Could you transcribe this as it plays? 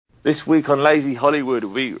This week on Lazy Hollywood,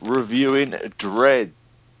 we reviewing Dread.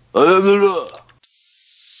 Lazy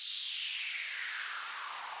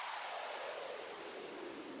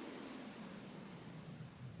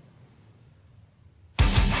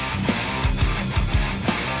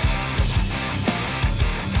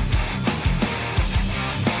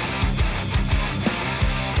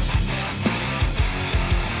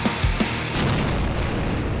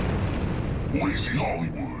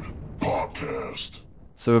Hollywood Podcast.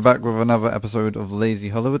 So we're back with another episode of Lazy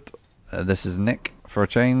Hollywood. This is Nick for a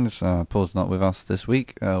change. Paul's not with us this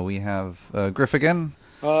week. We have Griff again.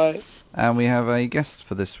 Hi. And we have a guest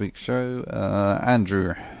for this week's show,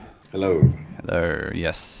 Andrew. Hello. Hello,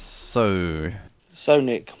 yes. So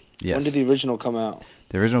Nick, yes. When did the original come out?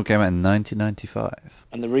 The original came out in 1995.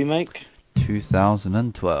 And the remake?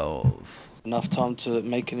 2012. Enough time to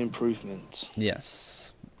make an improvement.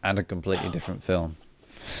 Yes. And a completely different film.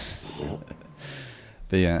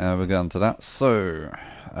 But yeah, we'll get on to that. So,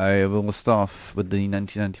 I will start off with the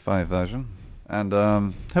 1995 version. And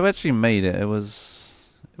who actually made it? It was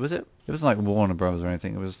like Warner Bros. Or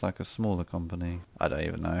anything. It was like a smaller company. I don't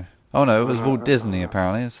even know. Oh no, it was Walt Disney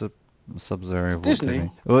apparently. It's a subsidiary of Walt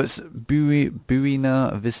Disney. Well, it's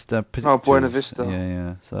Buena Vista Pictures. Oh, Buena Vista.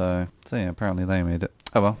 Yeah. So yeah, apparently they made it.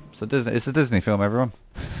 Oh well, so Disney. It's a Disney film, everyone.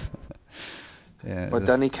 Yeah. By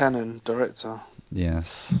Danny Cannon, director.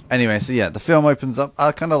 Yes. Anyway, so yeah, the film opens up.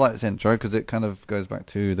 I kind of like this intro because it kind of goes back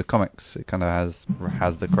to the comics. It kind of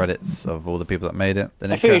has the credits of all the people that made it.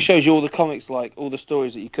 Then I think it shows you all the comics, like all the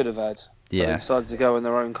stories that you could have had. Yeah. They decided to go in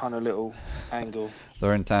their own kind of little angle.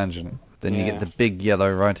 Their own tangent. Then you get the big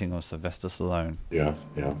yellow writing of Sylvester Stallone. Yeah.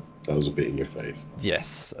 That was a bit in your face.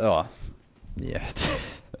 Yes. Oh. Yeah.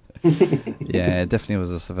 Yeah, it definitely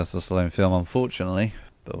was a Sylvester Stallone film, unfortunately.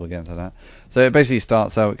 But we'll get into that. So it basically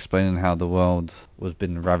starts out explaining how the world was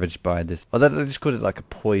been ravaged by this. Oh, they just called it like a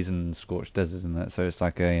poison scorched desert, isn't it? So it's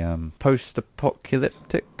like a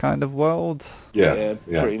post-apocalyptic kind of world. Yeah.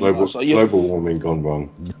 Global warming gone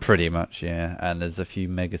wrong. Pretty much, yeah. And there's a few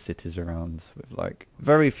mega cities around with like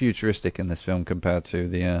very futuristic in this film compared to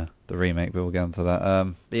the remake. But we'll get into that.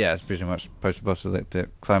 But yeah, it's pretty much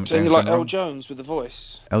post-apocalyptic climate change. So you like Elle Jones with the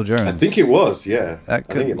voice? Elle Jones. I think it was, yeah. That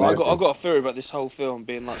could, I've got a theory about this whole film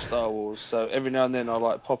being like Star Wars. So every now and then I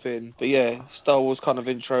like pop in. But yeah, Star Wars kind of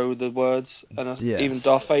intro with the words, and even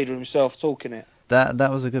Darth Vader himself talking it.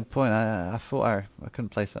 That was a good point. I thought I couldn't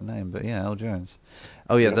place that name, but yeah, Elle Jones.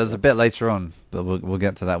 Oh yeah, there's a bit later on, but we'll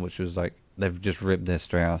get to that, which was like they've just ripped this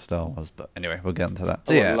straight out of Star Wars. But anyway, we'll get into that.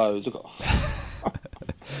 So, I've got loads.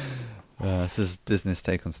 This is Disney's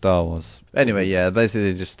take on Star Wars. Anyway, yeah,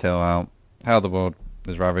 basically they just tell how the world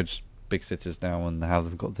is ravaged, big cities now, and how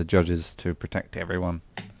they've got the judges to protect everyone.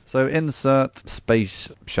 So insert space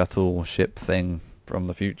shuttle ship thing from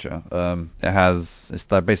the future. It's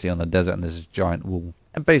basically on the desert and there's this giant wall.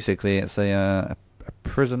 And basically it's a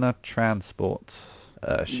prisoner transport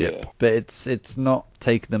ship. Yeah. But it's not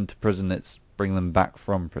take them to prison, it's bring them back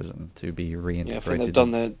from prison to be reintegrated. Yeah, I think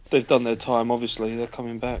they've done their time, obviously. They're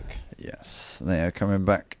coming back. Yes, they are coming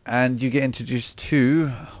back. And you get introduced to,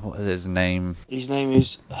 what is his name? His name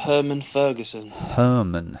is Herman Ferguson.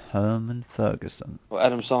 Herman Ferguson. Or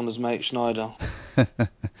Adam Sandler's mate, Schneider.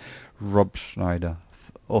 Rob Schneider.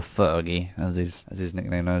 Or Fergie, as his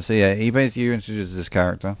nickname knows. So yeah, he basically introduces this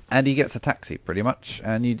character, and he gets a taxi pretty much,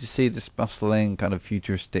 and you just see this bustling kind of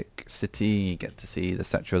futuristic city. You get to see the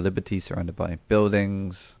Statue of Liberty surrounded by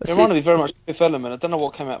buildings. It reminded me very much of Fifth Element. I don't know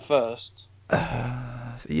what came out first.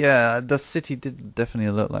 Yeah, the city did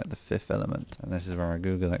definitely look like the Fifth Element, and this is where I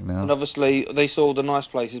Google it now. And obviously, they saw all the nice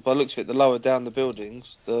places. By the looks of it, the lower down the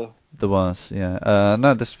buildings, the worst, yeah.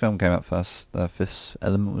 No, this film came out first. The Fifth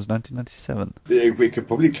Element was 1997. It could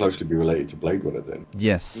probably closely be related to Blade Runner then.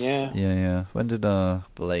 Yes. Yeah. When did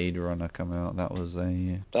Blade Runner come out? That was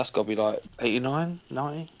That's got to be like 89,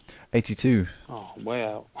 90? 82. Oh, way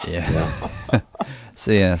out. Yeah.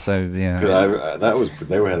 So yeah.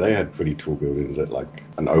 They had pretty tall buildings at like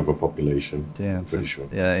an overpopulation. Yeah, I'm pretty sure.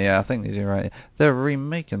 Yeah. I think you're right. They're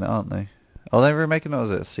remaking it, aren't they? Oh, they're remaking it. Or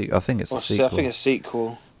is it a sequel? I think it's a sequel. I think a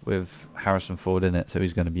sequel with Harrison Ford in it, so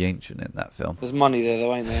he's going to be ancient in that film. There's money there,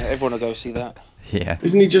 though, ain't there? Everyone will go see that. Yeah.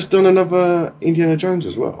 Isn't he just done another Indiana Jones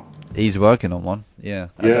as well? He's working on one, yeah.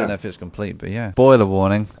 I don't know if it's complete, but yeah. Spoiler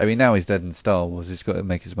warning. I mean, now he's dead in Star Wars. He's got to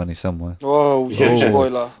make his money somewhere. Whoa, huge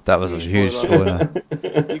spoiler. That was a huge spoiler.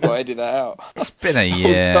 You got to edit that out. It's been a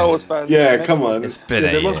year. Star Wars fans. Yeah, come on. It's been a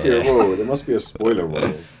year. There must be a rule. There must be a spoiler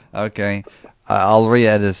rule. Okay. I'll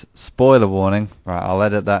re-edit spoiler warning. Right, I'll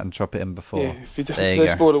edit that and chop it in before. Yeah, if you don't say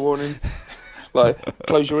spoiler warning, like,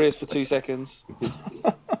 close your ears for 2 seconds.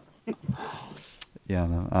 Yeah,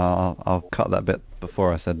 no, I'll cut that bit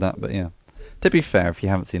before I said that, but yeah. To be fair, if you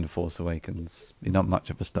haven't seen The Force Awakens, you're not much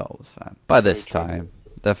of a Star Wars fan. By this time,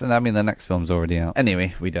 definitely. I mean, the next film's already out.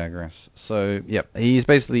 Anyway, we digress. So, yep, he's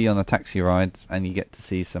basically on a taxi ride, and you get to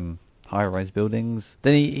see some high-rise buildings.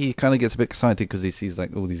 Then he kind of gets a bit excited because he sees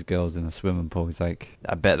like all these girls in a swimming pool. He's like,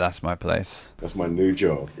 I bet that's my place. That's my new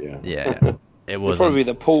job, yeah. Yeah. It was probably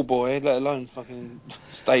the pool boy, let alone fucking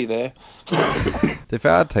stay there. If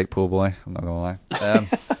I'd take pool boy, I'm not gonna lie.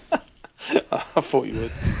 I thought you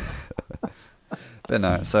would. But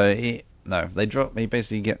no, so he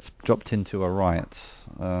basically gets dropped into a riot,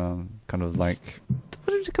 kind of like,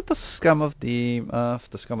 what did you call the scum of the earth,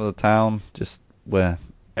 the scum of the town, just where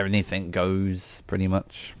anything goes, pretty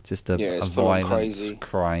much. Just a violent,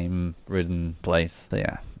 crime-ridden place. So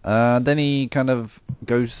yeah. Then he kind of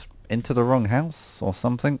goes into the wrong house or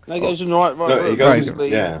something. No, he goes in the right no, he goes in,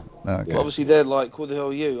 yeah. Okay. Obviously they're like, what the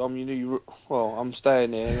hell are you? I'm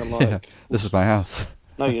staying here. And I'm like, yeah, this is my house.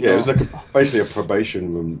 No, you're not. It was like basically a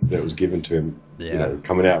probation room that was given to him. Yeah. You know,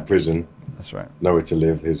 coming out of prison. That's right. Nowhere to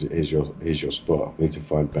live. Here's your spot. Need to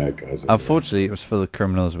find bad guys. Unfortunately, it was full of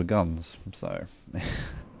criminals with guns, so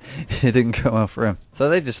it didn't go well for him. So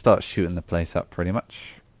they just start shooting the place up, pretty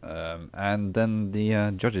much. And then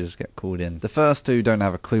the judges get called in. The first two don't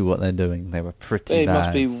have a clue what they're doing. They were pretty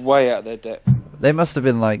bad. They must be way out of their depth. They must have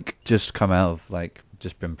been like just come out of like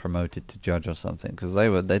just been promoted to judge or something, because they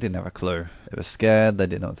didn't have a clue. They were scared. They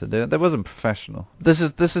didn't know what to do. They wasn't professional. This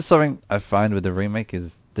is something I find with the remake,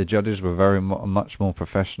 is the judges were much more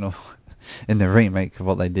professional in the remake of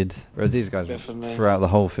what they did, whereas these guys throughout the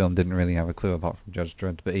whole film didn't really have a clue apart from Judge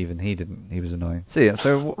Dredd. But even he didn't. He was annoying. So yeah.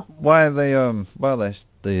 So while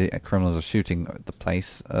the criminals are shooting at the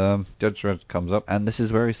place, Judge Dredd comes up, and this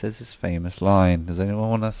is where he says his famous line. Does anyone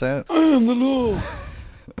want to say it? I am the law.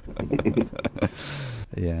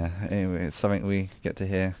 Yeah, anyway, it's something we get to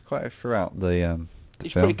hear quite throughout the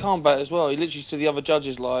He's film. pretty calm about it as well. He literally to the other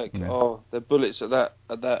judges like, the bullets at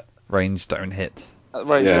that range don't hit. At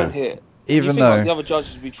range don't hit. Even though like the other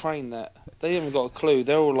judges would be trained that. They haven't got a clue.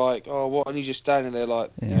 They're all like, oh, what? And he's just standing there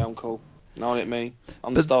like, yeah I'm cool. No, it me.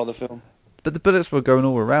 I'm the star of the film. But the bullets were going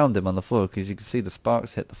all around him on the floor, because you could see the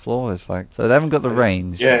sparks hit the floor. It's like, so they haven't got the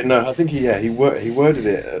range. Yeah, no, I think he worded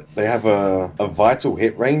it. They have a vital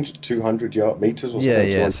hit range, 200 meters or something.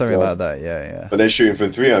 Yeah, something like that. Yeah. But they're shooting from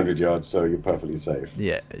 300 yards, so you're perfectly safe.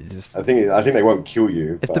 Yeah, I think they won't kill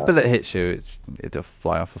you. If the bullet hits you, it'll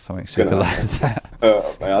fly off or something stupid like that.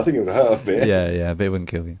 I think it would hurt a bit. Yeah, but it wouldn't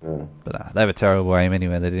kill you. Yeah. But they have a terrible aim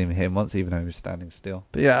anyway. They didn't even hit him once, even though he was standing still.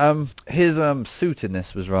 But yeah, his suit in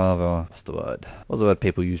this was rather, what's the word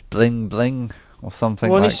people use? Bling bling or something.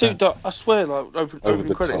 Well, like he suited up, I swear, like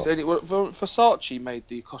opening credits. Top. Versace made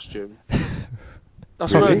the costume. I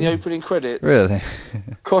swear in the opening credits. Really?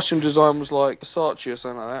 Costume design was like Versace or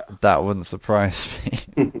something like that. That wouldn't surprise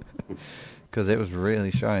me. Because it was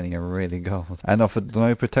really shiny and really gold, and offered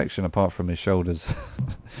no protection apart from his shoulders.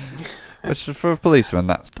 Which for a policeman,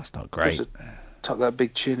 that's not great. Tuck that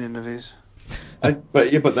big chin in of his. But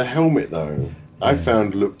the helmet though, I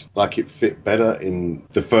found looked like it fit better in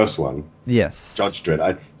the first one. Yes. Judge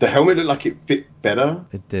Dredd. The helmet looked like it fit better.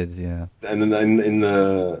 It did, yeah. And then in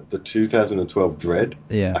the 2012 Dredd,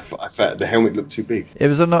 yeah, I felt the helmet looked too big. It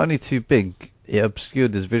was not only too big, it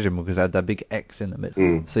obscured his vision because it had that big X in the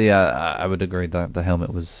middle. So yeah, I would agree that the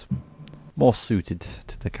helmet was more suited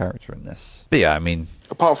to the character in this. But yeah, I mean,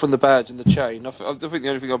 apart from the badge and the chain, I think the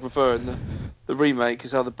only thing I prefer in the remake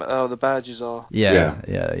is how the badges are. Yeah,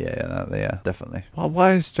 definitely. Well,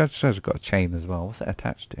 why has Judge Dredd got a chain as well? What's it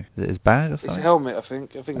attached to? Is it his badge or something? It's a helmet, I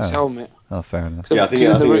think. I think it's helmet. Oh, fair enough. Yeah, I think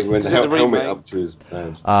it went the helmet up to his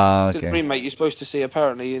badge. Okay. In the remake, you're supposed to see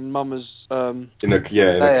apparently in Mama's in a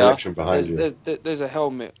collection behind you. There's a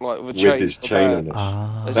helmet like with his chain on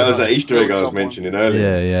it. That was that Easter egg I was mentioning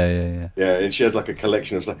earlier. Yeah, and she has like a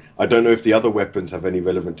collection of stuff. I don't know if the other weapons have any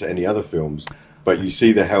relevant to any other films, but you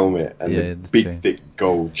see the helmet and the big, chain. Thick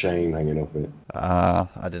gold chain hanging off it. I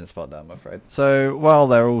didn't spot that, I'm afraid. So while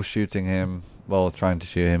they're all shooting him, trying to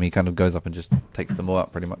shoot him, he kind of goes up and just takes them all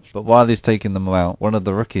out pretty much. But while he's taking them all out, one of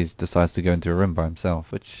the rookies decides to go into a room by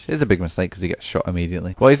himself, which is a big mistake because he gets shot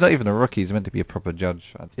immediately. Well, he's not even a rookie, he's meant to be a proper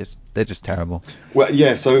judge. They're just terrible. Well,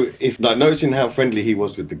 yeah, so if noticing how friendly he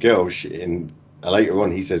was with the girl, later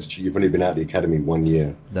on he says, you've only been out of the academy 1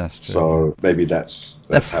 year. That's true. So maybe they're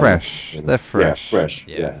fresh. They're fresh. Yeah, fresh.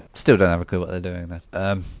 Yeah. Still don't have a clue what they're doing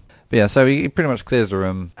there. But yeah, so he pretty much clears the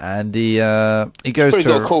room, and he goes he's to...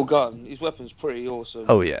 got a cool gun. His weapon's pretty awesome.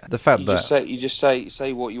 Oh yeah, the fact that... You just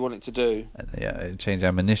say what you want it to do. Yeah, change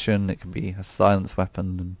ammunition, it can be a silence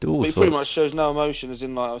weapon, and do all sorts. He pretty much shows no emotion, as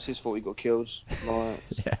in like, it was his fault he got killed. Like...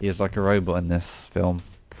 Yeah, he is like a robot in this film.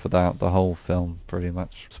 For the whole film, pretty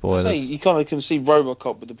much. Spoilers. You kind of can see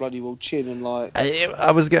RoboCop with the bloody well chin and like...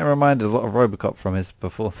 I was getting reminded a lot of RoboCop from his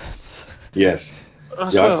performance. Yes. I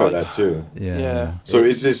felt that too. Yeah. So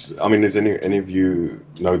is this? I mean, does any of you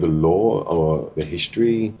know the lore or the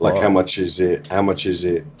history? Like, how much is it? How much is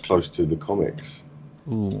it close to the comics?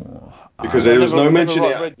 Ooh. Because there was no mention.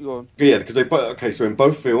 Yeah, because so in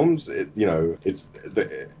both films, in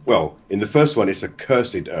the first one it's a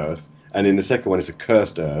cursed Earth, and in the second one it's a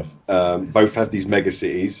cursed Earth. Both have these mega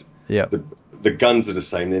cities. Yeah. The guns are the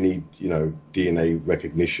same. They need DNA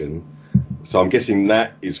recognition. So I'm guessing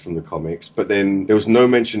that is from the comics. But then there was no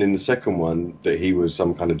mention in the second one that he was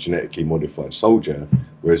some kind of genetically modified soldier,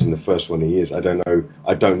 whereas in the first one he is. I don't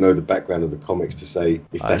know the background of the comics to say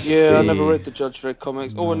if that's... Yeah, I never read the Judge Dredd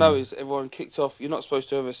comics. All I know is everyone kicked off. You're not supposed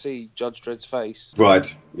to ever see Judge Dredd's face.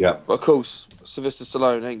 Right, yeah. But of course, Sylvester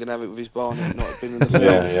Stallone ain't going to have it with his Barnett not been in the film.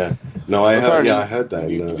 Yeah. No, I heard that.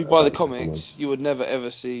 If you buy the comics, you would never ever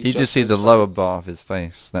see... You just see the lower bar of his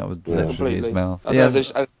face. That would literally be his mouth.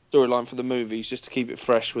 There's a storyline for the movies just to keep it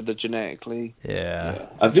fresh with the genetically. Yeah.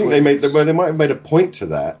 I think they might have made a point to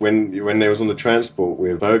that when they was on the transport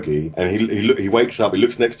with Fergie, and he wakes up, he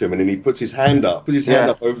looks next to him, and then he puts his hand up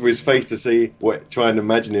over his face to see try and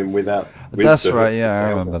imagine him without. That's right. Yeah, I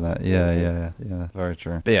remember that. Yeah. Very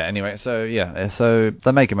true. But yeah, anyway, so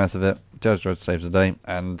they make a mess of it. Judge Dredd saves the day,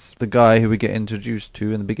 and the guy who we get introduced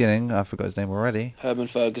to in the beginning, I forgot his name already. Herman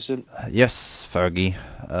Ferguson. Yes, Fergie.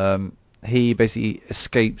 He basically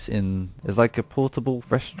escapes in... It's like a portable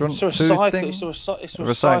restaurant It's a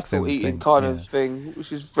recycle eating kind of thing,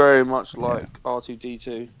 which is very much like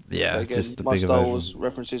R2-D2. Yeah, again, just the my bigger Star version. Wars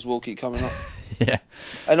references will keep coming up. Yeah.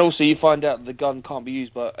 And also you find out the gun can't be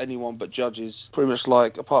used by anyone but judges. Pretty much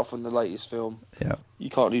like, apart from the latest film. Yeah. You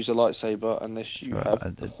can't use a lightsaber unless you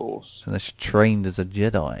have the Force. Unless you're trained as a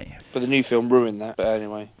Jedi. But the new film ruined that. But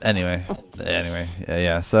anyway.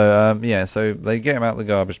 Yeah. So they get him out of the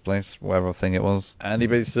garbage place, whatever thing it was, and he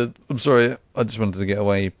basically said, "I'm sorry, I just wanted to get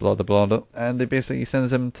away." Blah blah blah. And they basically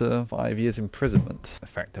sends him to 5 years imprisonment,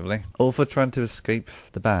 effectively, all for trying to escape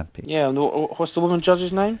the bad people. Yeah. And what's the woman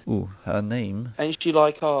judge's name? Ooh, her name. Ain't she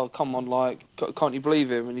like, oh, come on, like, can't you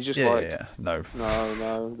believe him? And he's just no,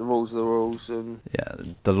 the rules are the rules, and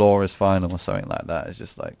the law is final or something like that. It's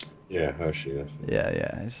just like, Hershey.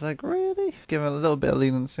 Yeah. It's like, really? Give him a little bit of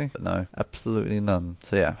leniency? But no, absolutely none.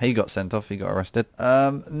 So yeah, he got sent off. He got arrested.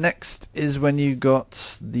 Next is when you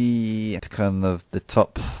got the kind of the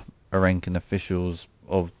top ranking officials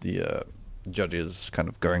of the judges kind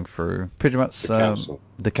of going through pretty much the council.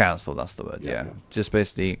 The council, that's the word. Yeah. Just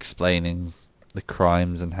basically explaining the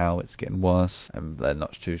crimes and how it's getting worse, and they're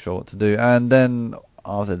not too sure what to do. And then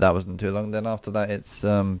after that wasn't too long. Then after that, it's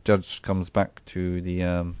Judge comes back to the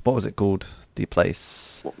what was it called? The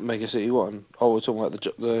place. What, Mega City one? Oh, we're talking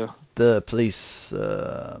about the police.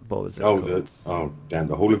 What was it? Oh,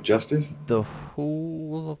 the Hall of Justice. The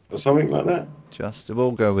Hall of... or something like that. Justice.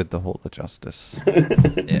 We'll go with the Hall of Justice.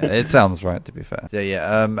 Yeah, it sounds right, to be fair.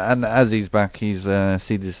 Yeah. And as he's back, he's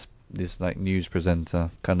see this like news presenter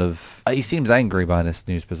kind of he seems angry by this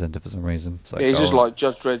news presenter for some reason. Like, he's just like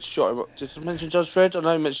Judge Dredd shot him. Did I mention Judge Dredd? I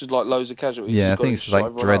know he mentioned like loads of casualties. Yeah, I think it's like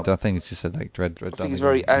Dredd. I think it's just said like Dredd. I think he's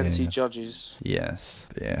very anti-judges. Yes.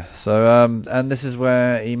 Yeah. So and this is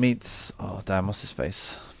where he meets. Oh damn, what's his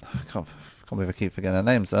face? I can't believe I keep forgetting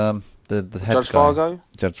their names. The head Judge guy. Fargo?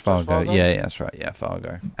 Judge Fargo. Yeah, that's right. Yeah,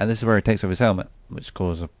 Fargo. And this is where he takes off his helmet, which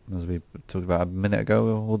caused, as we talked about a minute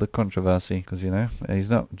ago, all the controversy. Because,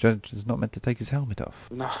 Judge is not meant to take his helmet off.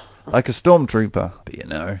 No. Like a stormtrooper, but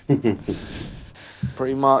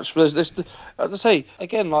Pretty much. But there's as I say,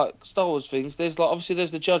 again, like Star Wars things, there's like, obviously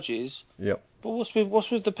there's the judges. Yep. But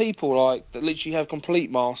what's with the people like that literally have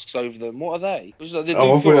complete masks over them? What are they? It's like, they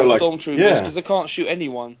I feel like stormtroopers because they can't shoot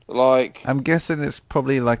anyone. Like, I'm guessing it's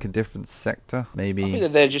probably like a different sector, maybe. I think they're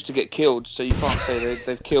there just to get killed, so you can't say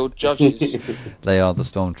they've killed judges. They are the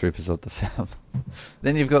stormtroopers of the film.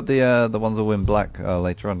 Then you've got the ones all in black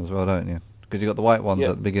later on as well, don't you? Because you got the white ones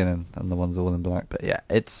at the beginning and the ones all in black. But yeah,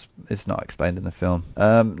 it's not explained in the film.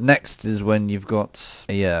 Next is when you've got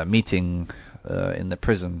a meeting in the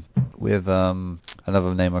prison with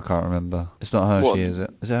another name I can't remember. It's not Hershey, is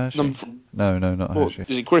it? Is it Hershey? No, not Hershey.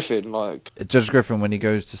 Is it Griffin? Like Judge Griffin when he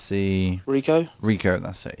goes to see Rico? Rico,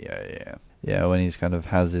 that's it. Yeah. Yeah, when he's kind of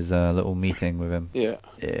has his little meeting with him. Yeah.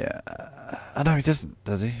 Yeah. I know he doesn't,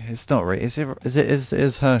 does he? It's not right. Is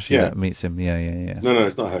Hershey that meets him? Yeah. No,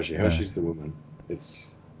 it's not Hershey. Hershey's the woman. It's...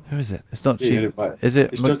 Who is it? It's not Chief. Is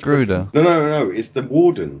it Magruder? No. It's the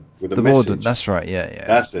warden with the message. Warden. That's right. Yeah.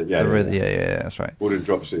 That's it. Yeah. That's right. Warden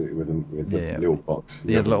drops it with the little box.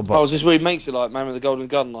 Yeah, little box. Oh, is this where he makes it like Man with the Golden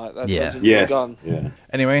Gun, like that? Yes. Gun. Yeah.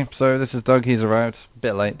 Anyway, so this is Doug. He's arrived. A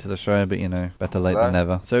bit late to the show, but better late than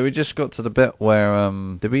never. So we just got to the bit where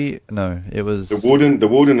No, it was the warden. The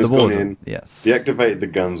warden has gone in. Yes. Deactivated the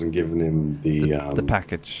guns and given him the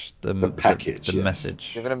package. The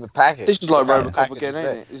message. Giving him the package. This is like RoboCop again, ain't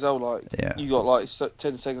it? It's all like you got like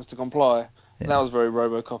 10 seconds to comply. Yeah. That was very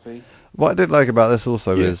RoboCop-y. What I did like about this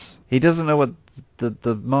also is he doesn't know what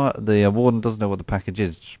the warden doesn't know what the package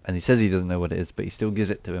is, and he says he doesn't know what it is, but he still gives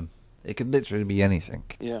it to him. It could literally be anything.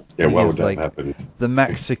 Yeah. Yeah. Why would that happen? The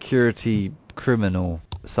max security criminal,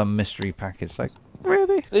 some mystery package. Like,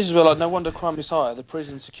 really? This is where like no wonder crime is higher. The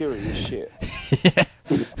prison security is shit. Yeah.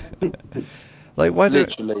 Like why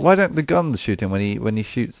don't the guns shoot him when he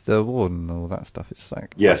shoots the warden and all that stuff? It's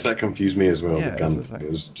like that confused me as well. The gun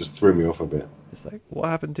it just threw me off a bit. It's like, what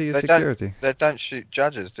happened to your security? They don't shoot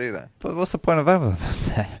judges, do they? But what's the point of having them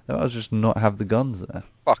there? They might just not have the guns there.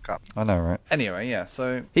 Fuck up. I know, right? Anyway, yeah.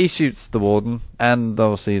 So he shoots the warden, and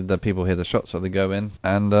obviously the people hear the shots, so they go in,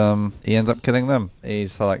 and he ends up killing them.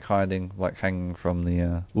 He's like hiding, like hanging from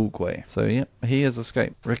the walkway. So yeah, he has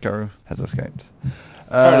escaped. Rico has escaped.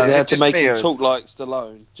 They had to make him talk like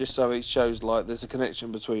Stallone, just so it shows like there's a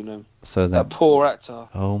connection between them. So that poor actor.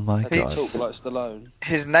 Oh my god! Talk like Stallone.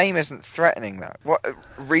 His name isn't threatening though. What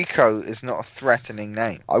Rico is not a threatening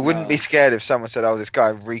name. I wouldn't be scared if someone said, "Oh, this guy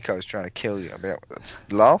Rico's trying to kill you." I'd be like, that's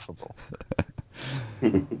laughable.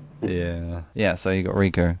 Yeah. So you got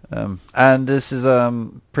Rico, and this is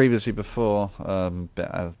previously before bit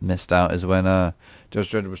I've missed out is when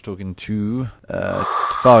Judge Dredd was talking to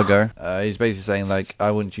Fargo. He's basically saying like,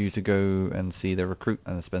 I want you to go and see the recruit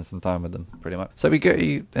and spend some time with them, pretty much. So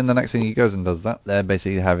in the next thing he goes and does that. They're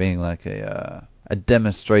basically having like a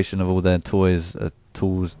demonstration of all their toys,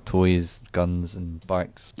 guns and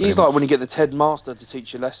bikes. He's like when you get the headmaster to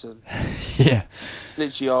teach you a lesson. Yeah.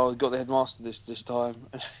 Literally, got the headmaster this time.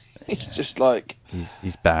 It's just like...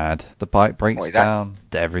 He's bad. The bike breaks down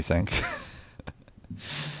to everything.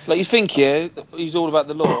 Like you think, he's all about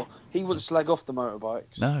the law. He wouldn't slag off the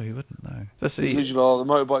motorbikes. No, he wouldn't, no. Especially... He's literally,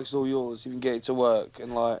 the motorbike's all yours. You can get it to work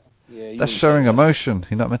and like... Yeah. That's showing emotion.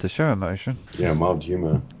 You're not meant to show emotion. Yeah, mild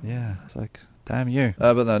humour. Yeah, it's like... Damn you.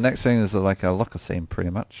 But the next thing is like a locker scene,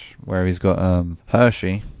 pretty much, where he's got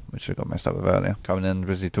Hershey, which I got messed up with earlier, coming in,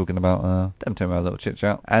 busy talking about them two, a little chit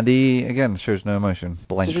chat, and he again shows no emotion.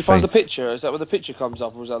 Blank Did you find the picture? Is that when the picture comes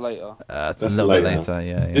up, or was that later? That's a little bit later.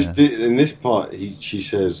 Yeah. In this part, she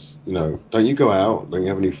says, don't you go out? Don't you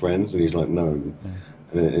have any friends? And he's like, no.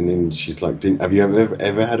 Yeah. And then she's like, have you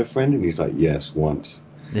ever had a friend? And he's like, yes, once.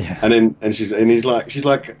 Yeah. And she's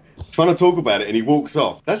like. Trying to talk about it, and he walks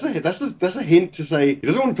off. That's a hint to say he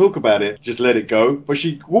doesn't want to talk about it. Just let it go. But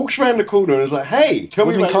she walks around the corner and is like, "Hey, tell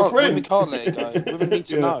me about your friend." We can't let it go. Women need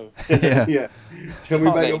to know. Yeah. Tell me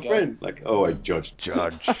about your friend. Like, I judged.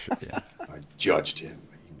 Yeah. I judged him.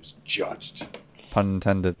 He was judged. Pun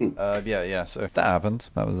intended. Yeah. So that happened.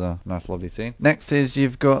 That was a nice, lovely scene. Next is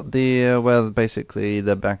you've got the where basically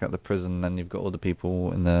they're back at the prison, and you've got all the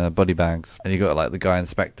people in the body bags, and you've got like the guy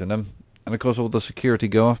inspecting them. And of course all the security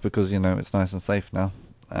go off because, it's nice and safe now.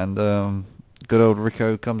 And good old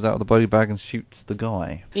Rico comes out of the body bag and shoots the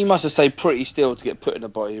guy. He must have stayed pretty still to get put in a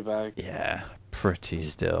body bag. Yeah, pretty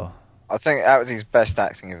still. I think that was his best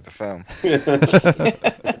acting of the film.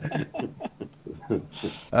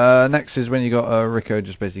 Next is when you got Rico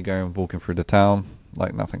just basically walking through the town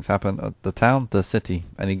like nothing's happened. The city.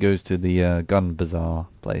 And he goes to the gun bazaar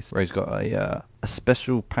place where he's got a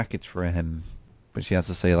special package for him, which he has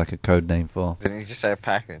to say like a code name for. Didn't he just say a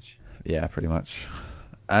package? Yeah, pretty much.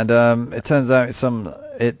 And it turns out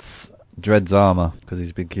it's Dredd's armor, because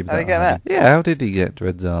he's been keeping How did he get that? Yeah, how did he get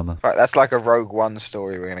Dredd's armor? Right, that's like a Rogue One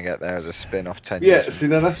story we're going to get there as a spin-off 10 years. Yeah, see,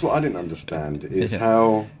 now that's what I didn't understand, is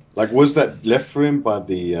how... Like, was that left for him by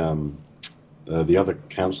the other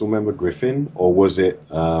council member, Griffin, or was it...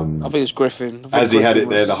 I think it's Griffin. As he had it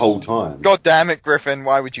there the whole time. God damn it, Griffin,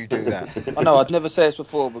 why would you do that? I know, I'd never said this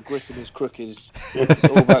before, but Griffin is crooked.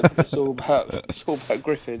 It's all about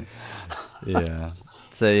Griffin. Yeah.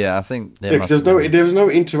 So yeah, I think there was no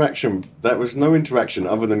interaction. There was no interaction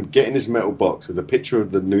other than getting his metal box with a picture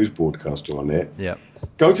of the news broadcaster on it. Yeah.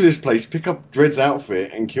 go to this place, pick up Dredd's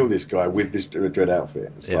outfit, and kill this guy with this Dredd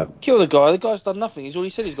outfit. It's like, kill the guy. The guy's done nothing. He's already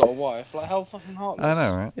said he's got a wife. Like, how fucking heartless. I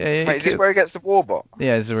know, right? Yeah. Wait, is this where he gets the Warbot?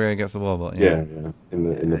 Yeah, this is where he gets the Warbot. Yeah.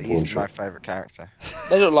 In the pawn He's shop. my favourite character.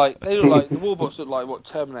 They look like the Warbots look like what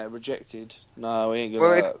Terminator rejected. No, we ain't gonna.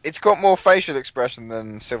 Well, it's got more facial expression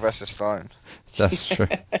than Sylvester Stallone. That's true.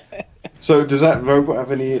 So does that robot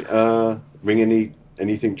have any ring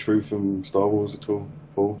anything true from Star Wars at all,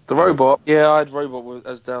 Paul? The robot, yeah, I had robot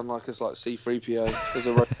as down like as like C-3PO as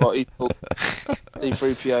a robot. He talked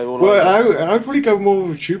C-3PO. All Well, I'd probably go more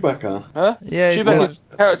with Chewbacca. Huh? Yeah,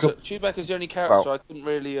 Chewbacca's the only character I couldn't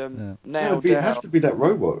really nail down. It'd have to be that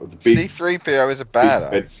robot. The big, C-3PO is a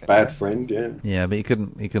bad friend, yeah. Yeah, but he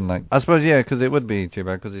couldn't like. I suppose because it would be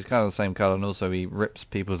Chewbacca because he's kind of the same colour and also he rips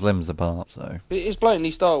people's limbs apart. So it's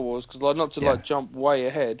blatantly Star Wars because like not to like jump way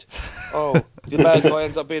ahead. Oh, the bad guy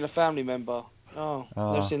ends up being a family member. Oh,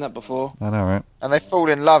 never seen that before. I know, right? And they fall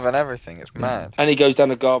in love and everything. It's mad. And he goes down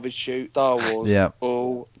a garbage chute. Star Wars. Yeah.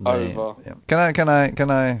 All over. Yeah. Can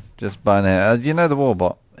I just buy it? You know the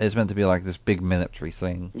Warbot? It's meant to be like this big military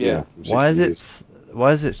thing. Yeah.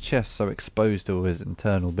 Why is its chest so exposed to his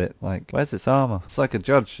internal bit? Like, where's its armour? It's like a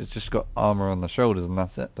judge. It's just got armour on the shoulders and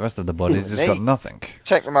that's it. The rest of the body's just got nothing.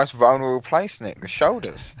 Check the most vulnerable place, Nick. The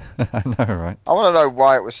shoulders. I know, right? I want to know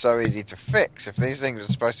why it was so easy to fix if these things are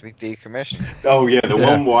supposed to be decommissioned. Oh, yeah, the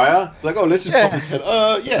one wire. Like, let's just pop his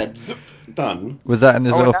head. Done. Was that in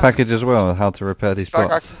his little package as well? How to repair these spots?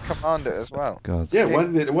 Like I can command it as well. God. Yeah, why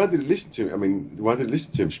did it listen to him? I mean, why did it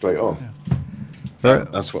listen to him straight off?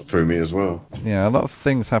 That's what threw me as well. Yeah, a lot of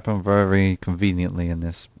things happen very conveniently in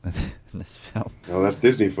this film. Oh, that's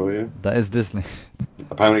Disney for you. That is Disney.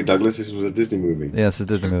 Apparently, Douglas, this was a Disney movie. Yeah, it's a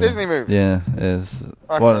Disney movie. Disney movie? Yeah, it's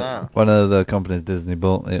one of the companies Disney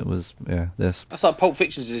bought. It was, this. That's like Pulp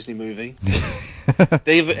Fiction's a Disney movie.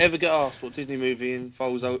 They ever get asked what Disney movie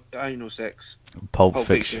involves anal sex? Pulp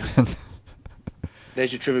Fiction.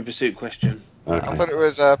 There's your Trivial Pursuit question. Okay. I thought it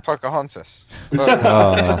was Pocahontas.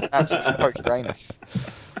 Pocahontas.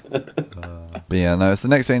 But yeah, no. So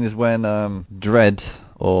the next scene is when Dredd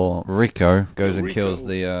or Rico goes and kills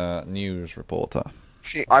the news reporter.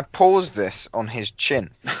 See, I paused this on his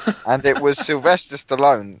chin, and it was Sylvester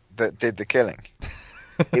Stallone that did the killing.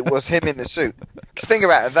 It was him in the suit. Because think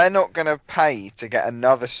about it, they're not going to pay to get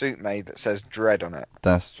another suit made that says Dredd on it.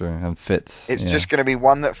 That's true, and fits. It's just going to be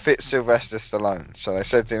one that fits Sylvester Stallone. So they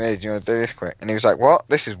said to him, hey, do you want to do this quick? And he was like, what?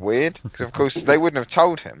 This is weird. Because of course they wouldn't have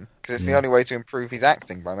told him, because it's the only way to improve his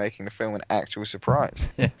acting, by making the film an actual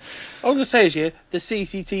surprise. I was going to say is, the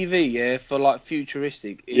CCTV, for like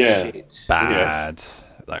futuristic is shit. Bad. Yeah.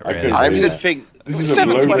 Like, really. I would think this is a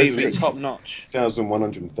low rating. Top notch.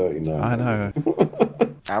 2,139. I know.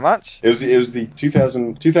 How much? It was the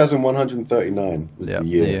 2,139 was the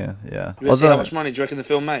year. Yeah. How much money do you reckon the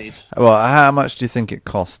film made? Well, how much do you think it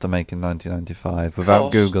cost to make in 1995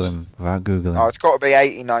 without googling? Oh, it's got to be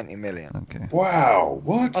 80-90 million. Okay. Wow,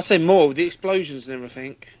 what? I'd say more with the explosions and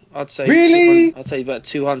everything. I'd say really. I'd say about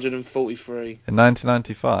 243 in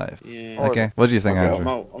 1995. Yeah. Okay. What do you think, Andrew?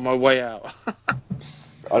 On my way out.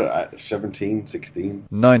 17, 16.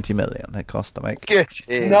 90 million it cost to make.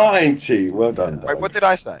 90. Well done. Wait, what did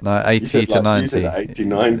I say? No, 80 to 90. You said 80,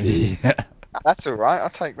 90. Yeah. That's all right. I'll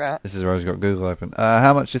take that. This is where I've got Google open.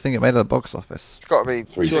 How much do you think it made at the box office? It's got to be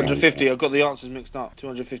 250. I've got the answers mixed up.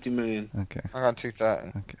 250 million. Okay. I'm on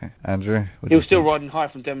 230. Okay. Andrew? He was still riding high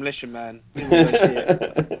from Demolition Man.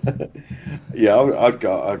 Yeah, I'd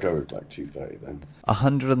go with like 230 then.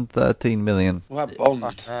 113 million. Well, that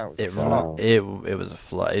bombed. It was a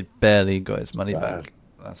flop. It barely got its money back.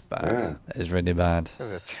 That's bad. Yeah. It's really bad. It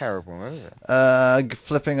was a terrible movie.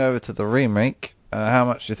 Flipping over to the remake. How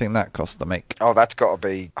much do you think that cost to make? Oh, that's got to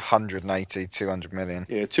be 180, 200 million.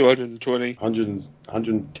 Yeah, 220.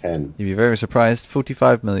 110. You'd be very surprised.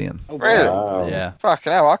 45 million. Oh, really? Wow. Yeah.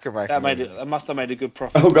 Fucking hell, I could make that. That must have made a good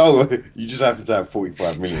profit. Oh, you just happen to have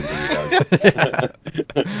 45 million.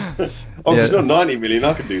 Oh, if it's not 90 million,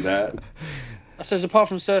 I could do that. I suppose apart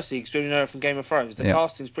from Cersei, because we know her from Game of Thrones, the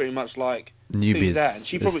casting's pretty much like newbies. That? And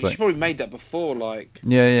she probably made that before, like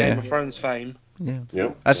Game of Thrones fame. Yeah.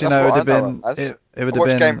 Yep. Actually, no, it would have been. It would have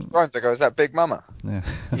been. Game of Thrones. I go, is that Big Mama? Yeah.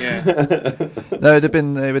 Yeah. No, it would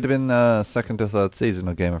have been second or third season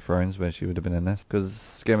of Game of Thrones where she would have been in this,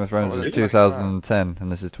 because Game of Thrones was 2010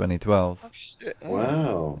 and this is 2012. Oh shit! Yeah.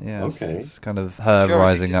 Wow. Yeah. Okay. It's kind of her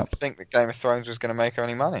rising up. I think that Game of Thrones was going to make her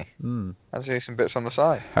any money. I'd do some bits on the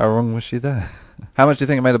side. How wrong was she there? How much do you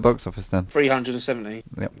think it made a box office then? 370.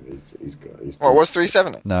 Yep. He's What was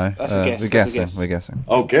 370? No. That's a guess. We're guessing.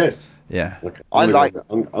 Oh, guess. Yeah. Okay. I'm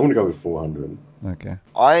going to go with 400. Okay.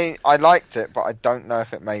 I liked it, but I don't know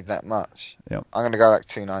if it made that much. Yep. I'm going to go like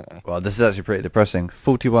 290. Well, this is actually pretty depressing.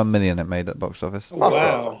 41 million it made at box office. Oh,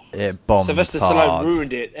 wow. It bombed Sylvester hard. Stallone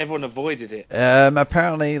ruined it. Everyone avoided it.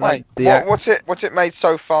 Apparently, like what's it made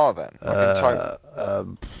so far then?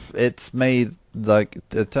 It's made, like,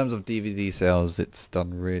 in terms of DVD sales, it's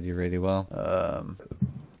done really, really well.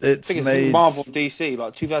 It's made Marvel DC,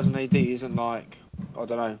 like 2000 AD isn't like, I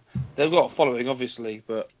don't know. They've got a following, obviously,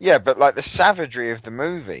 but... Yeah, but, like, the savagery of the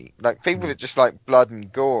movie, like, people that just like blood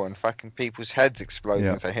and gore and fucking people's heads exploding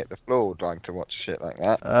as they hit the floor would like to watch shit like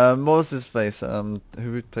that. What was his face? Who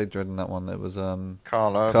played Dredd in that one? It was,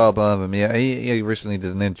 Carl Urban. Carl Urban, yeah. He recently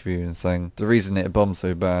did an interview and saying the reason it bombed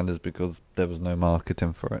so bad is because there was no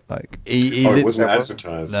marketing for it. Like, it wasn't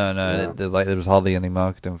advertised. No, there was hardly any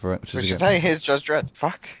marketing for it. Which today, here's Judge Dredd.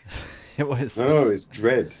 Fuck. It was. No, it's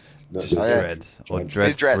Dredd. Dredd or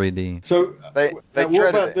Dredd 3D. So they what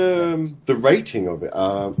about the rating of it?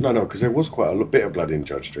 No, because there was quite a bit of blood in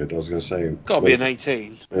Judge Dredd. I was going to say got to be an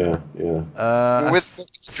 18. Yeah. With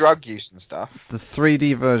drug use and stuff. The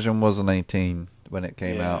 3D version was an 18 when it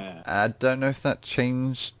came out. I don't know if that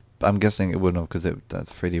changed. I'm guessing it wouldn't have because that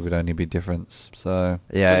 3D would only be difference. So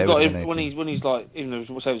yeah, when he's like, even though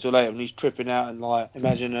we'll save it till later, when he's tripping out and like,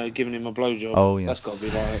 imagine giving him a blowjob. Oh yeah, that's got to be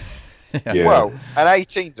like. Yeah. Well, at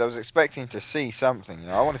 18, I was expecting to see something. You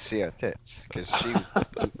know, I want to see her tits because she.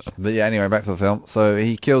 But yeah, anyway, back to the film. So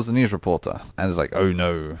he kills the news reporter and is like, "Oh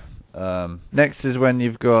no." Next is when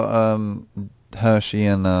you've got Hershey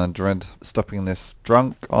and Dredd stopping this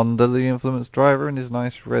drunk on the influenced driver in his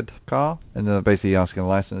nice red car, and they're basically asking a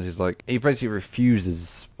license. He basically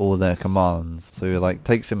refuses all their commands, so he like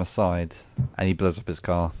takes him aside and he blows up his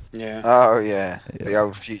car. Yeah. Oh yeah, the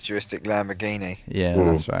old futuristic Lamborghini. Yeah,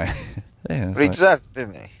 that's right. But he deserved it,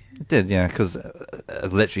 didn't he? He did, yeah, because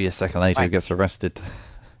literally a second later he gets arrested.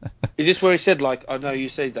 Is this where he said, like, I know you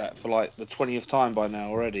said that for, like, the 20th time by now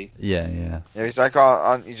already? Yeah. Yeah, he's like, oh,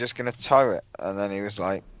 aren't you just going to tow it? And then he was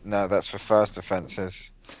like, no, that's for first offences.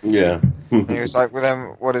 Yeah. And he was like, well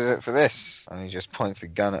then, what is it for this? And he just points a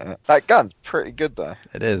gun at it. That gun's pretty good, though.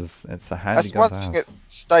 It is. It's a handy That's gun one thing that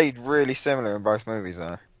stayed really similar in both movies,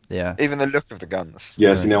 though. Yeah. Even the look of the guns.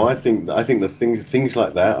 Yes, I think the things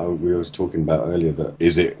like that we were talking about earlier, that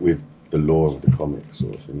is it with the lore of the comics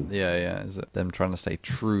sort of thing. Yeah. Is it them trying to stay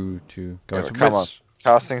true to guys? Yeah, come on.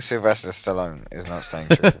 Casting Sylvester Stallone is not staying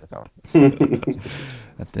true to the comics.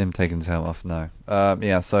 Him taking his helmet off, no.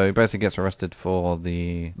 So he basically gets arrested for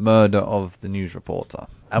the murder of the news reporter.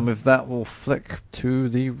 And with that, we'll flick to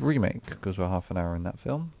the remake, because we're half an hour in that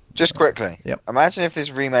film. Just quickly. Yep. Imagine if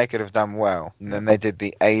this remake would have done well, and then they did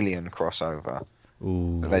the Alien crossover.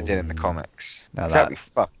 Ooh. That they did in the comics. Now that'd be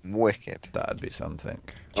fucking wicked. That'd be something.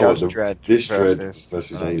 Dredd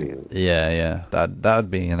versus Alien. Yeah. That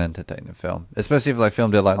would be an entertaining film, especially if they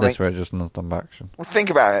filmed it like this, where it's just non-stop action. Well,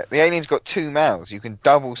 think about it. The alien's got 2 mouths. You can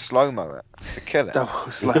double slow-mo it to kill it.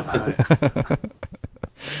 Double slow-mo.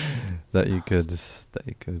 That you could.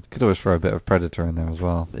 Could always throw a bit of Predator in there as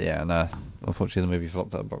well. But yeah, no. Unfortunately, the movie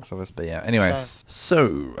flopped at the box office. But yeah, anyways.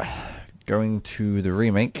 So, going to the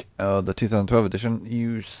remake, the 2012 edition,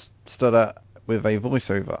 you start out with a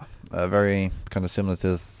voiceover. Very kind of similar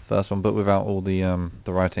to the first one, but without all the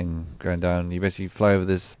writing going down. You basically fly over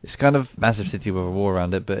this kind of massive city with a wall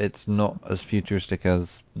around it, but it's not as futuristic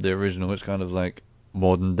as the original. It's kind of like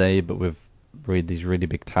modern day, but with these really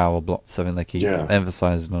big tower blocks, something they keep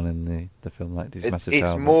emphasizing on in the film, like these massive tower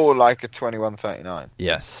blocks. It's more like a 2139.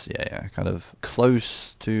 Yes, yeah, kind of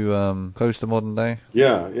close to modern day.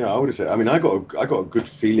 Yeah, I would say. I mean, I got a good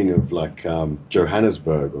feeling of like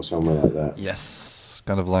Johannesburg or somewhere like that. Yes,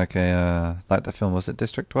 kind of like like the film, was it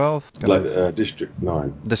District 12? District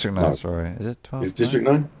 9. District 9, sorry. Is it 12? Is District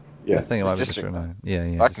 9? Yeah, I think it might be District 9.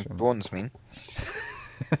 Yeah. Like Bourne's mean.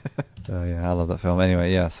 Oh yeah, I love that film.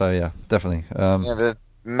 Anyway, definitely. The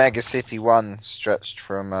Mega City 1 stretched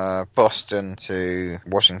from Boston to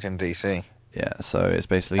Washington DC. Yeah, so it's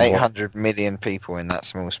basically 800 million people in that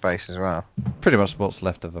small space as well. Pretty much what's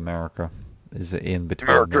left of America is in between.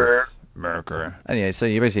 America. Anyway, so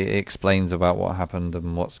you basically explains about what happened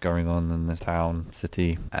and what's going on in this town,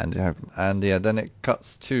 city, and then it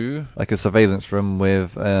cuts to like a surveillance room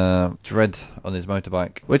with Dredd on his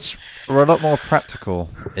motorbike, which were a lot more practical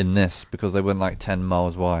in this because they weren't like 10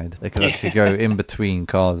 miles wide. They could actually go in between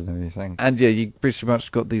cars and everything. And yeah, you pretty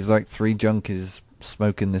much got these like 3 junkies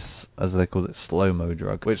smoking this, as they call it, slow-mo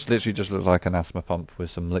drug, which literally just looks like an asthma pump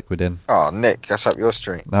with some liquid in. Oh, Nick, that's up your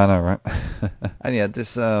street. I know, right? And yeah, this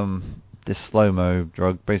slow-mo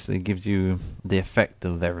drug basically gives you the effect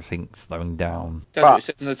of everything slowing down. Doesn't it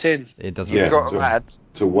sit in the tin? It doesn't. You've got to add,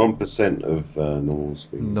 to 1% of normal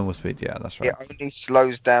speed. Normal speed, yeah, that's right. It only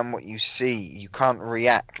slows down what you see. You can't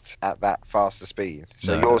react at that faster speed,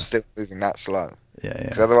 so you're still moving that slow. Yeah.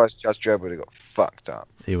 Because otherwise, Judge Dredd would have got fucked up.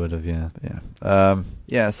 He would have, yeah.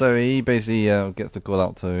 So he basically gets the call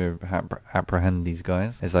out to apprehend these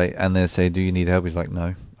guys. It's like, and they say, "Do you need help?" He's like,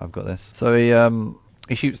 "No, I've got this." So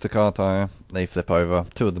he shoots the car tire. They flip over.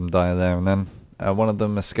 2 of them die there, and then one of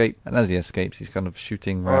them escapes. And as he escapes, he's kind of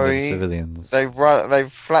shooting random civilians.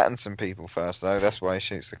 They've flattened some people first, though. That's why he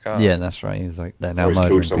shoots the car. Yeah, that's right. He's like, they're now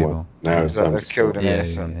murdering people. Now they've killed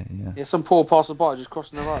him. Yeah, some poor passerby just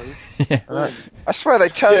crossing the road. Yeah. I swear they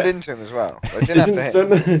turned into him as well. They didn't have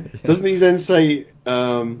to hit. Doesn't he then say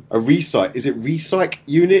a recyc? Is it recyc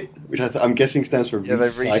unit? Which I'm guessing stands for they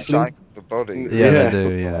recycle the body. Yeah, they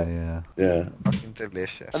do. Yeah. Fucking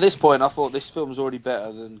delicious. At this point, I thought this film's already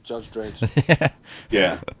better than Judge Dredd.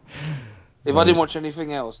 Yeah. If I didn't watch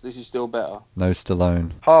anything else, this is still better. No Stallone.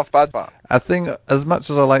 Half bad, but I think as much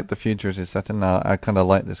as I like the futuristic setting, I kind of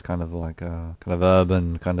like this kind of like kind of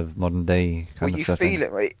urban, kind of modern day kind of setting. You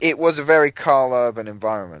feel it. It was a very Carl Urban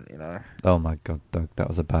environment, you know. Oh my god, Doug, that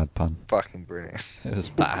was a bad pun. Fucking brilliant. It was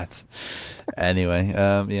bad. Anyway,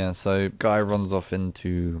 so guy runs off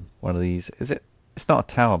into one of these. It's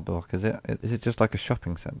not a tower block, is it? Is it just like a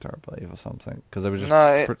shopping centre, I believe, or something? Because there was just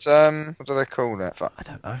it's what do they call it? I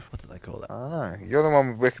don't know. What do they call it? I don't know. You're the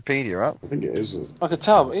one with Wikipedia up. I think it is. Like a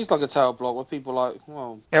tower. It's like a tower block where people like,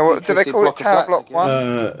 well. Yeah, what do they call it? Tower block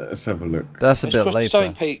 1? Let's have a look. That's a bit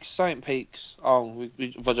later. Saint Peaks. Oh,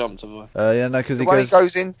 I jumped over. Yeah, no, because the one he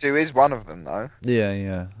goes into is one of them, though.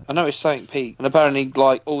 Yeah. I know it's Saint Peak, and apparently,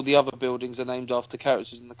 like all the other buildings are named after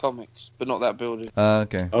characters in the comics, but not that building.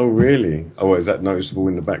 Okay. Oh, really? Oh, is that noticeable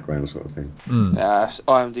in the background, sort of thing? Yeah, it's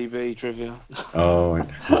IMDb trivia. Oh,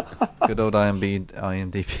 good old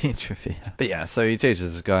IMDb trivia. But yeah, so he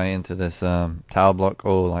chases this guy into this tower block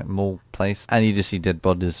or like mall place, and you just see dead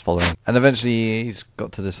bodies following. And eventually, he's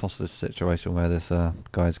got to this hostage situation where this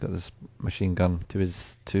guy's got this machine gun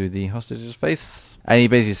to the hostage's face. And he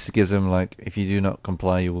basically gives him, like, if you do not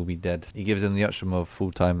comply, you will be dead. He gives him the option of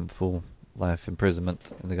full life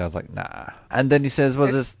imprisonment. And the guy's like, nah. And then he says,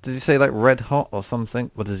 did he say, like, red hot or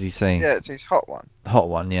something? What does he say? Yeah, it's his hot one. Hot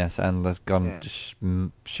one, yes. And the gun just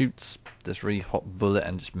shoots this really hot bullet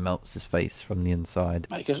and just melts his face from the inside.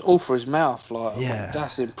 It goes all through his mouth. Like,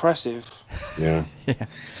 that's impressive. Yeah. Yeah.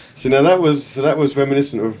 So now that was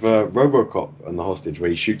reminiscent of RoboCop and the hostage,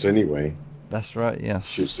 where he shoots anyway. That's right, yes.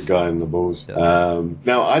 Shoots the guy in the balls. Yeah.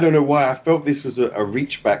 Now, I don't know why I felt this was a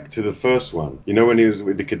reach back to the first one. You know, when he was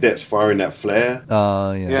with the cadets firing that flare?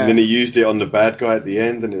 Oh, yeah. And then he used it on the bad guy at the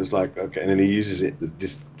end, and it was like, okay. And then he uses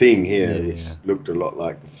this thing here, which looked a lot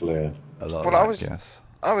like the flare.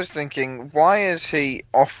 I was thinking, why is he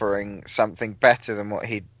offering something better than what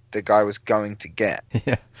the guy was going to get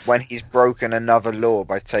when he's broken another law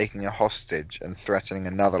by taking a hostage and threatening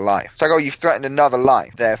another life? It's like, oh, you've threatened another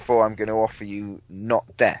life, therefore I'm going to offer you not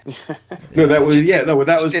death. No, that was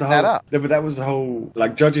the whole.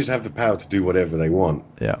 Like, judges have the power to do whatever they want,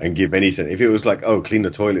 and give any sentence. If it was like, oh, clean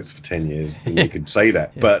the toilets for 10 years, then they could say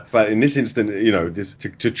that. But in this instant, you know, this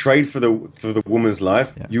to trade for the woman's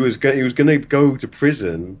life, he was going to go to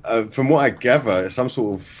prison. From what I gather, some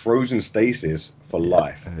sort of frozen stasis for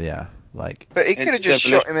life. Yeah, like. But he could have just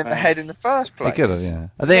shot him in the head in the first place. He could have, yeah.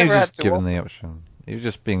 I think he was just given the option. He was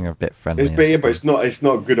just being a bit friendly. But it's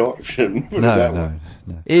not a good option. No.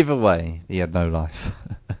 Either way, he had no life.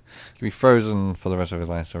 He could be frozen for the rest of his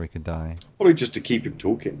life, or he could die. Probably just to keep him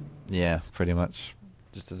talking. Yeah, pretty much,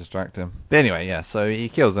 just to distract him. But anyway, so he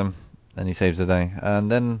kills him. And he saves the day.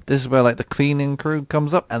 And then this is where like the cleaning crew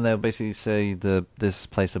comes up, and they'll basically say this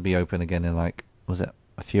place will be open again in like, was it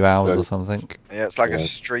a few hours or something? Yeah, it's like a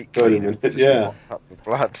street cleaner. Up the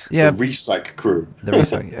blood. Yeah, the recycle crew. The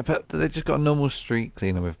recycle, but they just got a normal street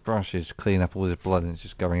cleaner with brushes, clean up all this blood, and it's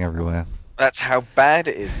just going everywhere. That's how bad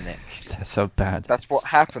it is, Nick. That's so bad. That's what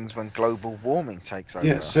happens when global warming takes over.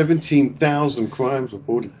 Yeah, 17,000 crimes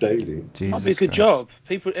reported daily. That'd be a good job.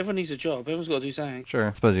 Everyone needs a job. Everyone's got to do something. Sure.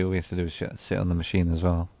 I suppose all he has to do is sit on the machine as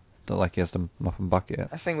well. Not like he has to mop and bucket it.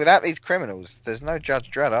 I think without these criminals, there's no Judge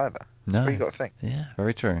Dredd either. No. That's what you got to think. Yeah,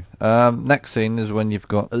 very true. Next scene is when you've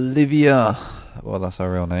got Olivia. Well, that's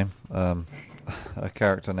her real name. Her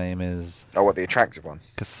character name is... Oh, what, the attractive one?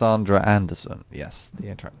 Cassandra Anderson. Yes, the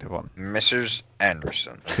attractive one. Mrs.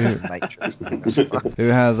 Anderson. Matrix. Who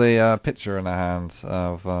has a picture in her hand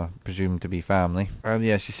of presumed to be family.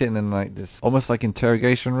 She's sitting in like this almost like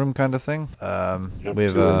interrogation room kind of thing.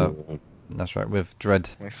 That's right, with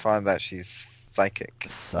Dredd. We find that she's psychic.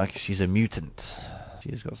 She's a mutant.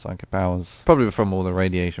 She's got psychic powers. Probably from all the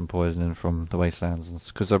radiation poisoning from the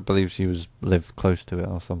wastelands, because I believe she lived close to it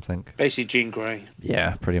or something. Basically Jean Grey.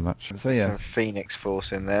 Yeah, pretty much. So yeah. Some Phoenix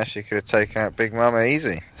Force in there. She could have taken out Big Mama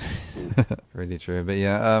easy. Really true. But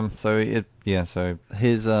yeah, so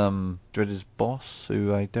his Dredge's boss,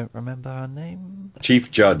 who I don't remember her name.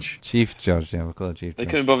 Chief Judge. Chief Judge, yeah, we'll call her Chief They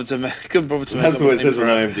Judge. couldn't bother to make That's what it says on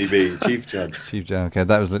IMDb. Chief Judge. Chief Judge. Okay,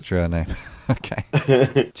 that was literally her name.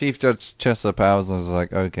 Okay. Chief Judge chests her powers and was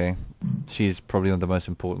like, okay, she's probably the most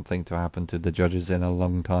important thing to happen to the judges in a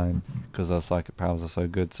long time because her psychic powers are so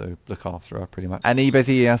good, so look after her pretty much. And he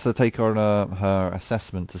basically has to take her on her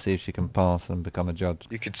assessment to see if she can pass and become a judge.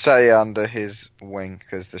 You could say under his wing,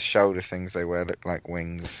 because the shoulder things they wear look like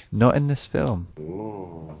wings. Not in this film.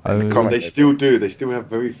 Oh. The they still do. They still have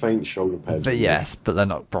very faint shoulder pads. But yes, but they're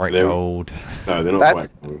not bright gold. No, they're not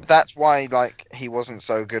bright gold. That's why, like, he wasn't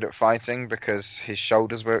so good at fighting, because his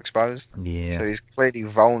shoulders were exposed. Yeah. So he's clearly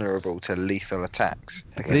vulnerable to lethal attacks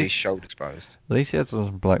because he's shoulder exposed. At least he has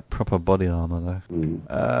some like proper body armor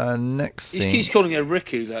though. Next scene. He keeps calling her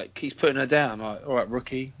Rookie, like keeps putting her down. Like, all right,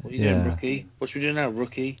 Rookie, what are you doing, Rookie? What should we do now,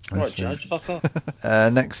 Rookie? All right, Judge, fuck off.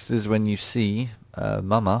 Next is when you see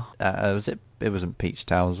Mama. It wasn't Peach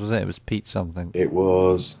Towers, was it? It was Peach something. It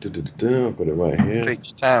was. I've got it right here.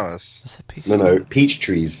 Peach Towers. Was it Peach? No, Peach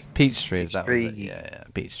Trees. Peach Trees. That was it. Yeah,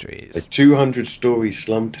 Peach Trees. A 200-story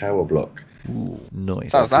slum tower block. Ooh,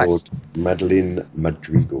 nice. That was nice. Called Madeline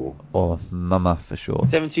Madrigal. Or Mama for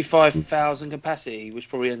short. 75,000 capacity, which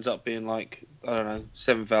probably ends up being like, I don't know,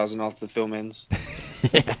 7,000 after the film ends.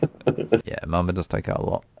 Yeah, Mama does take out a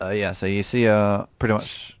lot. So you see her pretty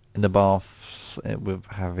much in the bath with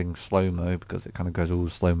having slow-mo because it kind of goes all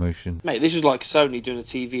slow motion. Mate, this is like Sony doing a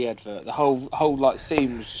TV advert. The whole like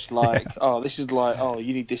scene was just like, this is like,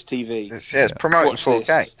 you need this TV. It's promoting 4K.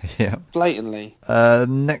 This. Yeah. Blatantly.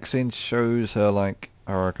 Next scene shows her like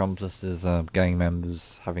her accomplices, gang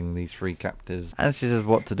members, having these 3 captives, and she says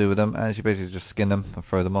what to do with them, and she basically just skin them and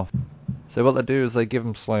throw them off. So what they do is they give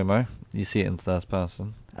them slow-mo. You see it in first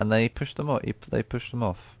person, and they push them off. They push them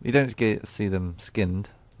off. You don't see them skinned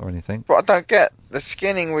or anything. But I don't get, the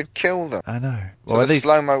skinning would kill them. I know. So well, the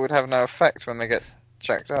slow-mo would have no effect when they get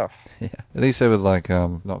checked off. Yeah. At least they would like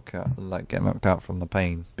get knocked out from the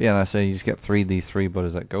pain. But yeah, so you just get these three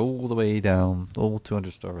bodies that go all the way down, all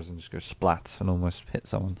 200 stories, and just go splat and almost hit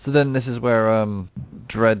someone. So then this is where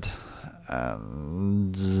Dredd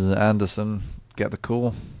and Anderson get the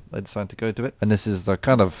call. They decide to go to it. And this is the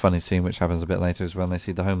kind of funny scene which happens a bit later, is when they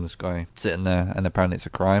see the homeless guy sitting there, and apparently it's a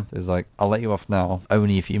crime. It's like, I'll let you off now,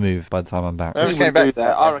 only if you move by the time I'm back. I reckon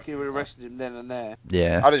he would have arrested him then and there.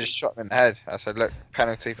 Yeah. I'd have just shot him in the head. I said, look,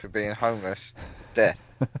 penalty for being homeless is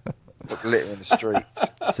death. Look, litter in the streets.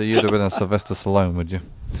 So you'd have been a Sylvester Stallone, would you?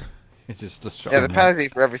 You just shot him. The penalty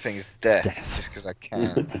for everything is death. Just because I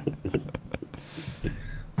can.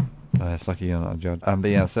 It's lucky you're not a judge. But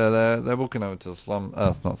yeah, so they're walking over to the slum,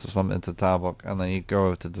 not to the slum, into the tower block, and then you go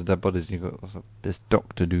over to the dead bodies. You got this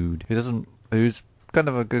doctor dude who's kind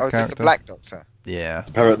of a good character. The black doctor. Yeah.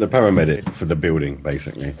 The paramedic for the building,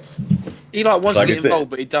 basically. He wants to get involved,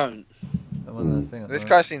 but he don't. This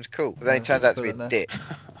guy seems cool, but then he turns out to be a dick,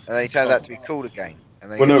 and then he turns out to be cool again.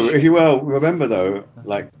 Remember though,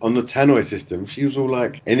 like on the Tannoy system, she was all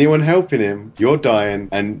like, anyone helping him, you're dying,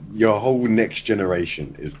 and your whole next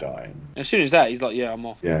generation is dying. As soon as that, he's like, yeah, I'm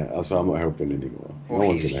off. Yeah, so I'm not helping anymore.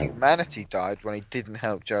 Well, his humanity died when he didn't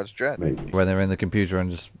help Judge Dredd. Maybe. When they're in the computer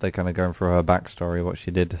and they kind of go through her backstory, what she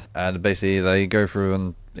did, and basically they go through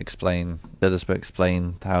and explain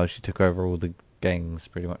how she took over all the gangs,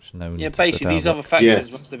 pretty much known. Yeah, basically these other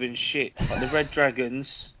factors must have been shit, like the Red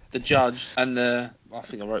Dragons, the Judge, and I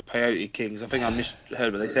think I wrote Peyote Kings. I think I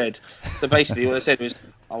misheard what they said. So basically what they said was,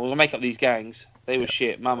 we'll make up these gangs. They were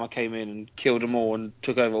shit. Mama came in and killed them all and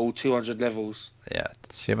took over all 200 levels. Yeah,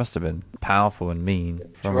 she must have been powerful and mean.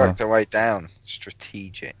 She worked her way down.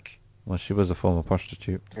 Strategic. Well, she was a former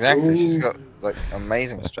prostitute. Exactly. Ooh. She's got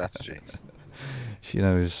amazing strategies. She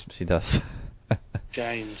knows. She does.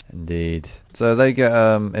 James. Indeed. So they get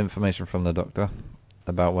information from the doctor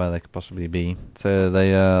about where they could possibly be. So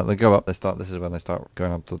they go up. This is when they start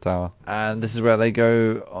going up to the tower, and this is where they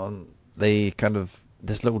go on. They kind of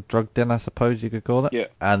this little drug den, I suppose you could call it. Yeah.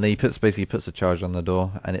 And he puts a charge on the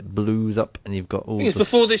door, and it blows up, and you've got all.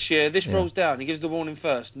 Before this rolls down. He gives the warning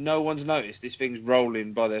first. No one's noticed this thing's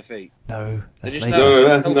rolling by their feet. No, that's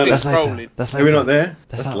later. That's later. Are we not there?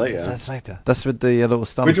 That's later. That's later. That's with the little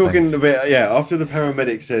stump. We're talking a bit, after the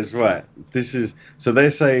paramedic says, right, this is, so they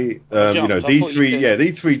say,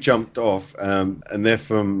 these three jumped off, and they're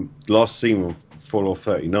from last scene of floor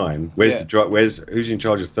 39. Who's in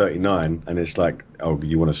charge of 39? And it's like, oh,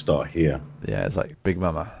 you want to start here. Yeah, it's like Big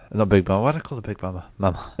Mama. Not Big Mama. Why do I call her Big Mama?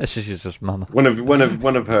 Mama. She's just Mama. One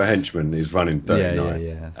of her henchmen is running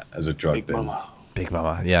 39 as a drug den. Big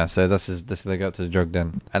Mama. Yeah, so this they go up to the drug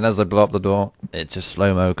den. And as they blow up the door, it's just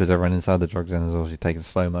slow-mo because everyone inside the drug den is obviously taking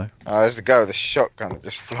slow-mo. Oh, there's the guy with the shotgun that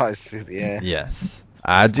just flies through the air. Yes.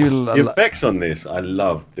 I do the effects on this. I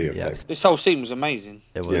loved the effects. This whole scene was amazing.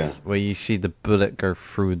 It was where you see the bullet go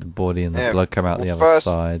through the body and the blood come out the other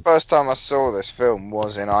side. First time I saw this film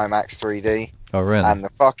was in IMAX 3D. Oh really? And the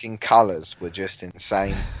fucking colours were just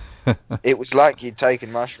insane. It was like you'd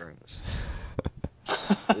taken mushrooms.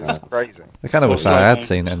 It was crazy. I kind of wish I had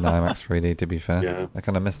seen it in IMAX 3D. To be fair, I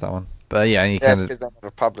kind of missed that one. But yeah, you kind of because they never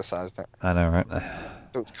publicised it. I know, right?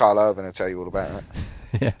 Talk to Carl Urban and tell you all about it.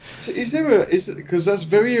 Yeah. So because that's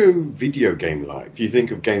very video game like. If you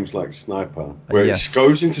think of games like Sniper, where it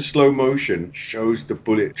goes into slow motion, shows the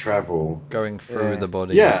bullet travel going through the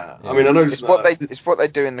body. Yeah. I mean, I know it's what they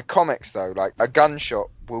do in the comics though. Like a gunshot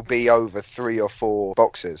will be over 3 or 4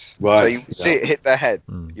 boxes. Right. So you see it hit their head.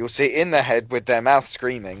 You'll see it in their head with their mouth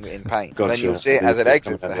screaming in pain. Gotcha. Then you'll see it as it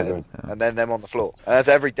exits the head, and then them on the floor. And that's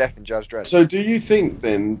every death in Judge Dredd. So do you think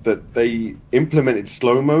then that they implemented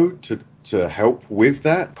slow mo to help with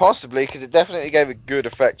that? Possibly, because it definitely gave a good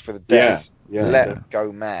effect for the deaths. Let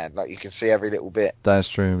go mad. Like you can see every little bit. That's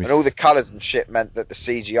true. And all the colours and shit meant that the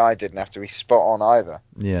CGI didn't have to be spot on either.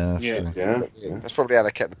 Yeah, that's true. Yeah. That's probably how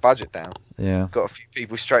they kept the budget down. Yeah. Got a few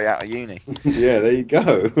people straight out of uni. Yeah, there you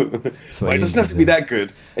go. Well, it doesn't have to be that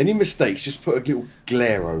good. Any mistakes, just put a little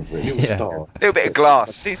glare over it, a little star. A little bit of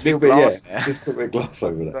glass. Seems to be glass. Just put a bit of glass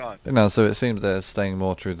over it. No, so it seems they're staying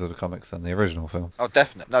more true to the comics than the original film. Oh,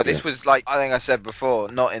 definitely. No, this was like, I think I said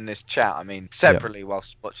before, not in this chat, I mean, separately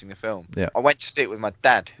whilst watching the film. Yeah. I went to see it with my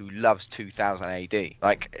dad, who loves 2000 AD.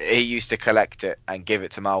 Like, he used to collect it and give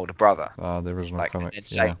it to my older brother. Oh, the original comic. And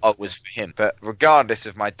say, oh, it was for him. But regardless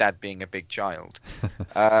of my dad being a big child,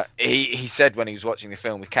 he said when he was watching the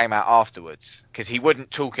film, we came out afterwards, because he wouldn't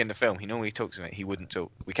talk in the film. He normally talks to me. He wouldn't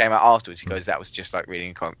talk. We came out afterwards. He goes, that was just like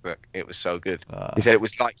reading a comic book. It was so good. He said it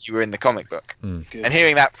was like you were in the comic book. And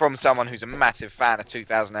hearing that from someone who's a massive fan of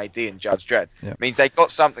 2000 AD and Judge Dredd means they got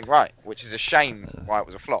something right, which is a shame why it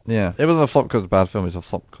was a flop. Yeah, it wasn't a flop because it's a bad film. It's a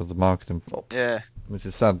flop because the marketing flopped. Yeah. Which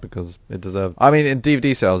is sad because it deserved. I mean, in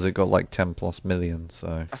DVD sales, it got like 10+ million.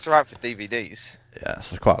 So that's alright for DVDs. Yeah,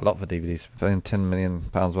 so it's quite a lot for DVDs. £10 million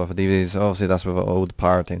worth of DVDs. Obviously, that's with all the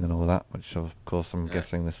pirating and all that, which of course I'm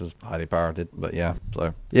guessing this was highly pirated. But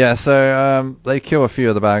yeah, so they kill a few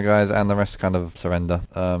of the bad guys, and the rest kind of surrender.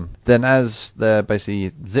 Then, as they're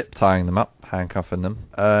basically zip tying them up, handcuffing them,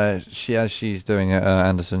 as she's doing it,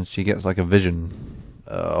 Anderson, she gets like a vision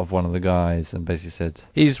of one of the guys, and basically said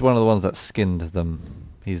he's one of the ones that skinned them.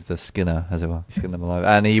 He's the skinner, as it were. He skinned them alive,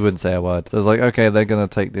 and he wouldn't say a word. So it's like, okay, they're gonna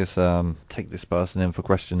take this person in for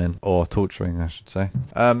questioning or torturing, I should say.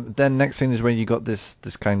 Then next thing is when you got this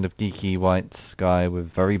kind of geeky white guy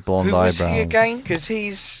with very blonde eyebrows. Who was he again? Because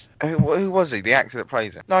he's who was he? The actor that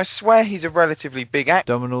plays him? No, I swear he's a relatively big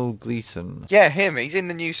actor. Domhnall Gleeson. Yeah, him. He's in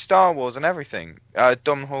the new Star Wars and everything.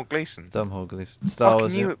 Domhnall Gleeson. Domhnall Gleeson. Star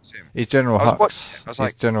Wars. Knew it was him. He's General Hux.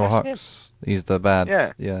 He's General Hux. He's the bad.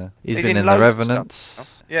 Yeah. He's been in The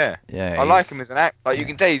Revenant. Yeah. Yeah. I like him as an actor. Like you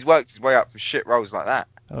can tell, he's worked his way up from shit roles like that.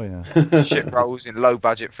 Oh yeah. Shit roles in low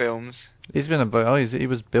budget films. He's been he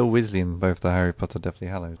was Bill Weasley in both the Harry Potter Deathly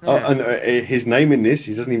Hallows. Oh, and his name in this,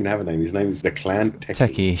 he doesn't even have a name. His name is the Clan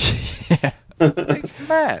Techie. Yeah. He's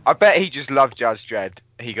mad. I bet he just loved Judge Dredd.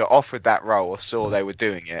 He got offered that role or saw they were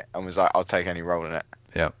doing it and was like, I'll take any role in it.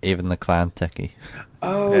 Yeah, even the Clan Techie.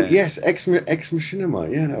 Oh yes, Ex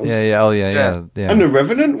Machinima. Yeah, that was... Yeah. Oh yeah. And the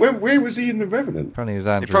Revenant. Where was he in the Revenant? Probably was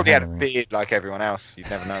Andrew. He probably Henry. had a beard like everyone else. You'd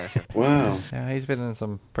never notice it. Wow. Yeah, he's been in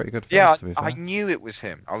some pretty good films. Yeah, to be fair. I knew it was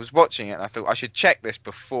him. I was watching it and I thought I should check this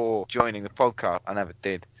before joining the podcast. I never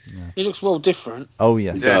did. Yeah. He looks well different. Oh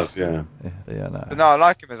yes. He does. Yeah. No. But no, I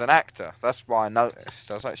like him as an actor. That's why I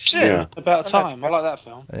noticed. I was like, shit. Yeah. About time. I like that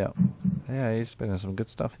film. Yeah. Yeah, he's been in some good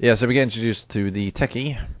stuff. Yeah, so we get introduced to the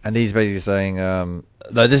techie, and he's basically saying, no,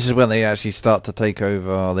 this is when they actually start to take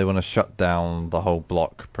over. They want to shut down the whole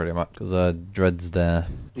block, pretty much, because Dredd's there.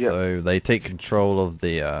 Yep. So they take control of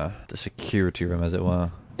the security room, as it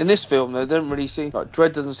were. In this film, they don't really seem like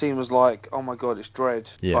Dredd doesn't seem as like, oh my god, it's Dredd.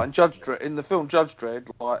 Yeah. Like in Judge Dredd, in the film Judge Dredd,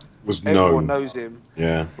 like was everyone knows him.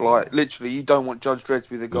 Yeah. Like literally, you don't want Judge Dredd to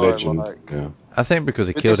be the guy. Legend. Like, yeah. I think because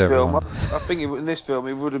he killed everyone. I think in this film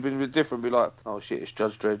it would have been a bit different. Be like, oh shit, it's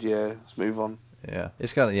Judge Dredd. Yeah, let's move on. Yeah,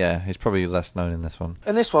 it's kind of he's probably less known in this one.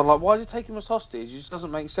 In this one, like, why did you take him as hostage? It just doesn't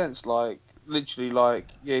make sense. Like, literally like,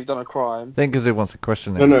 yeah, you've done a crime. I think because he wants to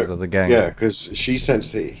question him because of the gang. Yeah, because she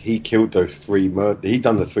sensed that he killed those 3 murders. He'd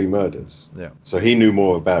done the 3 murders. Yeah. So he knew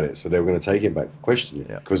more about it. So they were going to take him back for questioning.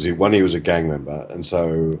 Yeah. Because he was a gang member, and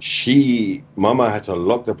so Mama had to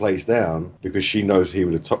lock the place down because she knows he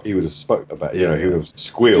would have spoke about it. You know, he would have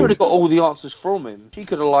squealed. She would have got all the answers from him. She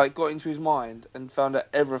could have like got into his mind and found out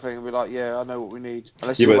everything and be like, yeah, I know what we need.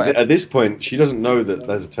 But at this point, she doesn't know that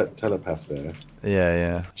there's a telepath there.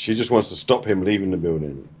 Yeah. She just wants to stop him leaving the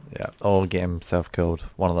building. Yeah, or get himself killed.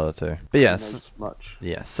 One of the other two. But yes. Much.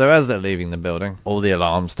 Yeah, so as they're leaving the building, all the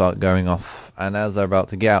alarms start going off. And as they're about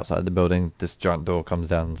to get outside the building, this giant door comes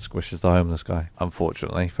down and squishes the homeless guy.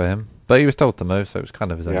 Unfortunately for him. But he was told to move, so it was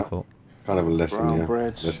kind of his own fault. Kind of a lesson,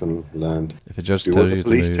 lesson learned. If it just do tells what the you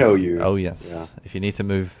police to move, tell you. Oh yes. Yeah. If you need to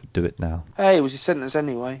move, do it now. Hey, it was his sentence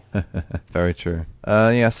anyway. Very true.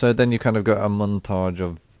 Yeah, so then you kind of got a montage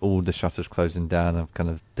of all the shutters closing down of kind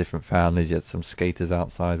of different families. You had some skaters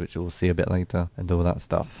outside, which you'll see a bit later, and all that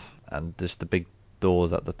stuff. And just the big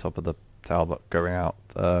doors at the top of the tower block going out,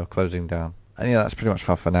 closing down. And yeah, that's pretty much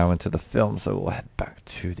half an hour into the film, so we'll head back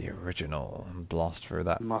to the original and blast through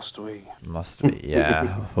that. Must we? Must we,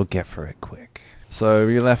 yeah. We'll get through it quick. So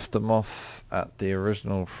we left them off at the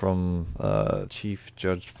original from Chief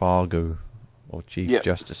Judge Fargo, or Chief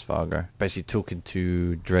Justice Fargo, basically talking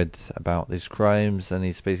to Dredd about these crimes, and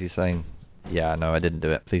he's basically saying, yeah, no, I didn't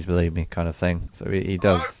do it, please believe me, kind of thing. So he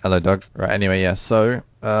does. Hello, Doug. Right, anyway, yeah, so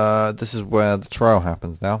this is where the trial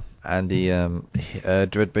happens now. And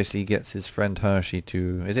Dredd basically gets his friend Hershey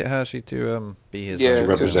to... Is it Hershey to be his... Yeah, to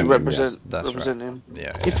represent him.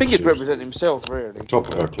 Yeah. You think he'd represent himself, really. Top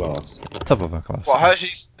of her class. Top of her class. What,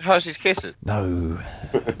 Hershey's Kisses? No.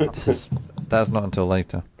 That's not until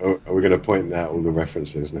later. Oh, are we going to point out all the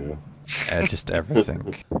references now? Just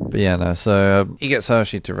everything. But yeah, no, so he gets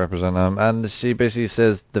Hershey to represent him, and she basically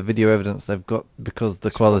says the video evidence they've got, because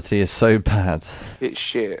the quality is so bad. It's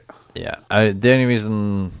shit. Yeah. The only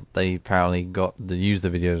reason they apparently used the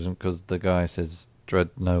videos is because the guy says Dredd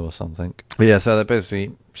no or something. But yeah, so they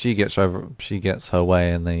basically, she gets her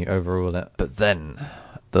way and they overrule it. But then,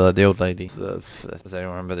 the old lady, does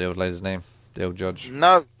anyone remember the old lady's name? The old judge?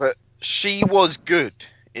 No, but she was good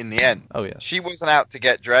in the end. Oh yeah. She wasn't out to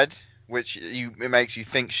get Dredd, which it makes you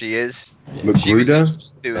think she is. Yeah. She was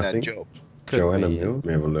just doing her job. Joanna Mill? Let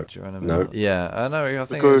me have a look. No. Yeah, I know. I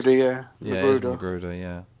think Magruder, yeah. Yeah, Magruder,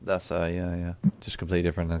 yeah. That's yeah. Just completely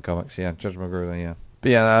different in the comics. Yeah, Judge Magruder, yeah.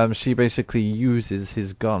 But yeah, she basically uses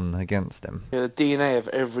his gun against him. Yeah, the DNA of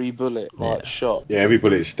every bullet shot. Yeah, every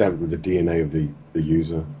bullet is stamped with the DNA of the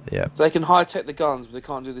user. Yeah. So they can high-tech the guns, but they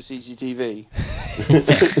can't do the CCTV.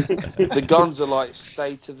 The guns are like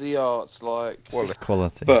state-of-the-art, like...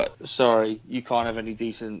 Quality. But, sorry, you can't have any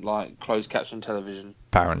decent, like, closed-caption television.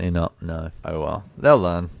 Apparently not, no. Oh well. They'll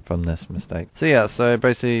learn from this mistake. So yeah, so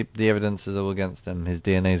basically the evidence is all against him. His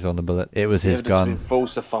DNA's on the bullet. It was his gun.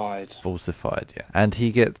 Falsified, yeah. And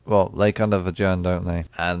he gets, they kind of adjourn, don't they?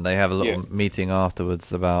 And they have a little meeting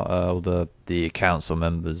afterwards about all the council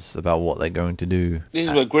members about what they're going to do. This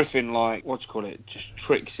is where Griffin, just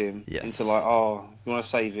tricks him into you want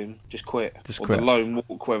to save him, just quit. Or the lone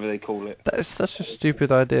walk, whatever they call it. That is such a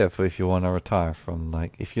stupid idea for if you want to retire from,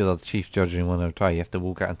 if you're the chief judge and you want to retire, you have to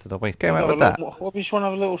walk out into the waste. Go out with that. What if you just want to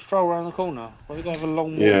have a little stroll around the corner? Why do you have a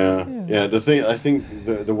long walk? Yeah. The thing, I think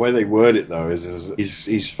the way they word it though is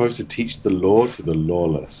he's supposed to teach the law to the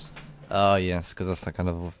lawless. Oh yes, because that's that kind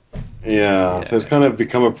of. Yeah, so it's kind of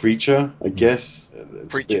become a preacher, I guess.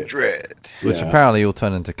 Preacher Dredd. Which apparently will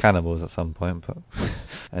turn into cannibals at some point, but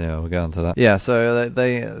anyway, we'll get on to that. Yeah, so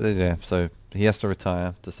so he has to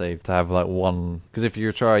retire to have one, because if you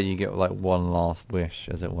retire you get one last wish,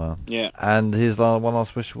 as it were. Yeah. And his one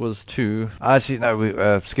last wish was to, actually no, we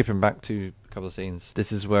skipping back to a couple of scenes.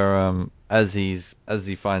 This is where as he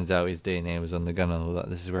finds out his DNA was on the gun and all that,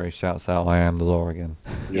 this is where he shouts out, "I am the law" again.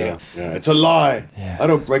 Yeah. It's a lie. Yeah. I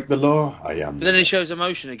don't break the law. I am. But then he shows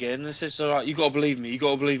emotion again and says, "You got to believe me. You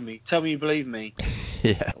got to believe me. Tell me you believe me."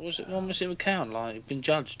 Yeah. What was it count? You've been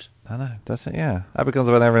judged. I know. That's it. Yeah. That becomes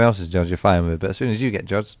when everyone else is judged. You're fine with it, but as soon as you get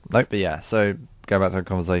judged, nope. But yeah. So go back to our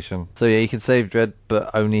conversation. So yeah, he can save Dredd,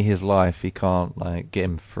 but only his life. He can't get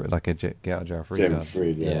him free, get out of jail free. Get him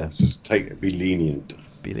free. Yeah. Just be lenient.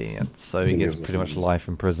 So he gets pretty much life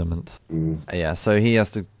imprisonment. Yeah, so he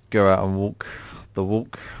has to go out and walk the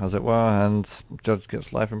walk, as it were, and Judge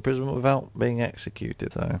gets life imprisonment without being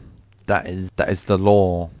executed. So that is the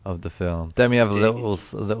law of the film. Then we have a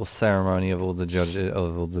little ceremony of all the judges,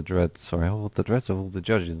 of all the dreads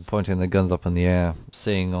pointing their guns up in the air,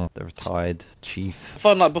 seeing on the retired chief. I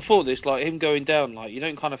find like before this, like him going down, like you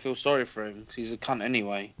don't kind of feel sorry for him because he's a cunt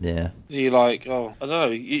anyway. Yeah. You're like, oh, I don't know.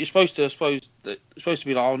 You're supposed to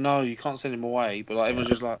be like, oh no, you can't send him away, but like everyone's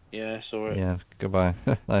just like, yeah, sorry. Yeah, goodbye.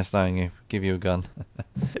 Nice knowing you. Give you a gun.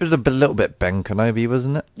 It was a little bit Ben Kenobi,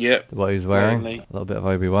 wasn't it? Yep. What he was wearing. A little bit of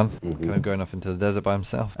Obi-Wan. Kind of going off into the desert by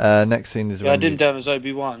himself. Next scene is. Yeah, I did him down as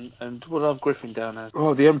Obi-Wan, and what did I have Griffin down as?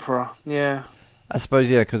 Oh, the Emperor. Yeah. I suppose,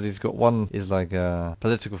 yeah, because he's got one, he's like a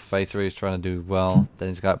political face where he's trying to do well, then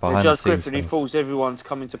he's got behind the scenes. Judge Griffin, he fools everyone to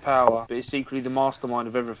come into power, but he's secretly the mastermind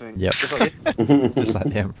of everything. Yep. Just like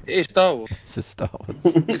the Emperor. It is Star Wars. It's just Star Wars.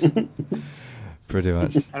 Pretty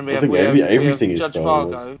much. And we have everything is Judge Star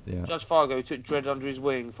Wars. Fargo. Yeah. Judge Fargo took Dredd under his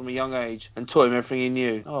wing from a young age and taught him everything he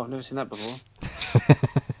knew. Oh, I've never seen that before.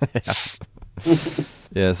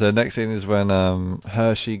 Yeah, so next scene is when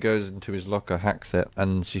Hershey goes into his locker, hacks it,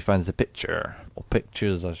 and she finds a picture, or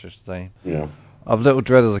pictures I should say, of Little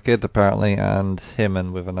Dredd as a kid apparently, and him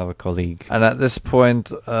and with another colleague. And at this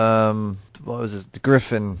point,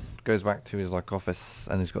 Griffin goes back to his office,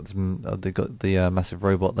 and he's got they got the massive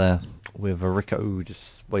robot there with Rico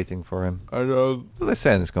just waiting for him. And what do they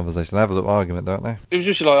say in this conversation? They have a little argument, don't they? It was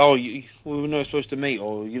just like, we were not supposed to meet,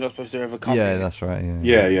 or you're not supposed to ever come here. That's right.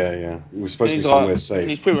 Yeah. We were supposed to be somewhere safe.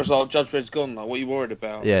 He's pretty much like, Judge Dredd's gone. Like, what are you worried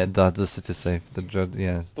about? Yeah, the city's safe. The Dredd,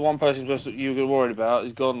 yeah. The one person you were worried about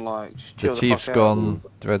is gone. Like, just chill the Chief's gone.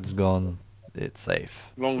 Dredd's gone. It's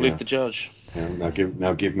safe. Long live the Judge. Yeah,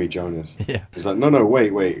 now give me Jonas. Yeah. He's like, no,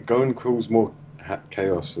 wait. Go and cause more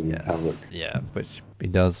chaos and havoc. Yeah, which he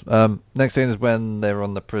does. Next scene is when they're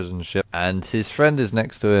on the prison ship, and his friend is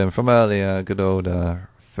next to him from earlier, good old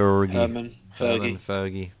Fergie.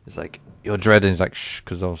 Fergie. It's like, you're Dredd, and he's like, shh,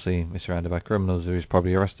 because obviously he's surrounded by criminals who he's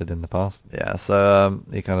probably arrested in the past. Yeah, so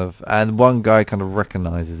he and one guy kind of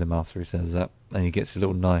recognises him after he says that, and he gets his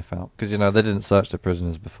little knife out. Because, they didn't search the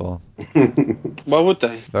prisoners before. Why would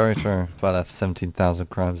they? Very true. About that 17,000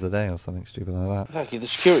 crimes a day or something stupid like that. Exactly, the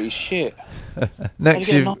security's shit. Next,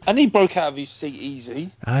 and he broke out of his seat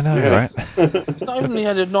easy. I know, right? He's not even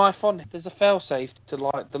had a knife on him. There's a fail-safe to,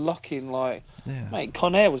 the lock-in, Mate,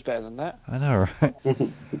 Con Air was better than that. I know, right?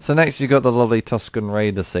 So next you got the lovely Tusken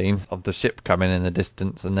Raider scene of the ship coming in the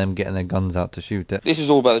distance and them getting their guns out to shoot it. This is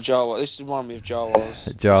all about the Jawas. This reminds me of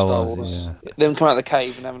Jawas. Jawas, yeah. Them come out of the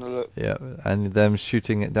cave and having a look. Yeah, and them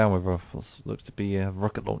shooting it down with what looks to be a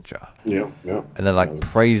rocket launcher. Yeah. And then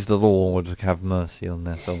praise the Lord, have mercy on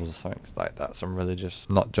their souls or something like that. Some religious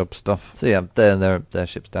nut job stuff. So yeah, their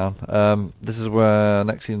ship's down. This is where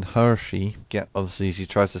next scene Hershey obviously she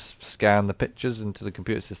tries to scan the pictures into the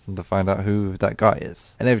computer system to find out who that guy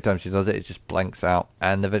is. And every time she does it, it just blanks out.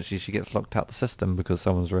 And eventually she gets locked out the system because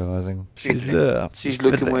someone's realising she's there. She's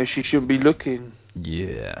looking where she shouldn't be looking.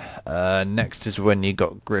 Yeah. Next is when you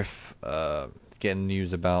got Griff getting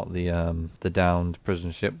news about the downed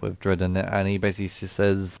prison ship with Dredd in it, and he basically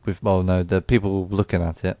says the people looking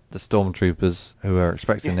at it, the stormtroopers who are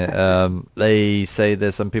expecting it, they say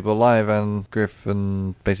there's some people alive, and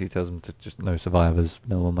Griffin basically tells them to just no survivors,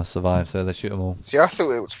 no one must survive, so they shoot them all. See, I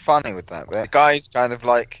thought it was funny with that bit. The guy's kind of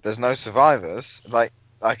like, there's no survivors,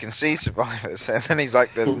 I can see survivors, and then he's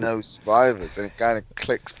like, there's no survivors, and it kind of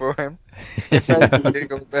clicks for him.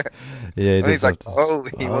 Giggle a bit. Yeah, and he's like,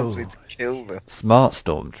 he wants me to kill them. Smart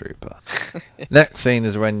stormtrooper. Next scene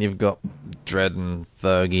is when you've got Dredd and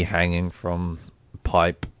Fergie hanging from a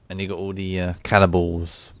pipe, and you got all the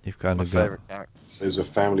cannibals. You've kind of got. There's a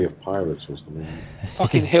family of pirates or something.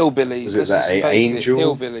 Fucking hillbillies. Is it that angel?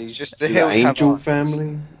 Hillbillies. Just the angel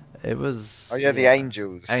family. It was... Oh, yeah, the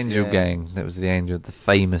Angels. Angel Gang. That was the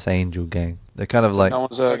famous Angel Gang. They're kind of like... No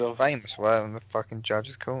one's heard of. Famous, whatever the fucking judge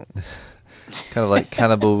is called. Kind of like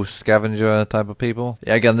cannibal scavenger type of people.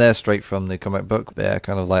 Yeah, again, they're straight from the comic book. They're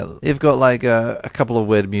kind of like... You've got like a couple of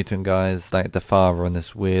weird mutant guys, like the father and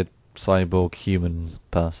this weird cyborg human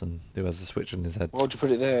person who has a switch on his head. Why'd you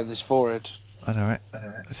put it there in his forehead? I know, right?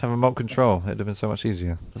 Just have remote control. It'd have been so much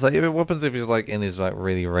easier. It's like, what happens if he's like in his like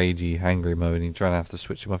really ragey, hangry mode and you're trying to have to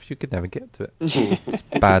switch him off? You could never get to it. It's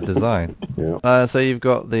bad design. Yeah. So you've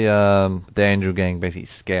got the Angel Gang basically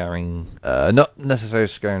scaring, not necessarily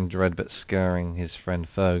scaring Dredd, but scaring his friend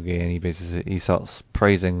Fergie, and he starts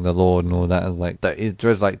praising the Lord and all that, and like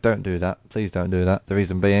Dredd's like, don't do that, please don't do that. The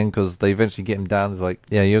reason being because they eventually get him down. Is like,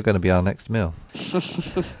 yeah, you're going to be our next meal.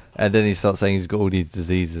 And then he starts saying he's got all these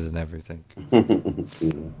diseases and everything.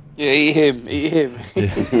 Yeah, eat him.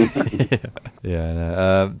 Yeah. Yeah,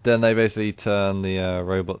 no. Then they basically turn the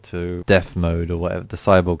robot to death mode or whatever, the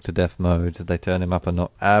cyborg to death mode. They turn him up a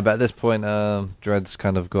notch. But at this point, Dredd's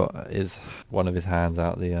kind of got one of his hands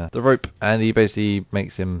out the rope, and he basically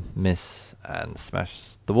makes him miss and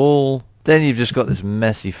smash the wall. Then you've just got this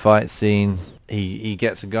messy fight scene. He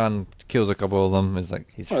gets a gun, kills a couple of them. It's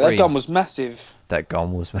like he's free. That gun was massive. That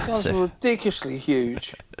gun was massive. That was ridiculously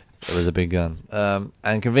huge. It was a big gun.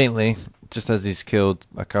 And conveniently, just as he's killed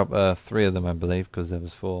three of them, I believe, because there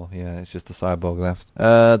was four. Yeah, it's just the cyborg left.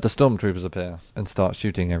 The stormtroopers appear and start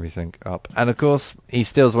shooting everything up. And of course, he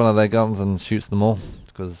steals one of their guns and shoots them all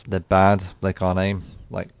because they're bad. They can't aim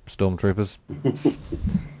like stormtroopers.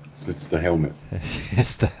 It's the helmet.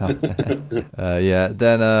 It's the helmet. Yeah.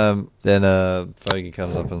 Then Feige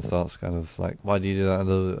comes up and starts kind of like, "Why do you do that?"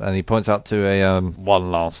 And he points out to a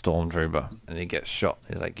one last stormtrooper, and he gets shot.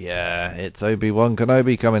 He's like, "Yeah, it's Obi-Wan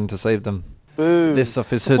Kenobi coming to save them." Boom. This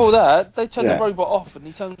off his hood. Before that, they turned the robot off, and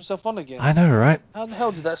he turned himself on again. I know, right? How the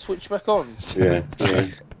hell did that switch back on? Yeah. Yeah.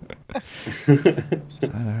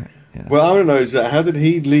 Well, I want to know is how did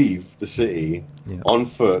he leave the city on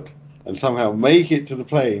foot and somehow make it to the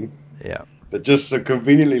plane? Yeah. That just so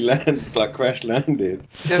conveniently crash landed.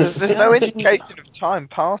 There's no indication of time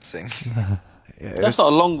passing. That's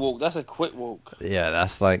not a long walk. That's a quick walk. Yeah,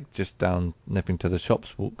 that's like just down nipping to the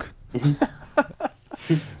shops walk. I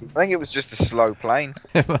think it was just a slow plane.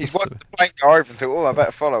 He's watched the plane go over and thought, "Oh, I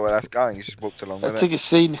better follow where that's going." He just walked along with it.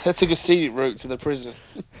 That took a scenic route to the prison.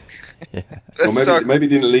 Yeah. Or maybe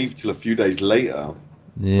didn't leave till a few days later.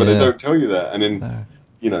 Yeah. But they don't tell you that, and then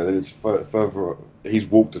then it's further. He's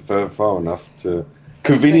walked far enough to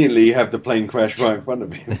conveniently have the plane crash right in front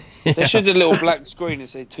of him. They should have a little black screen and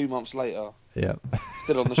say 2 months later. Yeah.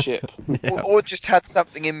 Still on the ship. Or just had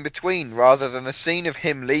something in between rather than a scene of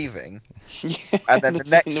him leaving and then the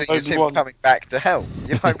next thing is him coming back to help.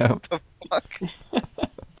 You're like, what the fuck?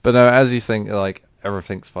 But no, as you think, like,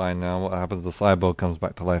 everything's fine now, what happens? The cyborg comes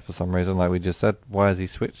back to life for some reason, like we just said. Why has he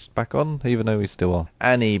switched back on, even though he's still on?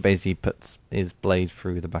 And he basically puts his blade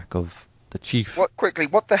through the back of the chief.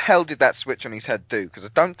 What the hell did that switch on his head do? Because I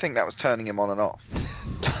don't think that was turning him on and off.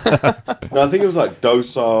 No, I think it was like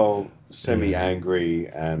docile, semi-angry,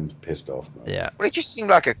 and pissed off. Yeah. Well, he just seemed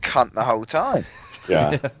like a cunt the whole time.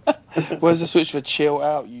 Yeah. Where's the switch for chill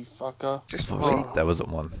out, you fucker? There wasn't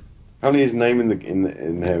one. Apparently his name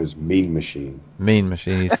in there is Mean Machine. Mean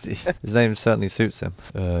Machine. His name certainly suits him.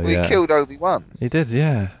 He killed Obi-Wan. He did,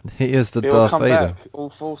 yeah. He is the He'll Darth come Vader. Back, all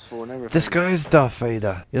forceful and everything. This guy is Darth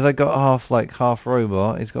Vader. He's like got half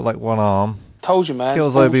robot. He's got like one arm. Told you, man.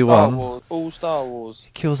 Kills Obi-Wan. All Star Wars.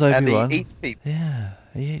 He kills Obi-Wan. And he eats people. Yeah,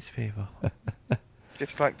 he eats people.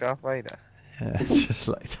 Just like Darth Vader. Yeah, just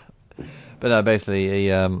like that. But no, basically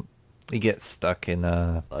he gets stuck in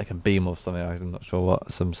like a beam or something. I'm not sure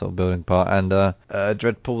what, some sort of building part. And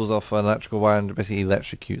Dredd pulls off an electrical wire and basically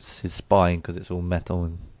electrocutes his spine because it's all metal,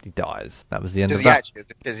 and he dies. That was the end of that. Actually?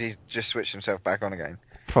 Because he's just switched himself back on again.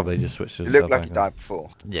 Probably just switched himself It looked like back he on. died before.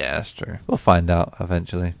 Yeah, that's true. We'll find out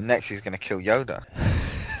eventually. Next he's going to kill Yoda.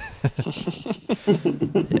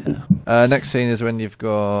 Yeah. Next scene is when you've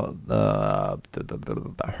got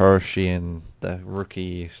Hershey and the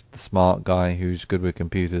rookie, the smart guy who's good with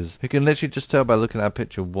computers, who can literally just tell by looking at a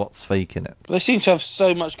picture what's fake in it. They seem to have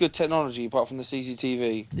so much good technology apart from the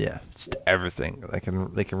CCTV. Yeah, just everything. They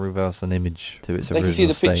can reverse an image to its They original can see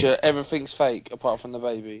the state. picture, everything's fake apart from the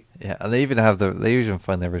baby. Yeah, and they even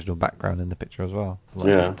find the original background in the picture as well. Like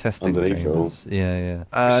Yeah, testing underneath it all. chambers. Yeah.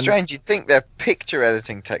 It's strange, you'd think their picture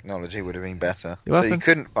editing technology would have been better. What So happened? you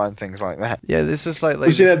couldn't find things like that. Yeah, this is like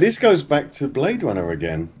You see, now this goes back to Blade Runner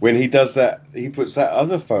again. When he does that, he puts that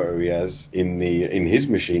other photo he has in his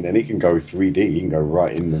machine, and he can go 3D. He can go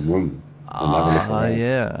right in the room. And have a look around.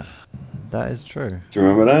 Yeah, that is true. Do you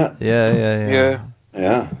remember that? Yeah.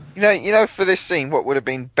 Yeah. You know, for this scene, what would have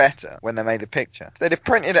been better when they made the picture? They'd have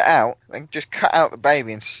printed it out and just cut out the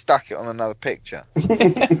baby and stuck it on another picture.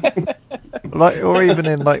 Like, or even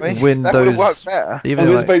in like That would Windows. have worked better. Even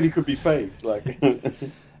This like, baby could be fake. Like.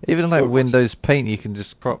 even like Windows Paint, you can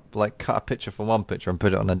just cut a picture from one picture and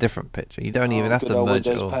put it on a different picture. You don't even have to merge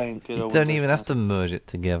it. You don't even have to merge it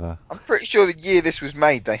together. I'm pretty sure the year this was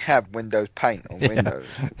made, they had Windows Paint on Windows.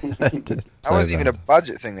 That wasn't even a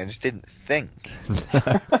budget thing. They just didn't think.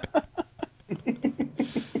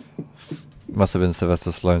 Must have been Sylvester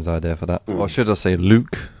Stallone's idea for that. Or should I say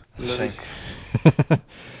Luke? But,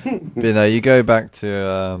 you go back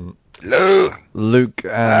to Luke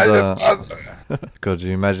and... God, do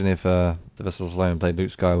you imagine if Sylvester Stallone played Luke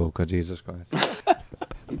Skywalker? Jesus Christ.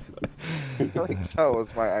 I think Star Wars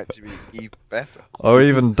might actually be even better. Or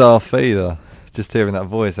even Darth Vader. Just hearing that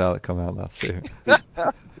voice out that come out that suit.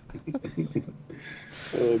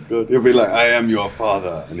 Oh god, he'll be like, "I am your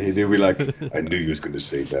father," and he'll be like, "I knew you was going to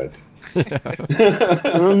say that."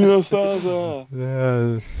 I'm your father.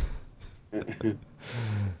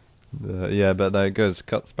 Yeah, but no, it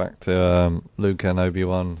cuts back to Luke and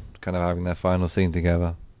Obi-Wan kind of having their final scene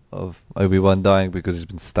together. Of Obi-Wan dying because he's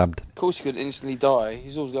been stabbed. Of course, he could instantly die.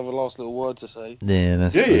 He's always got a last little word to say. Yeah,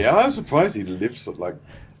 that's true. Yeah. I was surprised he lived for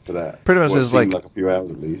that. Pretty much, it was like a few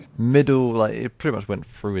hours at least. Middle, like it pretty much went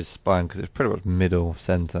through his spine because it's pretty much middle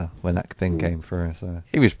center when that thing came through. So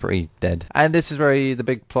he was pretty dead. And this is where the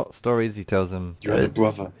big plot stories. He tells him, "You had a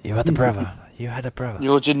brother. You had a brother. You had a brother.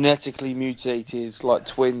 You're genetically mutated, like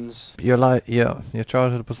twins. Your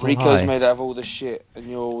childhood was Rico's made out of all the shit, and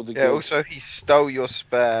you're all the good. Also, he stole your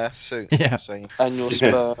spare suit. Yeah. And your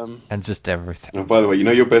sperm. And just everything. Oh, by the way, you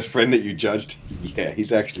know your best friend that you judged? Yeah,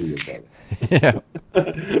 he's actually your brother. Yeah.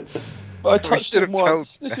 I touched him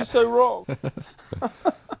once. This is so wrong.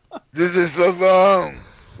 This is so wrong.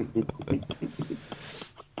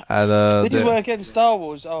 And, this is where again Star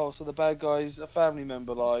Wars. Oh, so the bad guy's a family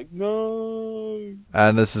member. Like no.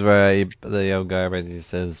 And this is where the old guy basically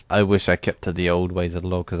says, "I wish I kept to the old ways of the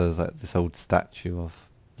law," because there's like this old statue of,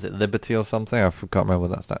 is it Liberty or something? I can't remember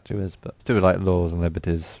what that statue is, but still like laws and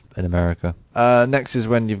liberties in America. Next is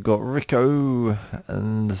when you've got Rico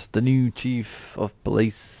and the new chief of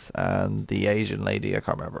police and the Asian lady. I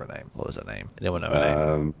can't remember her name. What was her name? Anyone know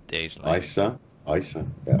her name? The Asian lady. Ilsa.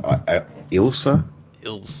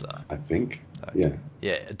 Ilsa. I think. Yeah.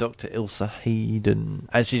 Yeah, Dr. Ilsa Hayden.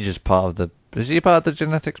 And she's just part of is she part of the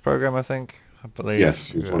genetics program, I think? I believe. Yes,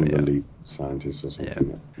 she was one of the lead scientists or something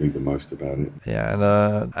that knew the most about it.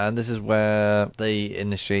 Yeah, and this is where they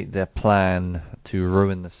initiate their plan to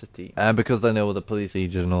ruin the city. And because they know all the police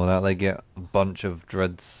legions and all that, they get a bunch of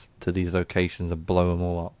dreads to these locations and blow them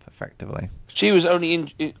all up, effectively. She was only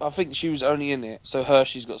in. I think she was only in it, so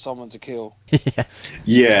Hershey's got someone to kill.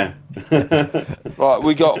 Yeah. Right,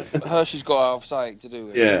 Hershey's got to have something to do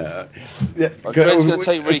with it. Yeah. Like, gonna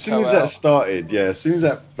take as soon as that started, as soon as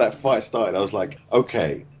that fight started, I was like,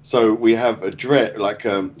 okay, so we have a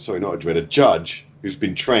judge who's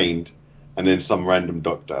been trained, and then some random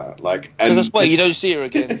doctor, like, and that's why you don't see her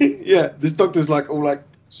again. Yeah, this doctor's like all like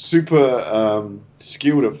super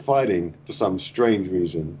skilled at fighting for some strange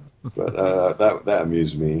reason. But that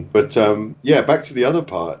amused me. But back to the other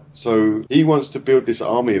part. So he wants to build this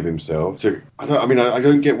army of himself. I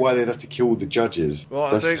don't get why they'd have to kill the judges.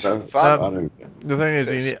 Well, the thing is,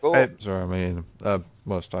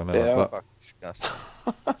 most time ever.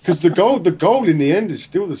 Because the goal in the end is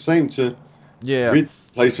still the same, to rid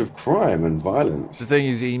the place of crime and violence. The thing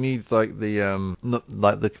is, he needs like he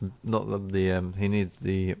needs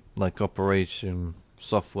the like operation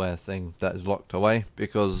software thing that is locked away,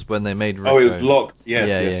 because when they made Rico, it was locked.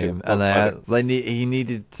 Yes. And he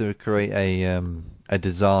needed to create a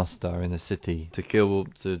disaster in the city to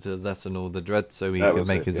lessen all the dread, so he could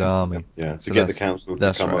make his army. Yeah, to get the council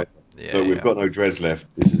to come up. So we've got no dreads left.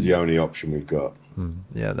 This is the only option we've got.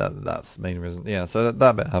 Yeah, that's the main reason. Yeah, so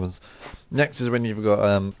that bit happens. Next is when you've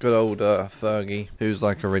got good old Fergie, who's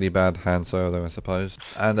like a really bad Han Solo, I suppose,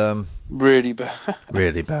 and really bad,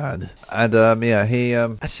 really bad. And he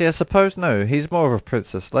actually, I suppose he's more of a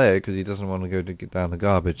Princess Leia because he doesn't want to get down the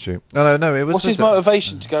garbage chute. No, it was. What's his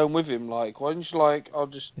motivation to go with him? Like, why don't you I'll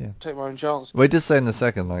just take my own chance? Well, he did say in the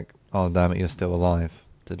second, like, oh damn it, you're still alive,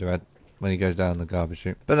 to Dredd when he goes down the garbage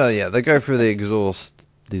chute. But no, they go through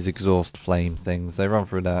these exhaust flame things. They run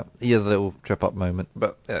through that. He has a little trip up moment,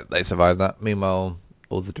 but they survive that. Meanwhile,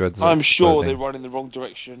 all the dreads. I'm sure they run in the wrong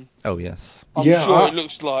direction. Oh yes. I'm sure it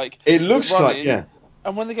looks like. It looks like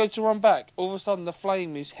And when they go to run back, all of a sudden the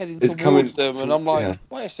flame is heading towards them, and I'm like,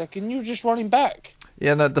 wait a second, you're just running back.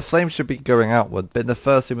 Yeah, no, the flame should be going outward, but in the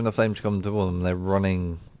first scene when the flames come toward them, they're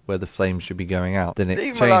running where the flames should be going out. Then it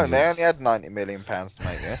changes. Even alone, they only had £90 million to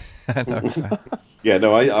make this. Yeah,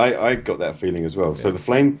 no, I got that feeling as well. Yeah. So the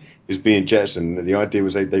flame is being jettisoned. The idea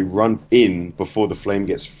was they run in before the flame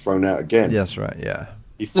gets thrown out again. That's right, yeah.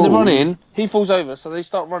 So they run in, he falls over, so they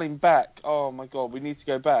start running back. Oh my god, we need to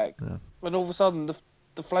go back. Yeah. When all of a sudden the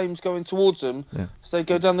flame's going towards them, so they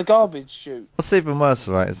go down the garbage chute. What's even worse,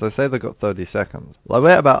 right, is they say they've got 30 seconds. Like,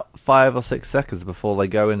 wait about 5 or 6 seconds before they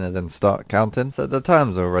go in and then start counting. So the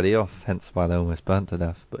time's already off, hence why they almost burnt to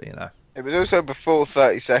death, but It was also before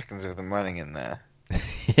 30 seconds of them running in there.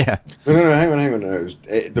 Yeah. No, hang on.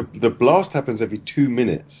 The blast happens every 2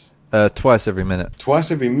 minutes. Twice every minute.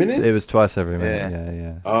 Twice every minute? It was twice every minute.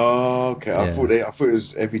 Yeah. Oh, okay. I thought it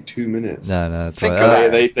was every 2 minutes. No.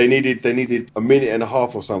 They needed a minute and a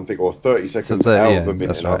half or something, or 30 seconds out of a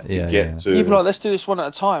minute and a half to get to. You'd be like, let's do this one at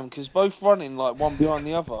a time, because both running like one behind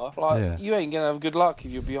the other. Like you ain't gonna have good luck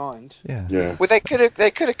if you're behind. Yeah. Well, they could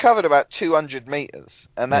have covered about 200 meters,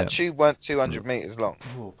 and that tube weren't 200 meters long.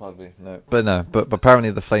 Oh, probably no. But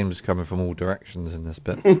apparently the flames coming from all directions in this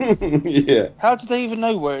bit. Yeah. How did they even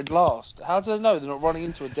know where it'd last? How do they know they're not running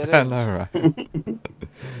into a dead end? I know, right?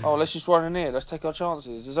 Oh, let's just run in here. Let's take our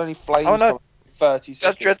chances. There's only flames. Oh no. 30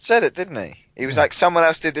 seconds. Judge Dredd said it, didn't he? He was like, someone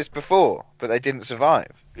else did this before, but they didn't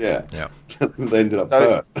survive. Yeah. They ended up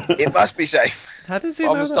hurt. It must be safe. How does he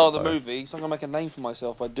know I'm going to start that, the movie, so I'm going to make a name for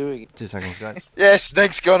myself by doing it. 2 seconds, guys. Yes,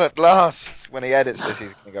 Snake's gone at last. When he edits this,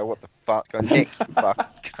 he's going to go, what the fuck? Go, Nick, you fucking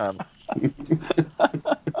cunt.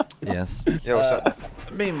 Yes. Yeah, what's up?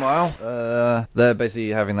 Meanwhile, they're basically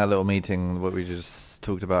having that little meeting, what we just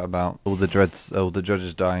talked about all the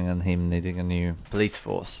judges dying and him needing a new police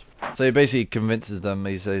force. So he basically convinces them.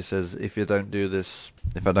 He says, if you don't do this,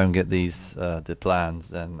 if I don't get these the plans,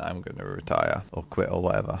 then I'm going to retire or quit or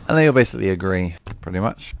whatever. And they all basically agree, pretty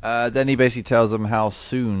much. Then he basically tells them how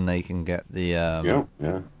soon they can get the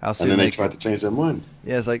How soon and then they try to change their mind.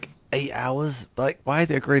 Yeah, it's like 8 hours. Like, why did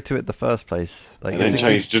they agree to it in the first place? Like, and then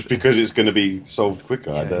change just because it's going to be solved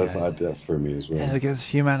quicker. That for me as well. Yeah, against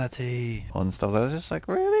humanity and stuff. I was just like,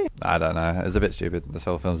 really? I don't know. It was a bit stupid. This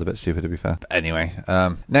whole film's a bit stupid, to be fair. But anyway,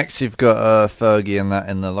 next you've got Fergie and that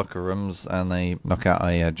in the locker rooms, and they knock out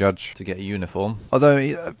a judge to get a uniform. Although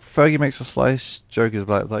Fergie makes a slice joke is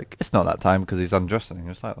like, it's not that time because he's undressing.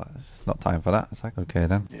 It's like, it's not time for that. It's like, okay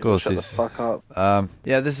then. Of course, shut the fuck up.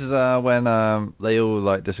 This is when they all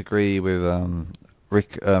like disagree with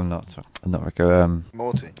Rick, not Rico,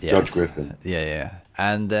 Morty. Yes. Judge Griffin. Yeah.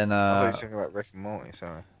 And then I thought you were talking about Rick and Morty,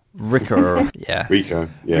 sorry. Rico, yeah.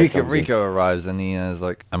 Rico arrives and he is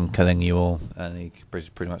like, I'm killing you all, and he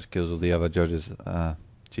pretty much kills all the other judges,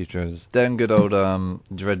 chief judges. Then good old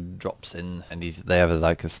Dredd drops in, and they have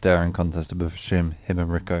like a staring contest between him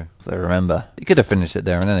and Rico. So remember, you could have finished it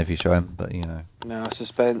there and then if you show him, but you know. No,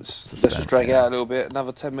 suspense. Let's just drag it out a little bit.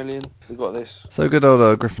 Another 10 million. We've got this. So good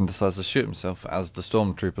old Griffin decides to shoot himself as the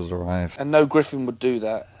stormtroopers arrive. And no Griffin would do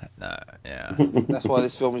that. No, yeah. That's why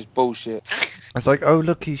this film is bullshit. It's like, oh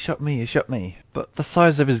look, he shot me. But the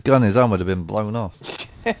size of his gun, his arm would have been blown off.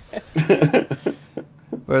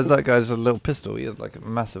 Whereas that guy's a little pistol. He had like a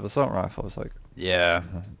massive assault rifle. It's like, yeah,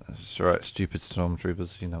 that's right, stupid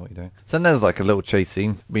stormtroopers, you know what you're doing. So then there's like a little chase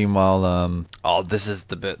scene. Meanwhile, this is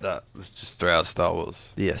the bit that was just straight out of Star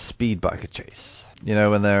Wars. The speed biker chase. You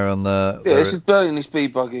know, when they're on the... Yeah, this is brilliantly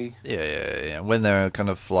speed buggy. Yeah. When they're kind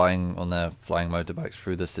of flying on their flying motorbikes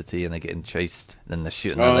through the city and they're getting chased, then they're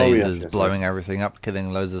shooting the lasers, blowing everything up,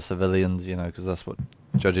 killing loads of civilians, you know, because that's what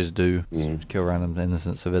judges do, kill random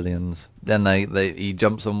innocent civilians. Then he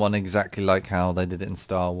jumps on one exactly like how they did it in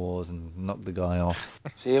Star Wars and knocked the guy off.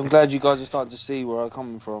 See, I'm glad you guys are starting to see where I'm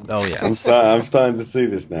coming from. Oh, yeah. I'm starting to see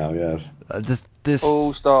this now, yes. This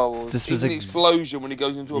all Star Wars. This even was the explosion when he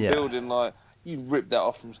goes into a building, like... You ripped that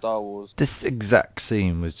off from Star Wars. This exact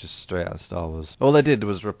scene was just straight out of Star Wars. All they did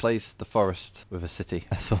was replace the forest with a city.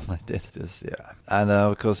 That's all they did. And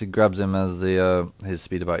of course he grabs him as his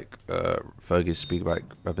speeder bike, Fergie's speeder bike,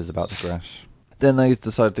 is about to crash. Then they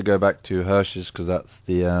decide to go back to Hershey's because that's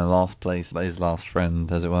the last place, his last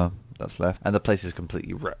friend, as it were, that's left. And the place is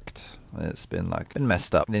completely wrecked. It's been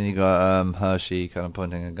messed up. Then you got Hershey kind of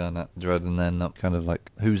pointing a gun at Dredd, and then kind of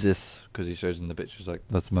like, who's this? Because he shows in the pictures like,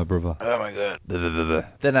 that's my brother. Oh my god.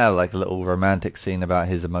 Then I have like a little romantic scene about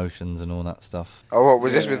his emotions and all that stuff. Oh, what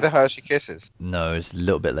was this with the Hershey kisses? No, it's a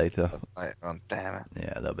little bit later. That's like, oh damn it.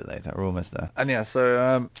 Yeah, a little bit later. We're almost there. And yeah,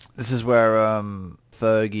 so this is where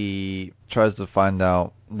Fergie tries to find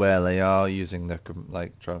out where they are using their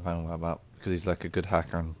trying to find out about. Because he's like a good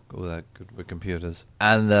hacker and all that good with computers.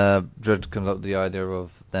 And Dredd comes up with the idea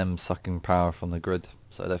of them sucking power from the grid.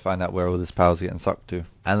 So they find out where all this power's getting sucked to.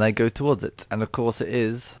 And they go towards it. And of course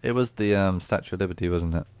it was the Statue of Liberty,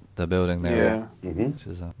 wasn't it? The building there. Yeah. Which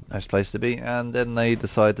is a nice place to be. And then they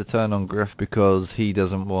decide to turn on Griff because he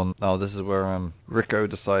doesn't want... Oh, this is where Rico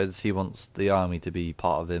decides he wants the army to be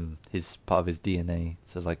part of him. Part of his DNA.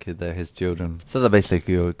 So like they're his children. So they're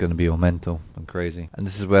basically going to be all mental and crazy. And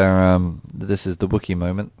this is where this is the Wookiee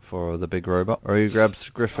moment for the big robot, where he grabs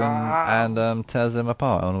Griffin and tears him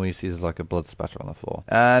apart. And all you see is like a blood spatter on the floor.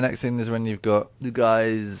 Next thing is when you've got the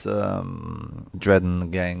guys, Dredd and the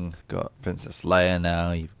gang. Got Princess Leia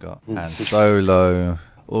now. You've got Han Solo.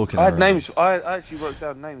 I had names. I actually wrote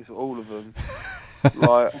down names for all of them.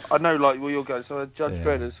 Like I know, like where you're going. So Judge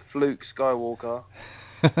Dredd as Fluke Skywalker.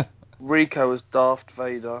 Rico as Darth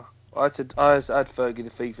Vader. I had Fergie the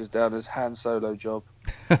Thief down as Han Solo job.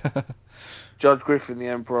 Judge Griffin the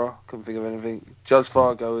Emperor. Couldn't think of anything. Judge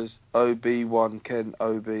Fargo as Obi-Wan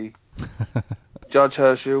Kenobi. Judge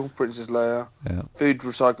Herschel, Princess Leia. Yeah. Food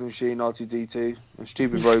recycling machine, R2-D2. And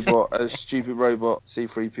stupid robot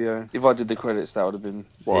C-3PO. If I did the credits, that would have been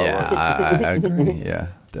what I agree. Yeah,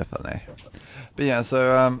 definitely. But yeah,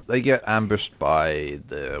 so they get ambushed by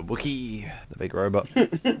the Wookiee, the big robot.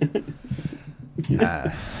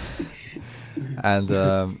 And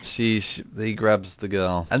he grabs the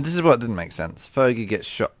girl, and this is what didn't make sense. Fergie gets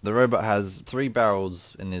shot. The robot has 3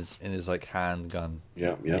 barrels in his like handgun.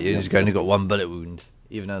 Yeah. He's only got 1 bullet wound,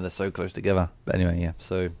 even though they're so close together. But anyway, yeah.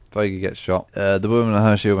 So Fergie gets shot. The woman on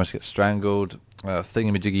her shield almost gets strangled.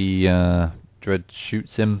 Thingamajiggy Dredd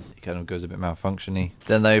shoots him. He kind of goes a bit malfunctiony.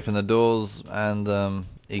 Then they open the doors, and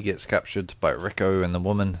he gets captured by Rico and the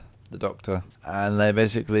woman, the doctor, and they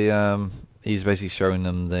basically he's basically showing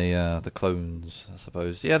them the clones, I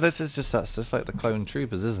suppose. Yeah, that's just like the clone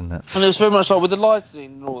troopers, isn't it? And it was very much like with the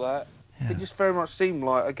lighting and all that. Yeah. It just very much seemed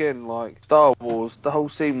like, again, like Star Wars, the whole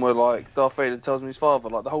scene where like Darth Vader tells him his father,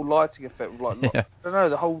 like the whole lighting effect, like I don't know,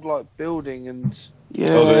 the whole like building and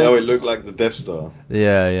it looked like the Death Star.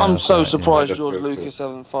 Yeah. I'm so surprised George Lucas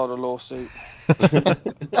hasn't filed a lawsuit.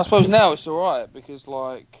 I suppose now it's all right because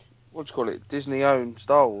like. What do you call it? Disney-owned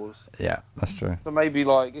Star Wars. Yeah, that's true. So maybe,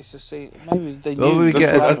 like, it's a scene... Maybe they knew...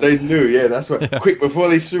 They knew, yeah, that's right. Yeah. Quick, before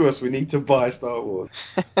they sue us, we need to buy Star Wars.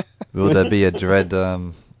 Will there be a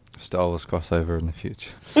Dredd Star Wars crossover in the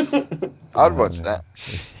future? I'd watch that.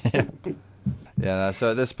 Yeah, so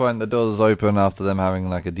at this point, the doors open after them having,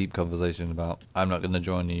 like, a deep conversation about, I'm not going to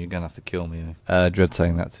join you, you're going to have to kill me. Dredd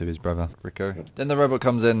saying that to his brother, Rico. Then the robot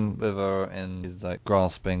comes in with her, and he's, like,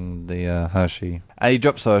 grasping the Hershey. And he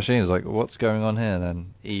drops Hershey, and he's like, what's going on here,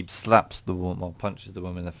 then? He slaps the woman, or punches the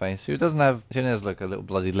woman in the face, who doesn't have, she only has, like, a little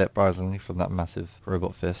bloody lip rising from that massive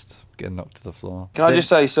robot fist. Getting knocked to the floor. Can I just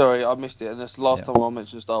say, sorry, I missed it, and that's the last time I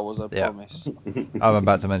mentioned Star Wars, I promise. I'm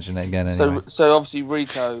about to mention it again anyway. So obviously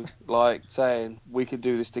Rico, like, saying, we can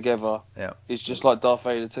do this together, is just like Darth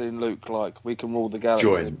Vader telling Luke, like, we can rule the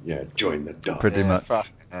galaxy. Join the dark. Pretty much.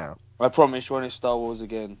 I promise you when it's Star Wars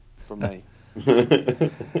again, from me.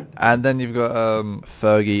 And then you've got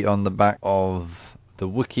Fergie on the back of the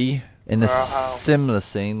Wookiee. In a similar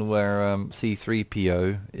scene where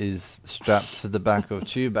C-3PO is strapped to the back of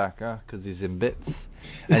Chewbacca because he's in bits,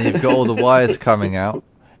 and you've got all the wires coming out,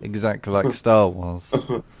 exactly like Star Wars.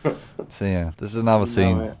 So yeah, this is another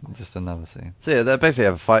scene, just another scene. So yeah, they basically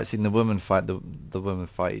have a fight scene. The women fight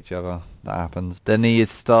each other. That happens. Then he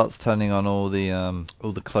starts turning on all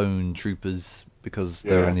the clone troopers because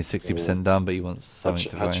they're only 60% done, but he wants something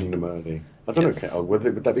to hatching them early. I don't know.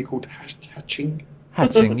 Would that be called hatching?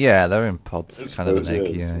 Hatching, yeah, they're in pods, kind of an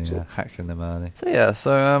egg, hatching them early.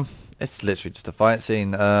 So it's literally just a fight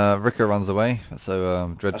scene. Rico runs away,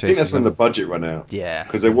 so Dredd chases I think that's when the budget ran out. Yeah.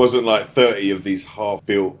 Because there wasn't like 30 of these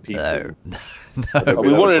half-built people. No.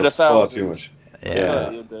 We wanted 1,000. Far too much.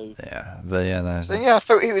 Yeah, but no. So I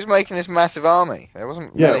thought he was making this massive army. There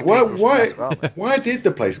wasn't. Why did the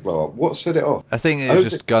place blow up? What set it off? I think it was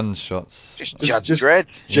just gunshots. Just Dredd.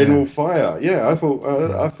 General fire. Yeah, I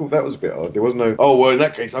thought that was a bit odd. There was no. Oh well, in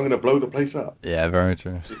that case, I'm going to blow the place up. Yeah, very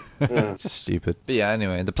true. Just stupid. But yeah,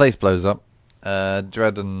 anyway, the place blows up.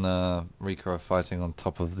 Dredd and Rico are fighting on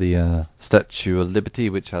top of the Statue of Liberty,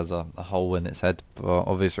 which has a hole in its head for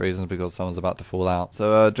obvious reasons because someone's about to fall out.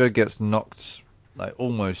 So Dredd gets knocked like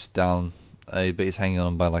almost down, but he's hanging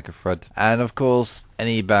on by like a thread. And of course,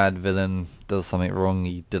 any bad villain does something wrong,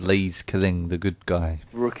 he delays killing the good guy.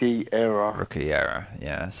 Rookie error,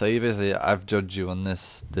 yeah. So you basically, I've judged you on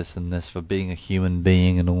this, and this for being a human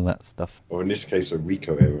being and all that stuff. Or in this case, a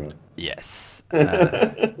Rico error. Yes. Then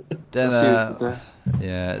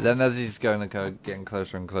as he's getting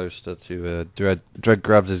closer and closer to Dredd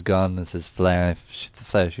grabs his gun and says flare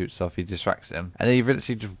shoots off, he distracts him, and he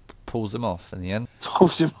literally just pulls him off in the end.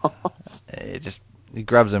 He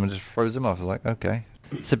grabs him and just throws him off. I was like, okay.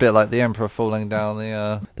 It's a bit like the Emperor falling down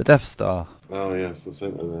the Death Star. Oh yes, the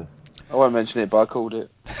center there. I won't mention it, but I called it.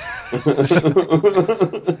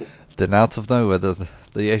 Then out of nowhere, the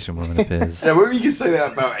Asian woman appears. Yeah, well, you can say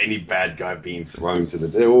that about any bad guy being thrown to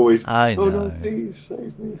they're always. I know. Oh no, please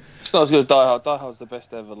save me. It's not as good as Die Hard. Die Hard's the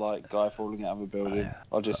best ever, like guy falling out of a building. Oh, yeah.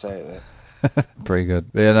 I'll just say it there. Pretty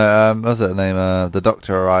good. But, what's her name? The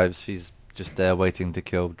Doctor arrives. She's just there waiting to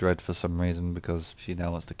kill Dredd for some reason because she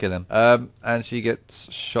now wants to kill him. And she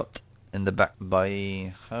gets shot in the back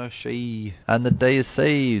by Hershey, and the day is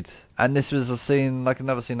saved. And this was a scene, like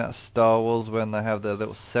another scene out of Star Wars, when they have their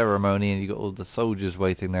little ceremony and you got all the soldiers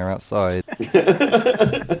waiting there outside.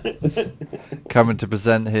 Coming to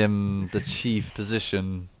present him the chief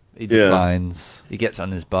position. He declines. He gets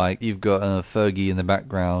on his bike. You've got Fergie in the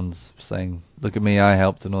background saying, "Look at me, I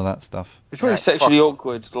helped," and all that stuff. It's really sexually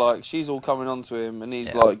awkward. Like, she's all coming onto him, and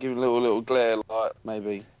he's like giving a little glare, like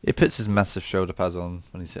maybe. He puts his massive shoulder pads on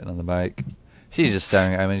when he's sitting on the bike. She's just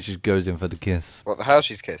staring at him, and she just goes in for the kiss. What, the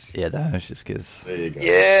Hershey's kiss? Yeah, the Hershey's kiss. There you go.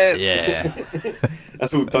 Yeah. Yeah.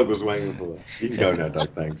 That's all Doug was waiting for. You can go now, Doug.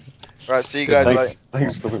 Thanks. Right, see you guys later.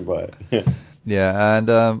 Thanks for stopping by. Yeah,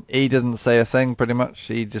 and he doesn't say a thing, pretty much.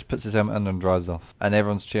 He just puts his helmet on and drives off. And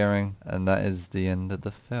everyone's cheering, and that is the end of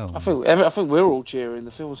the film. I think we're all cheering.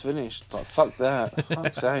 The film's finished. Like, fuck that.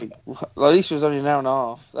 Fuck's sake. Like, at least it was only an hour and a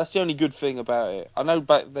half. That's the only good thing about it. I know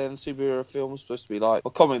back then superhero films were supposed to be like,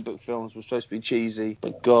 or comic book films were supposed to be cheesy,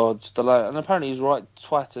 but God, Stallone, and apparently he's right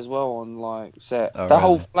twat as well on like set. Oh, that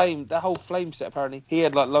really? whole flame set. Apparently he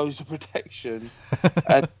had like loads of protection,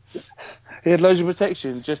 and he had loads of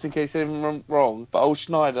protection just in case anything went wrong. But old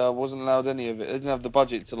Schneider wasn't allowed any of it. They didn't have the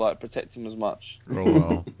budget to like protect him as much. Oh,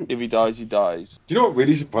 well. If he dies, he dies. Do you know what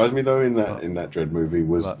really surprised me though in that Dredd movie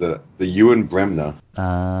was the Ewan Bremner.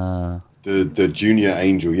 The junior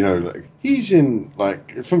angel, you know, like he's in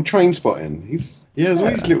like from Trainspotting. He has all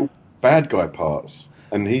these little bad guy parts,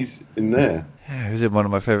 and he's in there. Yeah, he was in one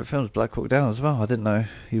of my favourite films, Black Hawk Down, as well. I didn't know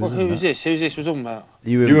he was. Who's this? Who's this we're talking about?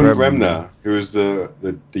 Ewan Bremner, who was the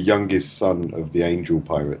youngest son of the Angel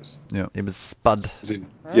Pirates. Yeah, he was Spud.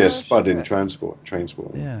 Spud in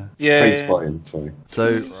Trainspotting. Yeah. Trainspotting, sorry.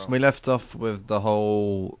 So we left off with the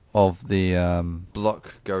whole of the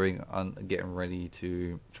block getting ready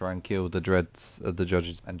to try and kill the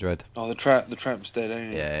judges and Dredd. Oh, the tramp's dead,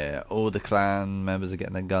 ain't he? Yeah, all the clan members are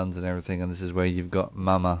getting their guns and everything, and this is where you've got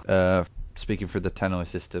Mama speaking through the Tannoy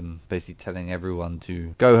system, basically telling everyone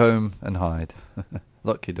to go home and hide.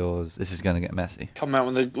 Lock your doors. This is going to get messy. Come out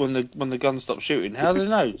when the gun stops shooting. How do they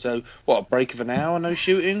know? So what? A break of an hour, no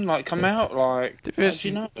shooting. Like come out. Like how do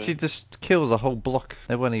you know? She just kills a whole block.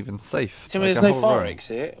 They weren't even safe. Tell me, there's no fire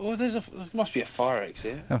exit. Well, there must be a fire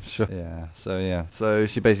exit. I'm sure. Yeah. So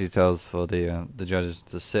she basically tells for the judges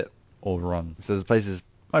to sit or run. So the place is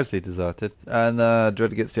mostly deserted, and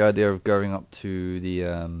Dredd gets the idea of going up to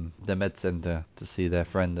the med center to see their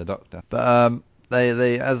friend, the doctor. But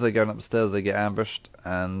they as they're going upstairs, they get ambushed,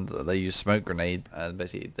 and they use smoke grenade, and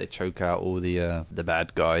basically they choke out all the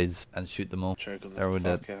bad guys and shoot them all. They're all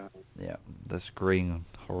dead. Yeah, they're green,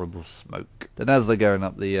 horrible smoke. Then as they're going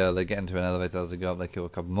up, they get into an elevator. As they go up, they kill a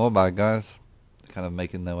couple more bad guys, kind of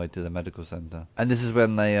making their way to the medical center. And this is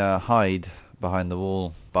when they hide behind the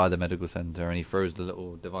wall by the medical center, and he throws the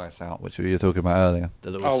little device out, which we were talking about earlier.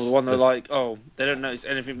 The one that they don't notice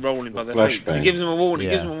anything rolling by their feet. So he gives them a warning.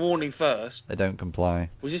 He gives them a warning first. They don't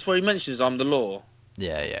comply. Was this where he mentions "I'm the law"?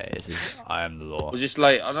 Yeah. It is, I am the law. Was this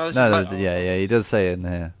late? I know. No, he does say it in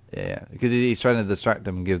here. Yeah, because he's trying to distract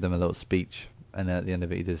them and give them a little speech. And at the end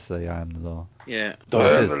of it, he does say, "I am the law." Yeah. I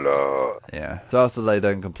am the law. Yeah. So after they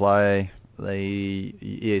don't comply,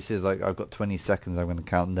 he says, like, I've got 20 seconds, I'm going to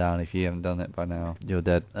count down. If you haven't done it by now, you're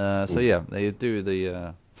dead. So yeah, they do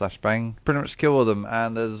the flashbang, pretty much kill all of them,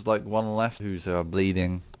 and there's like one left who's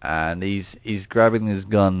bleeding, and he's grabbing his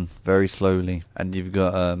gun very slowly, and you've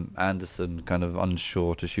got Anderson kind of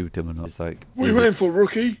unsure to shoot him, and it's like, what are you waiting for,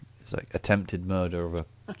 rookie? It's like attempted murder of a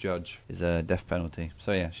judge is a death penalty.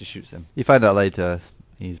 So yeah, she shoots him. You find out later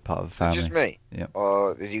he's part of the family. Is it just me? Yeah.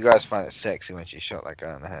 Or did you guys find it sexy when she shot that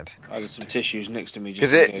guy in the head? I got some tissues next to me.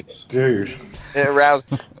 Dude. It aroused.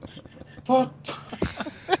 What?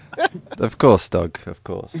 Of course, Doug. Of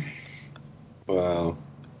course. Wow.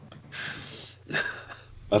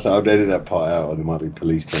 I thought I'd edit that part out, or there might be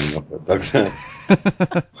police turning up at Doug's house.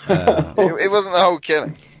 It wasn't the whole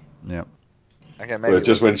killing. Yeah. Okay, maybe. Well,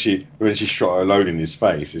 just when she shot her load in his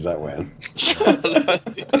face, is that when?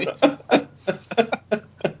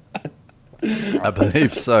 I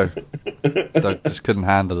believe so. Doug just couldn't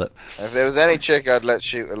handle it. If there was any chick I'd let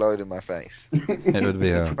shoot a load in my face, it would be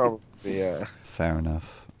her. Probably. Fair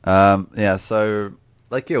enough. Yeah, so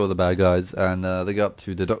they kill all the bad guys, and they go up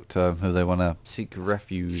to the doctor, who they want to seek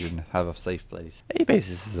refuge and have a safe place. He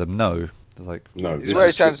basically says no. It's like, no, this is where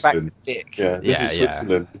he turns back to dick. Yeah, this is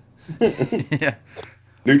Switzerland. Yeah.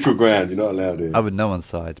 Neutral ground, you're not allowed here. I'm with no one's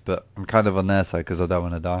side, but I'm kind of on their side because I don't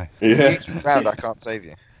want to die. Yeah. Neutral ground, I can't save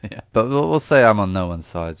you. Yeah, but we'll say I'm on no one's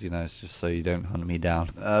side, it's just so you don't hunt me down.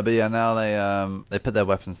 But yeah, now they put their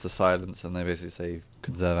weapons to silence, and they basically say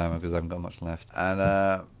conserve ammo because I haven't got much left.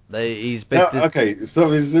 And Okay, so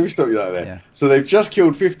let me stop you there. Yeah. So they've just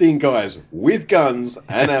killed 15 guys with guns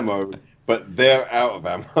and ammo, but they're out of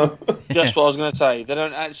ammo. Just what I was going to say. They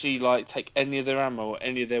don't actually like take any of their ammo or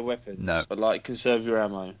any of their weapons. No. But like conserve your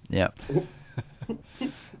ammo. Yeah.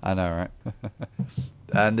 I know, right?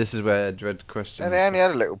 And this is where Dredd questions. And they only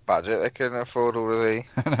had a little budget. They couldn't afford all of the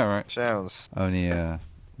I know, right? shells. Only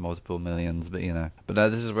multiple millions, but you know. But no,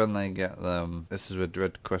 this is when they get this is where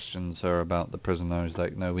Dredd questions her about the prisoner. He's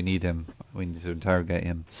like, no, we need him. We need to interrogate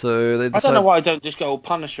him. So they decide... I don't know why I don't just go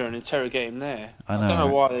Punisher and interrogate him there. I don't know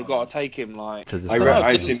why they've got to take him like...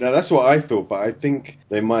 I see. Now that's what I thought, but I think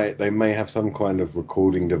they may have some kind of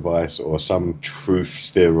recording device or some truth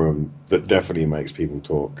serum that definitely makes people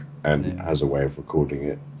talk and has a way of recording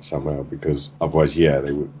it somehow, because otherwise,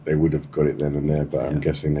 they would have got it then and there. But I'm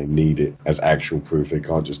guessing they need it as actual proof. They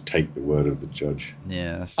can't just take the word of the judge.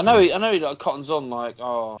 Yeah, I know. He like cottons on like,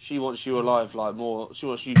 oh, she wants you alive like more. She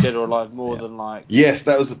wants you dead or alive more than like. Yes,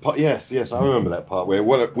 that was the part. Yes, I remember that part where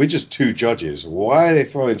we're just two judges. Why are they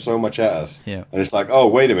throwing so much at us? Yeah, and it's like, oh,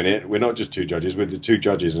 wait a minute, we're not just two judges. We're the two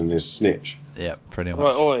judges and this snitch. Yeah, pretty much.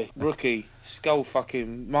 Right, oi, rookie. Skull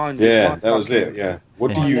fucking mind. Yeah, that was it. Yeah.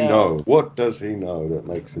 What do you know? What does he know that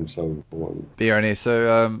makes him so important?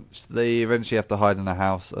 So they eventually have to hide in a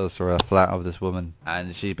house, a flat of this woman,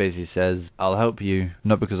 and she basically says, "I'll help you,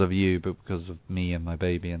 not because of you, but because of me and my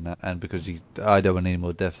baby and that, and because I don't want any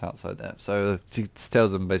more deaths outside there." So she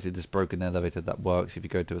tells them basically this broken elevator that works if you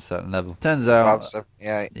go to a certain level. Turns out,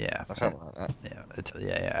 yeah, something like that.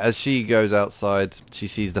 Yeah. As she goes outside, she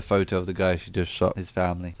sees the photo of the guy she just shot, his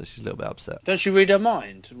family, so she's a little bit upset. Don't she read her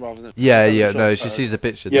mind rather than? No, she sees the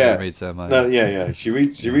picture. Yeah, reads her mind. No, She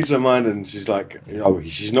reads her mind, and she's like, oh,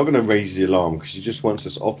 she's not going to raise the alarm because she just wants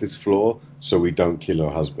us off this floor so we don't kill her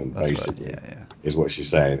husband. That's basically, right. Is what she's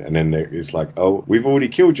saying. And then it's like, oh, we've already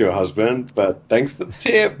killed your husband, but thanks for the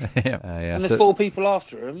tip. And there's 4 people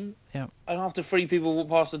after him. Yeah. And after 3 people walk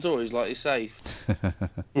past the door, he's like, it's safe.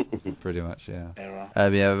 Pretty much, yeah. Error.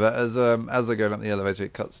 But as they're going up the elevator,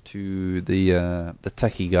 it cuts to the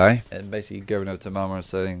techie guy, and basically going over to Mama and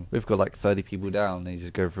saying, we've got like 30 people down, and he's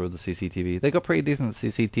just going through all the CCTV. They got pretty decent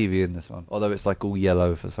CCTV in this one, although it's like all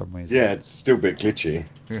yellow for some reason. Yeah, it's still a bit glitchy.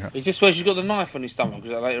 Yeah. Is this where she's got the knife on his stomach?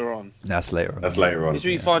 Is that later on? That's later on. That's later on. This is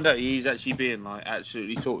where you find out he's actually being like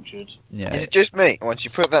absolutely tortured. Yeah. Is it just me? Once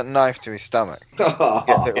you put that knife to his stomach,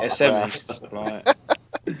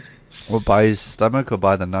 Or by his stomach, or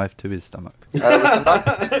by the knife to his stomach.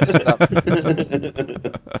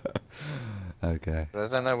 Okay. I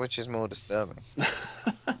don't know which is more disturbing.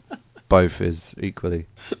 Both is equally.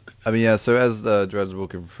 So as Dredd's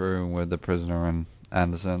walking through with the prisoner and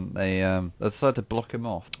Anderson, they decide to block him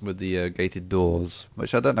off with the gated doors,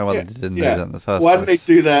 which I don't know why they didn't do that in the first place. Why didn't they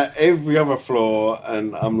do that every other floor?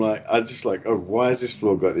 And I'm just like, oh, why has this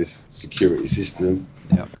floor got this security system?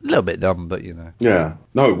 Yeah, a little bit dumb, but you know. Yeah.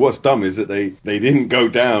 No, what's dumb is that they didn't go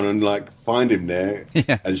down and like find him there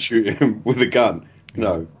and shoot him with a gun.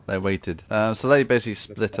 No. They waited. So they basically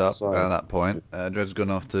split up at that point. Dredd's gone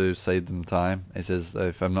off to save them time. He says,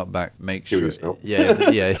 if I'm not back, make sure...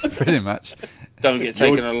 Yeah, pretty much. Don't get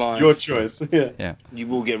taken alive. Your choice. Yeah. You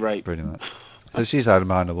will get raped. Pretty much. So she's hiding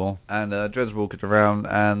behind the wall, and Dredd's walking around,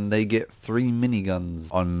 and they get 3 miniguns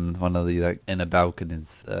on one of the inner balconies.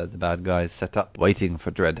 The bad guys set up, waiting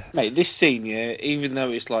for Dredd. Mate, this scene, even though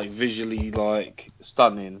it's like visually like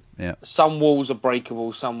stunning, some walls are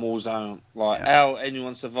breakable, some walls aren't. How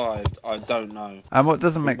anyone survived, I don't know. And what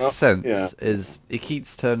doesn't make sense is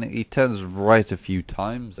he turns right a few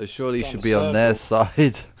times, so surely he should be on their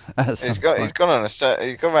side. He's gone around in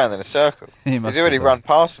a circle. He's already run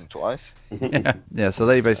past them twice. So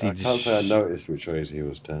they basically I can't say I noticed which ways he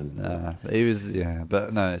was turning. He was,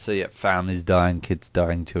 but no, so families dying, kids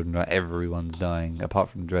dying, children dying, everyone's dying, apart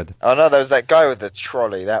from Dredd. Oh no, there was that guy with the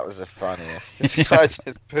trolley, that was the funniest. This guy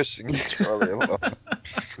just pushing the trolley along.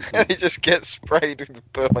 And he just gets sprayed with the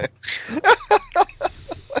bullet.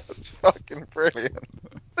 That's fucking brilliant.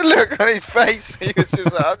 The look on his face, he was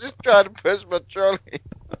just like, I'm just trying to push my trolley.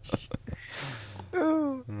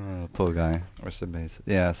 Poor guy. Rest in peace.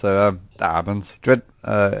 So that happens. Dredd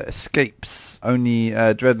escapes. Only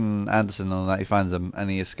Dredd and Anderson on that, he finds them, and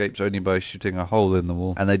he escapes only by shooting a hole in the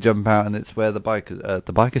wall. And they jump out, and it's where the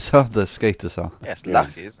skaters are. Yes,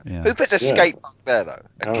 lucky, isn't it? Who put a skate park there, though?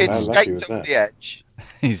 A kid skates off the edge.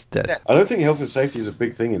 He's dead. I don't think health and safety is a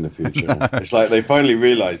big thing in the future. No. It's like they finally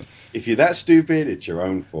realised, if you're that stupid, it's your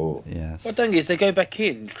own fault. Yeah. What thing is, they go back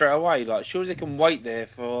in straight away. Like, surely they can wait there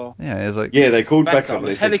for... It's like... Yeah, they called back up.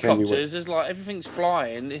 There's helicopters, there's like, everything's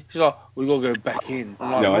flying. It's like, we got to go back in.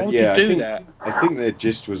 I'm like, why would you do that? I think their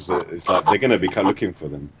gist was that it's like, they're going to be looking for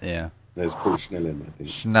them. Yeah. There's Paul Schnellen, I think.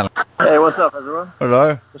 Schnellen. Hey, what's up, everyone?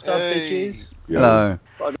 Hello. What's up, bitches? Hello.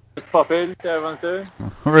 I'll just pop in, see how everyone's doing.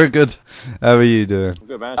 We're good. How are you doing? I'm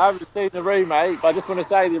good, man. I haven't seen the remake, but I just want to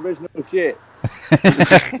say the original shit.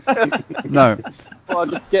 No. Well, I'll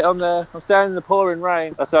just get on there. I'm standing in the pouring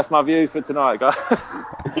rain. That's my views for tonight, guys.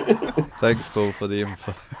 Thanks, Paul, for the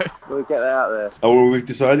info. We'll get that out there. Oh, well, we've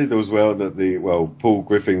decided as well that Paul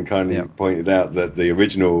Griffin kindly pointed out that the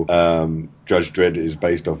original Judge Dredd is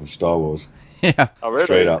based off of Star Wars. Yeah. Oh, really?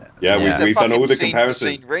 Straight up. Yeah, we've done all the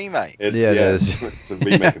comparisons. Remake. It's a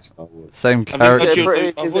remake of Star Wars. Same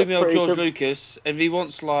character. I've with me on George Lucas. If he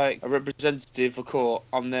wants like a representative for court,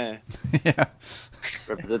 I'm there. Yeah.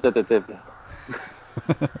 Representative.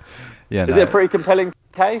 Yeah. Is it a pretty compelling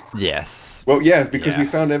case? Yes. Well, yeah, because we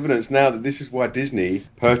found evidence now that this is why Disney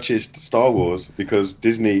purchased Star Wars, because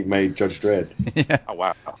Disney made Judge Dredd. Yeah. Oh,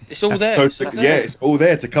 wow. It's all there. So it's all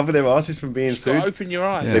there to cover their asses from being sued. Open your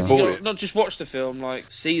eyes. Yeah. They bought it. Not just watch the film, like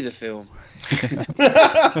see the film.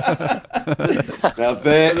 Now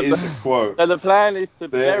there is a quote. So the plan is to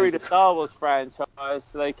bury the Star Wars franchise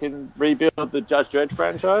so they can rebuild the Judge Dredd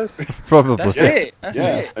franchise? Probably. That's it. That's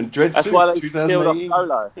it. And Dredd That's 2, why they killed off 2018.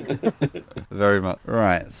 Solo. Very much.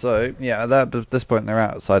 Right, so, yeah, at this point they're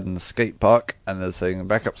outside in the skate park, and they're saying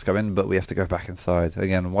backup's coming, but we have to go back inside.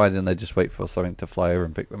 Again, why didn't they just wait for something to fly over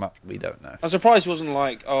and pick them up? We don't know. I'm surprised it wasn't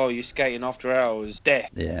like, oh, you're skating after hours, death,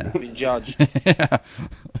 Yeah. being judged. Yeah.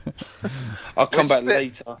 I'll come back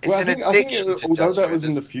later. Well, I It's an think addiction to although Judge that Dredd, was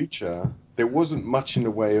in isn't the future, there wasn't much in the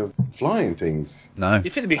way of flying things. No. You'd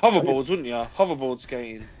think there'd be hoverboards, wouldn't you? Hoverboard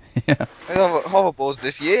skating. Yeah. They have hoverboards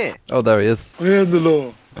this year. Oh, there he is. I am the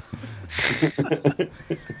law.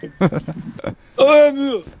 I am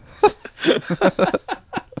the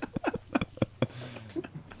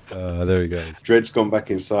There he goes. Dredd's gone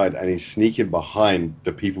back inside and he's sneaking behind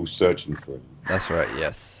the people searching for him. That's right,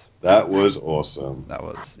 yes. That was awesome. That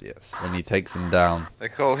was, yes. When he takes him down. They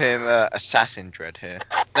call him Assassin Dredd here.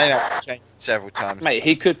 They have changed several times. Mate,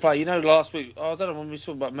 he could play. You know, last week, I don't know when we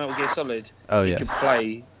talked about Metal Gear Solid. Oh, He yeah. could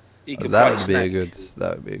play. He could That play would be a Snake. good.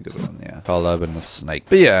 That would be a good one. Yeah, Carl Urban the Snake.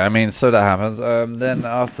 But yeah, I mean, so that happens. Then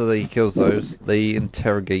after he kills those, they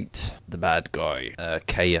interrogate the bad guy.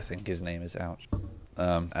 Kay, I think his name is. Ouch.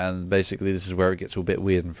 And basically, this is where it gets all bit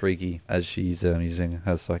weird and freaky as she's using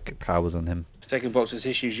her psychic powers on him. Second box of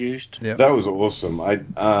tissues used. Yeah. That was awesome. I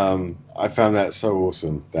found that so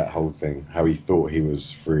awesome, that whole thing. How he thought he was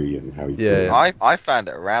free and how he thought... I found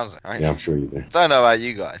it arousing. Yeah, I'm sure you do. Don't know about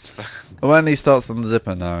you guys, but When he starts on the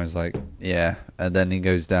zipper now, he's like, yeah. And then he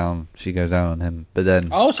goes down, she goes down on him. But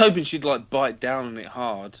then... I was hoping she'd like bite down on it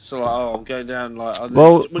hard. So like, oh, I'm going down like.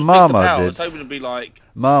 Well, when she Mama missed the power, did. I was hoping it'd be like.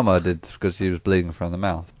 Mama did, because he was bleeding from the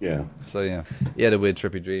mouth. Yeah. So yeah, he had a weird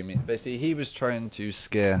trippy dream. Basically, he was trying to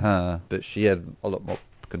scare her, but she had a lot more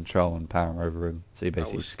control and power over him. So he That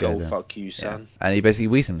basically was scared skull her. fuck you, Yeah. son. And he basically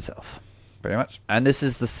wheezed himself, pretty much. And this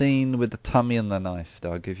is the scene with the tummy and the knife.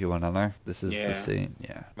 I'll give you one, Honor. This is the Yeah. scene.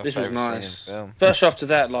 Yeah, my This was favourite scene in nice. the film. First after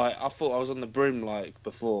that, like I thought I was on the brim like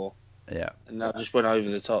before, yeah. and I just went over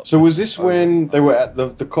the top. So was this when they were at the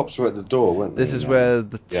cops were at the door, weren't they? This is where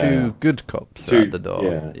the two Yeah. good cops are Two- at the door.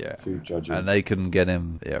 yeah, two judges. And they couldn't get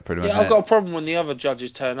him. Yeah, pretty much. Yeah, I've got a problem when the other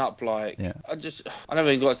judges turn up. Like, Yeah. I never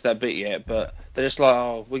even got to that bit yet, but they're just like,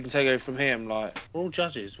 oh, we can take over from here. I'm like, we're all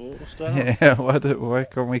judges. What's going on? Yeah, why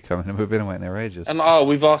can't we come in? We've been waiting there ages. And oh,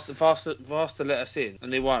 we've asked to let us in,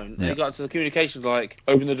 and they won't. And Yeah. they got to the communications like,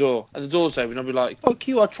 open the door, and the door's open. I'll be like, fuck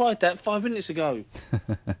you, I tried that 5 minutes ago.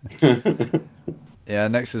 Yeah,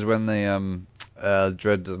 next is when they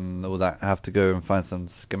Dredd and all that have to go and find some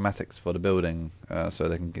schematics for the building, so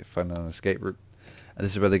they can find an escape route. And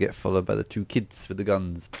this is where they get followed by the two kids with the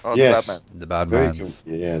guns. Oh, Yes. the Batman. The bad Very mans.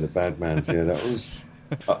 yeah, the bad man's. Yeah, that was.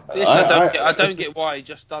 Yes, I don't get why he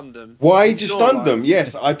just stunned them. Why he just Sure, stunned like- them?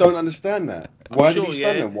 Yes, I don't understand that. Why did he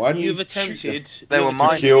stun them? Why did You've he shoot them? attempted. They you've were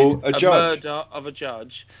minded. Kill a a judge. murder of a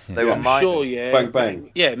judge. They Yeah. were I'm minded. sure, yeah. Bang,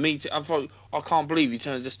 bang. Yeah, me too. I can't believe you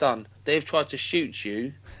turned to stun. They've tried to shoot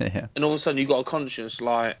you, Yeah. and all of a sudden you got a conscience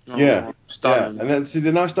like, oh, Yeah, stun Yeah, them. and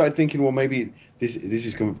then I started thinking, well, maybe this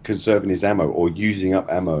is conserving his ammo or using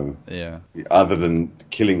up ammo Yeah. other than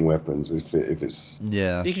killing weapons. If it's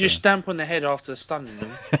Yeah. You could just stamp on the head after stunning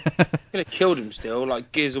them. Could have killed him still,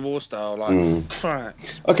 like Gears of War style, like crap.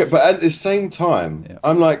 okay, but at the same time, Yeah.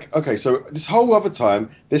 I'm like, okay, so this whole other time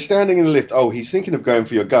they're standing in the lift. Oh, he's thinking of going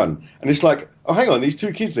for your gun, and it's like, oh, hang on, these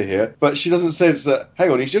two kids are here, but she doesn't sense that.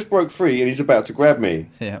 Hang on, he's just broke free and he's about to grab me.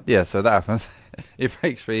 Yeah. Yeah. So that happens. He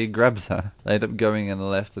breaks free, he grabs her. They end up going in the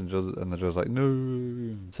left, and the Jaw's like,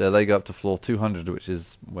 no. So they go up to floor 200, which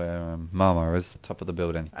is where Mama is, top of the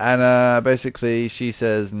building. And basically, she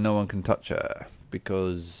says no one can touch her.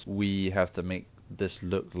 because we have to make this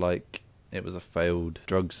look like it was a failed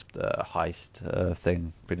drugs heist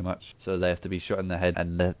thing, pretty much. So they have to be shot in the head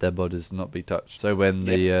and let their bodies not be touched. So when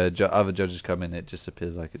the other judges come in, it just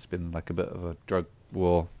appears like it's been like a bit of a drug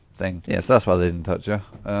war thing. Yeah, so that's why they didn't touch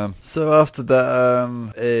her. So after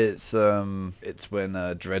that, it's when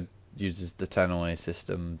Dredd uses the Tannoy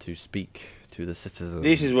system to speak to the citizens.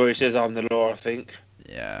 This is where he says, "I'm the law," I think.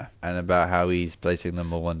 Yeah, and about how he's placing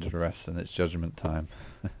them all under arrest and it's judgment time.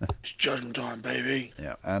 It's judgment time, baby.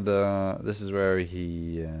 Yeah, and this is where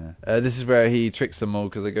he tricks them all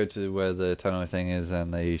because they go to where the Tannoy thing is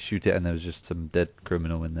and they shoot it and there was just some dead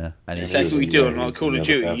criminal in there. And exactly what we do on like Call of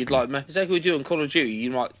Duty. You'd like exactly what we do on Call of Duty.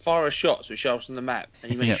 You might fire a shot so it shows on the map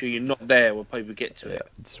and you make sure you're not there when people get to it.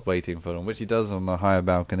 Just waiting for them, which he does on the higher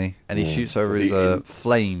balcony, and he shoots over his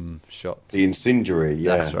flame shot. The incendiary,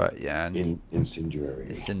 yeah. That's right, yeah. And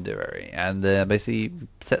incendiary, and basically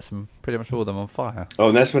sets them pretty much all of them on fire.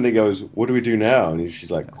 Oh, and that's when he goes, "What do we do now?" And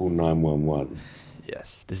she's like, "Call 911."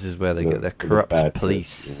 Yes, this is where they get their corrupt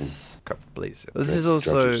police. Corrupt police. This is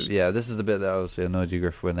also, this is the bit that obviously annoyed you,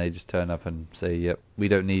 Griff, when they just turn up and say, "Yep, we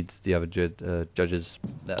don't need the other judges.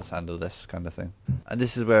 Let's handle this," kind of thing. And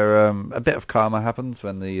this is where a bit of karma happens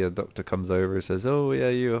when the doctor comes over and says, "Oh yeah,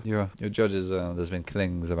 your judges. There's been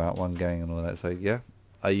killings about one gang and all that." So yeah.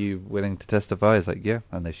 Are you willing to testify? He's like, yeah,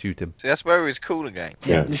 and they shoot him. See, that's where he was cool again.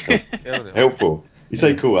 Yeah. Helpful. You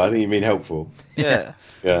say cool, I think you mean helpful. Yeah.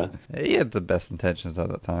 Yeah. He had the best intentions at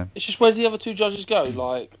that time. It's just where the other two judges go.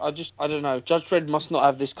 Like, I don't know. Judge Dredd must not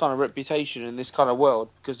have this kind of reputation in this kind of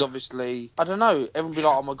world because obviously, I don't know. Everyone be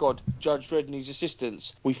like, "Oh my god, Judge Dredd needs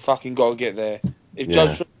assistance. We fucking gotta get there." If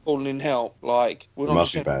Judge Dredd's calling in help, like, we're not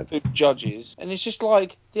just two judges. And it's just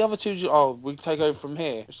like, the other two, we take over from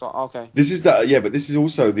here. It's like, okay. This is but this is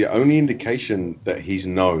also the only indication that he's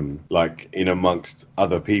known, like, in amongst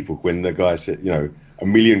other people. When the guy said, 1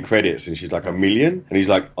 million credits, and she's like, 1 million? And he's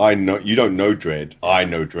like, I know, you don't know Dredd. I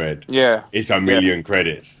know Dredd. Yeah. It's 1 million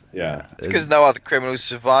credits. Yeah. It's because no other criminals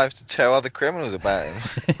survived to tell other criminals about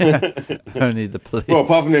him. Only the police. Well,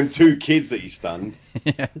 apart from them 2 kids that he stunned.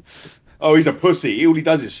 Yeah. Oh, he's a pussy. All he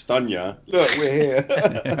does is stun you. Look, we're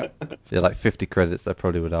here. Yeah, like 50 credits, they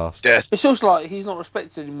probably would ask. Yes. It's also like, he's not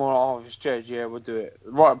respected anymore. Oh, if it's Dredd, yeah, we'll do it.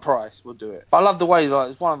 Right price, we'll do it. But I love the way,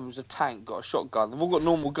 like, one of them was a tank, got a shotgun. They've all got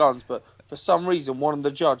normal guns, but for some reason, one of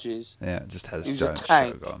the judges... Yeah, just has a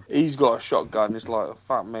tank. Shotgun. He's got a shotgun. It's like, oh,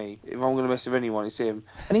 fuck me. If I'm going to mess with anyone, it's him.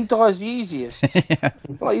 And he dies the easiest.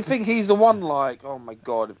 Like, you think he's the one, like, oh my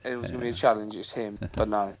god, if anyone's going to be a challenge, it's him. But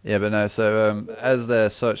no. Yeah, but no, so as they're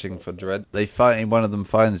searching for Dredd, one of them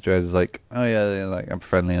finds Dredd. Is like, oh yeah, like, I'm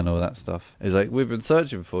friendly and all that stuff. He's like, we've been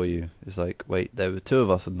searching for you. It's like, wait, there were 2 of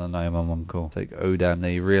us on the 911 call. It's like, oh damn,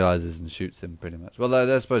 he realises and shoots him pretty much. Well,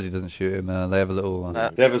 I suppose he doesn't shoot him. They have a little...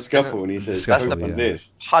 they have a scuffle and he says,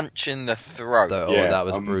 this. Punch in the throat. That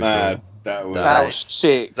was brutal. Mad. That was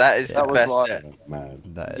sick. That is the best. Like, mad.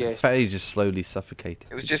 That is. Yes. He's just slowly suffocated.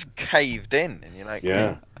 It was just caved in, and you're like,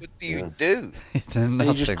 what do you do? And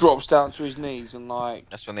he just drops down to his knees and like.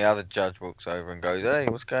 That's when the other judge walks over and goes, "Hey,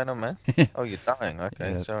 what's going on, man? Oh, you're dying.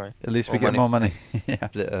 Okay, sorry. At least we get more money."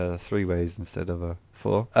 Yeah, 3 ways instead of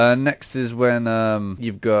 4. Next is when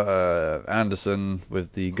you've got Anderson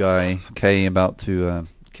with the guy Kay about to.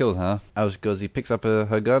 Kill her. That was because he picks up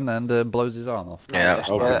her gun and blows his arm off. Yeah,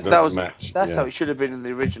 that's how it should have been in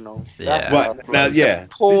the original.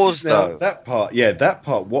 Pause though. That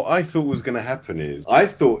part. What I thought was going to happen is I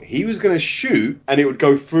thought he was going to shoot and it would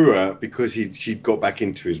go through her because she'd got back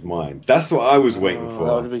into his mind. That's what I was waiting for.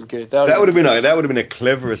 That would have been good. That would have been a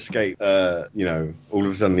clever escape. All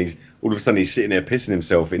of a sudden he's sitting there pissing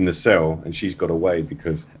himself in the cell and she's got away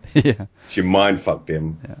because she mind fucked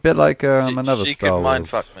him. Yeah. A bit like another she Star could mind Wars.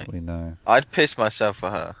 fuck me. We know. I'd piss myself for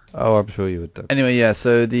her. Oh, I'm sure you would do. Anyway, yeah,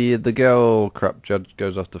 so the girl corrupt judge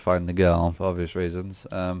goes off to find the girl for obvious reasons.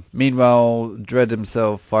 Meanwhile, Dredd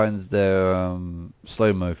himself finds their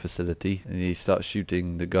slow-mo facility and he starts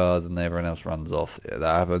shooting the guards and everyone else runs off. Yeah,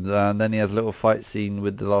 that happens. And then he has a little fight scene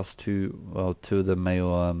with the last two of the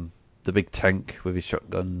male... the big tank with his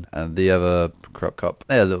shotgun and the other corrupt cop.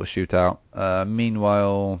 They had a little shootout.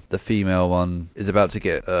 Meanwhile, the female one is about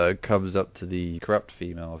to comes up to the corrupt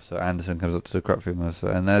female. So Anderson comes up to the corrupt female.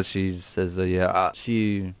 And as she says,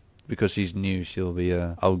 because she's new, she'll be,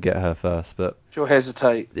 I'll get her first. But she'll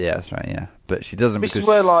hesitate. Yeah, that's right, yeah. but she doesn't. This is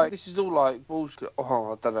where like this is all like bullshit.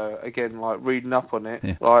 Oh, I don't know. Again, like reading up on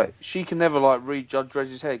it, like she can never like read Judge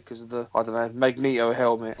Dredd's head because of the Magneto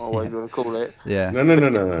helmet or whatever you want to call it. Yeah.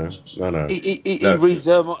 No. He reads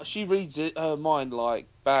her. She reads her mind like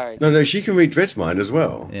bang. No. She can read Dredd's mind as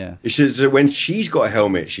well. Yeah. It's just that when she's got a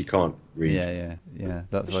helmet, she can't read. Yeah.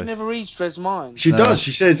 That's but she never reads Dredd's mind. She does.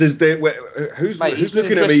 She says, "Who's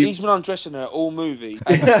looking at me?" He's been undressing her all movie,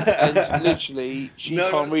 and literally she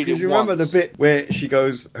can't read it. You remember the bit where she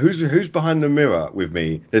goes, "Who's behind the mirror with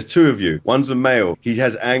me? There's two of you. One's a male. He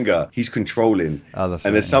has anger. He's controlling. And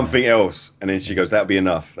there's something else." And then she goes, "That'll be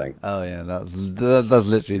enough, thanks." Oh yeah, that's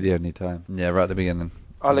literally the only time. Yeah, right at the beginning.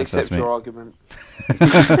 I'll accept your argument.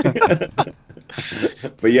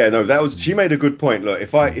 But yeah, no, she made a good point. Look,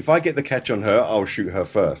 if I get the catch on her, I'll shoot her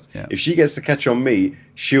first. Yeah. If she gets the catch on me,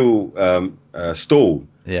 she'll stall.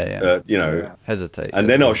 Hesitate. And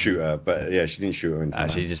then I'll shoot her. But yeah, she didn't shoot her in time.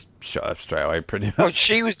 She just shot her straight away, pretty much. Well,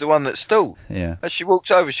 she was the one that stalled. Yeah. As she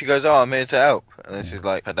walks over, she goes, "Oh, I'm here to help," and then she's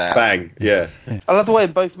like, "Bang!" Yeah. I love the way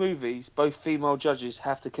in both movies, both female judges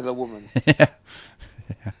have to kill a woman. Yeah.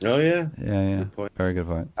 Oh yeah. Yeah. Good point. Very good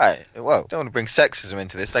point. Hey, well, don't want to bring sexism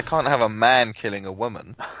into this. They can't have a man killing a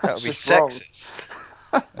woman. That would be sexist.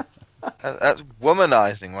 That's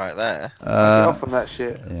womanizing right there. Get off on that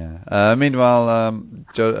shit. Yeah. Meanwhile,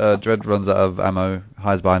 Dredd runs out of ammo,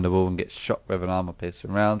 hides behind the wall, and gets shot with an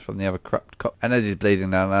armor-piercing round from the other corrupt cop. And as he's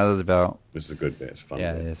bleeding down, This is a good bit. It's fun.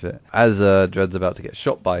 Yeah, it's a bit. As Dredd's about to get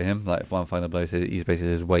shot by him, like one final blow, so he's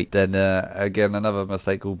basically his weight. Then again, another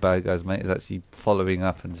mistake called bad guys, mate, is actually following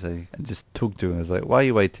up and just talk to him. It's like, "Why are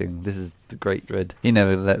you waiting? This is the great Dredd. He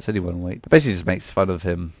never lets anyone wait." Basically, just makes fun of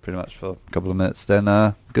him pretty much for a couple of minutes.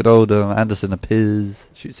 Then good old Anderson appears,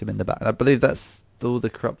 shoots him in the back. And I believe that's all the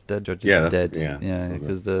corrupt dead judges are dead. Yeah,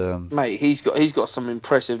 because the mate, he's got some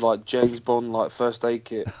impressive like James Bond like first aid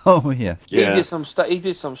kit. Oh yeah. He did some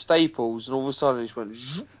staples, and all of a sudden he just went.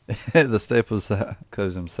 The staples that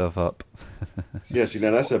close himself up. Yes,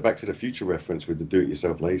 that's a Back to the Future reference with the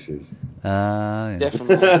do-it-yourself laces.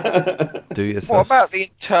 Definitely. Do-it-yourself. What about the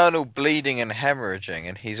internal bleeding and hemorrhaging,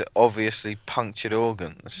 and he's obviously punctured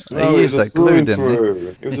organs? No, he used that glue, didn't he?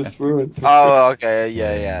 It was a through and through. Oh, okay,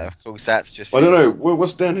 yeah. Of course, that's just. I don't know.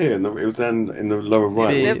 What's down here? It was down in the lower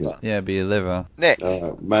right. Be your liver. Nick,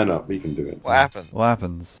 man up. He can do it. what happened? What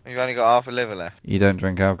happens? You've only got half a liver left. You don't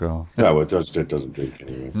drink alcohol. No, well, Dredd doesn't drink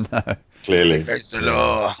anyway. No. Clearly. It's the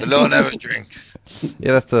law. The law never drinks.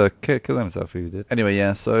 Yeah, that's to kill himself who did. Anyway,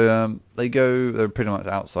 yeah, so they're pretty much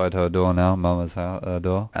outside her door now, Mama's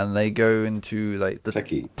door, and they go into like the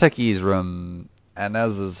Techie's room. And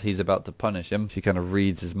as he's about to punish him, she kind of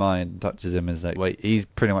reads his mind, touches him, and is like, "Wait, he's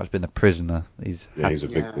pretty much been a prisoner. He's a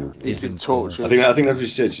victim. He's been tortured." I think that's what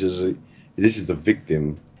she said. She says, "This is the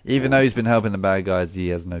victim." Even though he's been helping the bad guys, he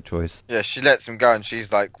has no choice. Yeah, she lets him go, and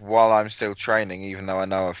she's like, "While I'm still training, even though I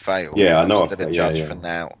know I've failed, I know I'm still a judge for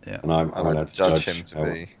now." Yeah, and I judge him to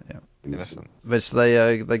be innocent. Which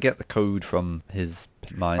they get the code from his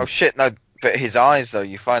mind. Oh shit! No. But his eyes, though,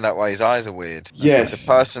 you find out why his eyes are weird. Yes.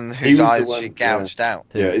 The person whose eyes she gouged out.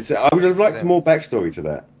 Yeah, I would have liked more backstory to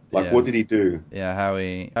that. Like, what did he do? Yeah, how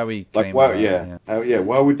he like, came why,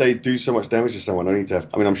 why would they do so much damage to someone only to have...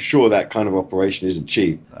 I mean, I'm sure that kind of operation isn't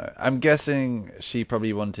cheap. I'm guessing she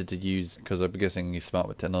probably wanted to use... Because I'm guessing he's smart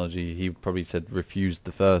with technology. He probably said refused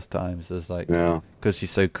the first time. So it's like... Because she's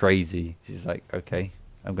so crazy. She's like, okay,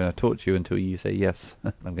 I'm going to torture you until you say yes.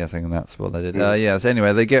 I'm guessing that's what they did. So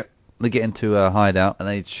anyway, they get into a hideout and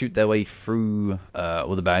they shoot their way through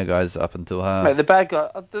all the bad guys up until her. Mate, the bad guy.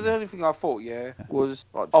 The only thing I thought, was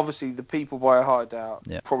like, obviously the people by a hideout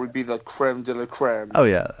probably be the creme de la creme. Oh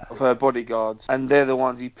yeah. Of her bodyguards, and they're the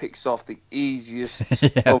ones he picks off the easiest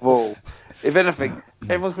of all. If anything,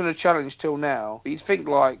 everyone's been a challenge till now. But you'd think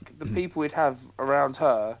like the people we'd have around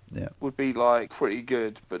her would be like pretty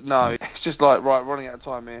good, but no, it's just like running out of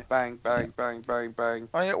time here. Bang, bang, bang, bang, bang.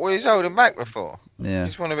 Oh yeah, well he's holding back before. Yeah. He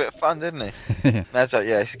just wanted a bit of fun, didn't he? That's like,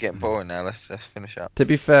 it's getting boring now. Let's finish up. To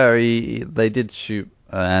be fair, they did shoot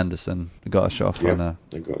Anderson. They got a shot off on her.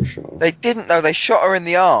 They got a shot off. They didn't though. They shot her in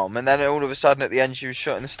the arm, and then all of a sudden at the end she was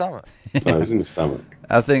shot in the stomach. No, it was in the stomach.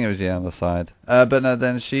 I think it was on the side. But no,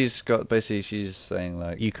 then she's saying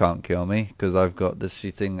like, you can't kill me because I've got this.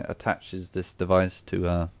 She thing attaches this device to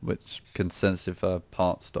her, which can sense if her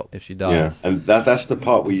heart stops if she dies. Yeah, and that's the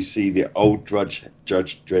part where you see the old Judge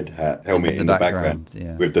Dredd helmet in the background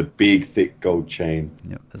with the big thick gold chain.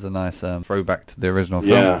 Yeah, there's a nice throwback to the original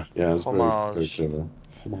film. Yeah, it's very clever.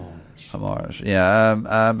 Homage.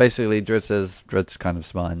 Yeah, basically Dredd's kind of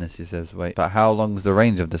smart in this. He says, wait, but how long's the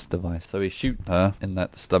range of this device? So he shoots her in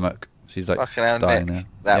that stomach, She's like fucking hell, dying Nick. now.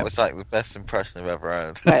 That was like the best impression I've ever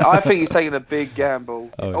heard. Mate, I think he's taking a big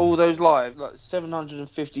gamble. Oh, all those lives, like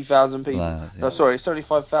 750,000 people. Wow, yeah. No, sorry,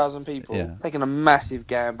 75,000 people. Yeah. Taking a massive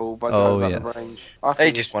gamble by going back the range. I He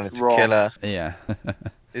think just wanted to wrong. kill her. Yeah.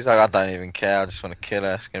 He's like, I don't even care. I just want to kill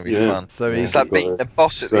her. It's gonna be fun. So It's like beating the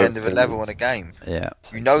boss at the end of a level in a game. Yeah.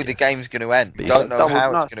 You know the game's going to end. You But don't know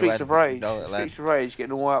how it's going to Streets end. of Rage. You know it'll end. Streets of Rage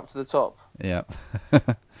getting all the way up to the top. Yeah.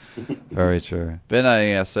 Very true. But no,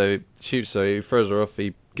 yeah, so he throws her off,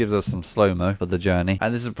 he gives us some slow-mo for the journey.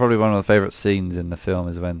 And this is probably one of my favourite scenes in the film,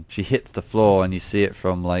 is when she hits the floor and you see it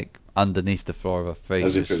from, like, underneath the floor of her face.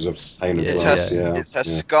 As if it was a pane of It's glass. her, it's her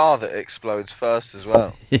scar that explodes first as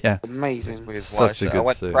well. Yeah. Amazing. Such a good I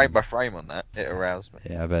went scene. frame by frame on that. It aroused me.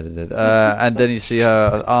 Yeah, I bet it did. And then you see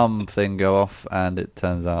her arm thing go off, and it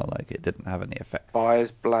turns out like it didn't have any effect.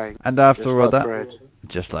 Fires blank. And after Just all like that, Dredd.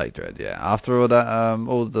 just like Dredd, yeah. After all that,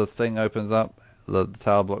 all the thing opens up. The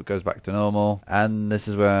tower block goes back to normal, and this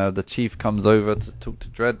is where the chief comes over to talk to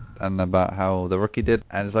Dredd and about how the rookie did.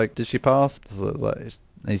 And it's like, did she pass?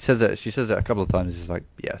 And she says it a couple of times. She's like,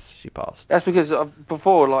 yes, she passed. That's because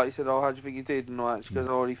before, like, you said, oh, how do you think you did? And like, she goes,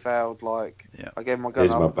 I already failed. Like, I gave my gun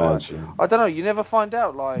Here's up. my badge. Like, I don't know. You never find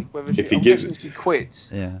out, like, whether she, If he gives she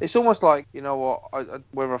quits. Yeah. It's almost like, you know what,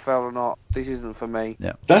 whether I failed or not, this isn't for me.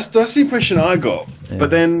 Yeah. That's the impression I got. Yeah.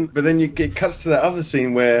 But then it cuts to that other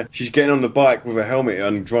scene where she's getting on the bike with a helmet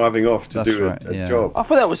and driving off to do a job. I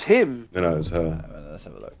thought that was him. No, it was her. Let's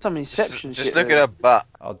have a look. Some Inception shit. Just look at her butt.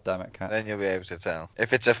 Oh, damn it, Cat. Then you'll be able to tell.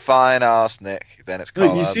 If it's a fine ass Nick, then it's No,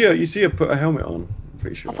 Carl. you see her put a helmet on. I'm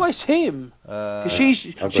pretty sure. I thought it's him. 'Cause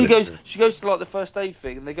she goes to like the first aid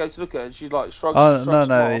thing, and they go to look at her, and she like shrugs. Oh shrugs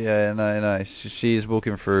no, off. no. She's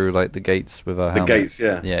walking through like the gates with her The helmet. gates,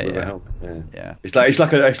 yeah. Yeah, with yeah. a helmet, Yeah.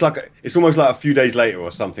 It's almost like a few days later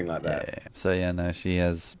or something like that. Yeah. So yeah, no, she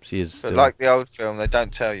is But still, like the old film, they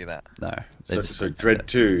don't tell you that. no. So Dredd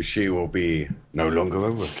 2, she will be no longer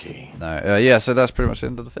a rookie. No, yeah, so that's pretty much the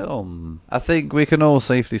end of the film. I think we can all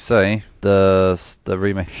safely say the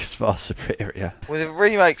remake is far superior. Well, the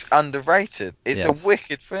remake's underrated. It's a Yes.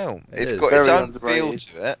 wicked film. It's is. got its Very own feel underrated.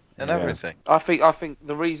 to it and Yeah. everything. I think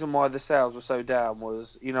the reason why the sales were so down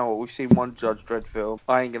was, you know what, we've seen one Judge Dredd film.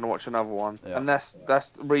 I ain't gonna watch another one, Yeah. and that's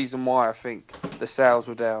the reason why I think the sales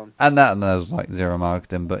were down. And there's like zero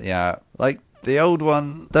marketing, but yeah, like the old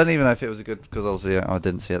one, don't even know if it was a good, because obviously I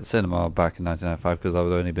didn't see it at the cinema back in 1995 because I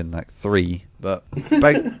was only been like 3. But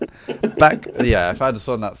back, yeah, if I'd have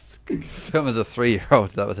seen that film as a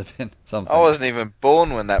 3-year-old, that would have been something. I wasn't even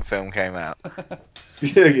born when that film came out.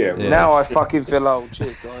 Yeah. Now I fucking feel old.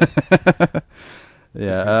 Cheers, guys.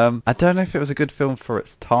 Yeah, I don't know if it was a good film for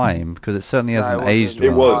its time because it certainly hasn't aged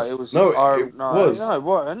It well. was. It was. No, No, it was. No, it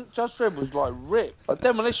wasn't. Judge Dredd was like ripped. Like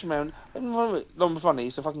Demolition Man. Not be funny.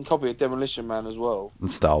 It's a fucking copy of Demolition Man as well. And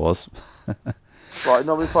Star Wars. Right,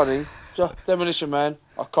 not be funny. Demolition Man,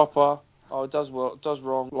 a copper. Oh, does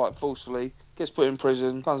wrong, like falsely. Gets put in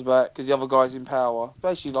prison, comes back because the other guy's in power.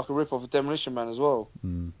 Basically, like a rip off of Demolition Man as well.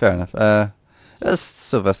 Fair enough. That's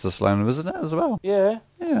Sylvester Stallone, wasn't it, as well? Yeah.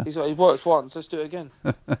 Yeah. He works once. Let's do it again.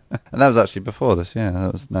 And that was actually before this, yeah.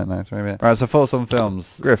 That was 1993. Yeah. Right, so thoughts on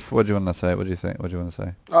films. Griff, what do you want to say? What do you think? What do you want to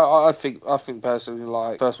say? I think personally,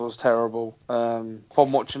 like, first one's terrible.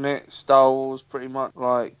 Upon watching it, Star Wars, pretty much,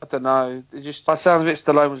 like, I don't know. It just, by the sounds of it,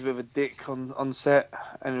 Stallone was a bit of a dick on set,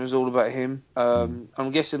 and it was all about him. I'm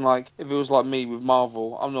guessing, like, if it was like me with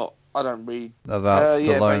Marvel, I don't read. About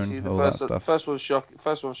Stallone, basically, all that stuff. First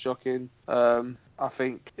one's shocking. I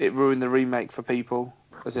think it ruined the remake for people.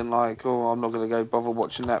 As in, like, I'm not going to go bother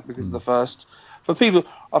watching that because of the first. For people,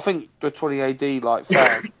 I think the 20 AD, like,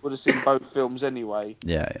 fans would have seen both films anyway.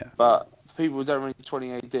 Yeah. But for people who don't read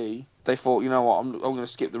 20 AD, they thought, you know what, I'm going to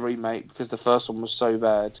skip the remake because the first one was so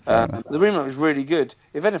bad. The remake was really good.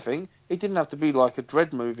 If anything, it didn't have to be like a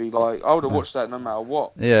Dredd movie. Like, I would have watched that no matter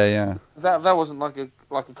what. Yeah. That wasn't like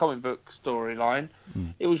a comic book storyline.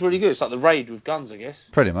 It was really good. It's like the Raid with guns, I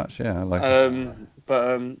guess. Pretty much, yeah.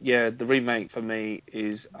 Yeah, the remake for me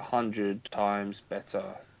is 100 times better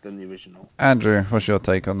than the original. Andrew, what's your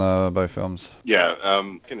take on both films? Yeah,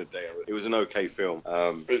 in the day, it was an okay film.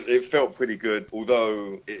 It felt pretty good,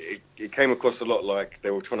 although it came across a lot like they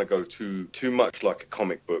were trying to go too much like a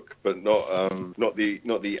comic book, but not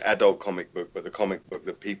the adult comic book, but the comic book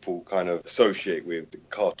that people kind of associate with the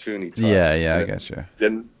cartoony type. Yeah, I guess you.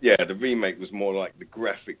 Then the remake was more like the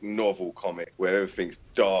graphic novel comic where everything's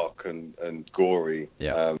dark and gory,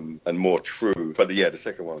 and more true. But the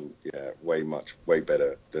second one, way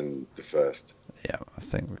better than the first. Yeah, I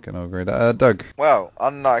think we can all agree that. Doug? Well,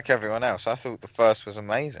 unlike everyone else, I thought the first was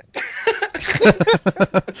amazing.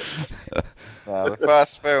 No, the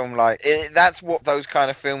first film, that's what those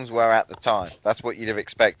kind of films were at the time. That's what you'd have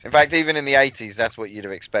expected. In fact, even in the 80s, that's what you'd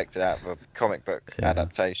have expected out of a comic book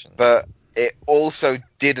adaptation. But it also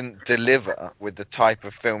didn't deliver with the type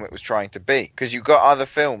of film it was trying to be. Because you got other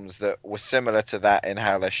films that were similar to that in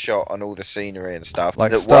how they're shot and all the scenery and stuff.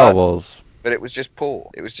 Like Star Wars. But it was just poor.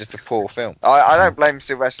 It was just a poor film. I don't blame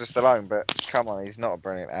Sylvester Stallone, but come on, he's not a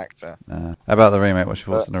brilliant actor. How about the remake? What's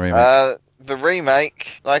your thoughts on the remake? The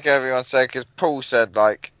remake, like everyone said, because Paul said,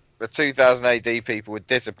 the 2000 AD people were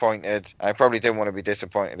disappointed. I probably didn't want to be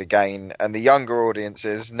disappointed again. And the younger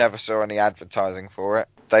audiences never saw any advertising for it.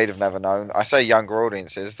 They'd have never known. I say younger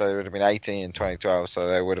audiences, they would have been 18 in 2012, so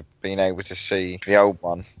they would have been able to see the old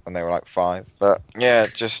one when they were 5. But yeah,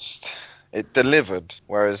 it delivered,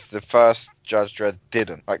 whereas the first Judge Dredd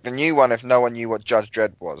didn't. The new one, if no one knew what Judge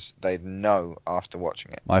Dredd was, they'd know after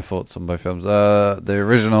watching it. My thoughts on both films. The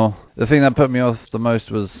original, the thing that put me off the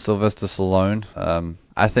most was Sylvester Stallone.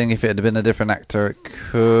 I think if it had been a different actor, it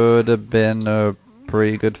could have been a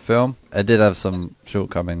pretty good film. It did have some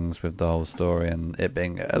shortcomings with the whole story and it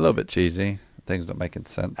being a little bit cheesy. Things not making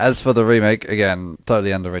sense. As for the remake, again,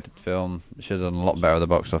 totally underrated film. Should have done a lot better at the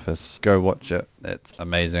box office. Go watch it. It's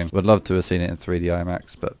amazing. Would love to have seen it in 3D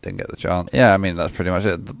IMAX, but didn't get the chance. Yeah, I mean, that's pretty much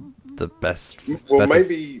it. The best. Well,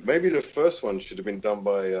 maybe the first one should have been done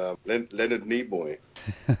by Leonard Nimoy.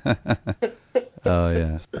 Oh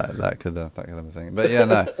yeah, that could have been a thing. But yeah,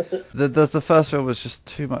 no, the first film was just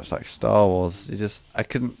too much like Star Wars. I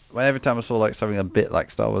couldn't. Every time I saw something a bit like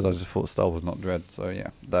Star Wars, I just thought Star Wars, not Dredd. So yeah,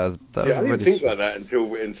 that I didn't think like that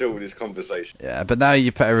until this conversation. Yeah, but now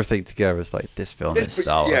you put everything together, it's like this film is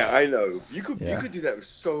Star Wars. Yeah, I know. You could do that with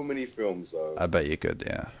so many films though. I bet you could.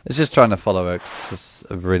 Yeah, it's just trying to follow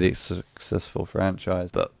a really successful franchise,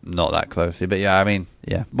 but not that closely. But yeah, I mean,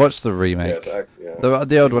 yeah, watch the remake. Yeah.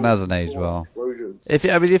 The old one hasn't aged well.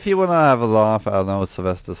 If you want to have a laugh at an old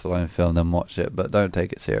Sylvester Stallone film, then watch it, but don't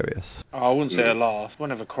take it serious. I wouldn't say a laugh. I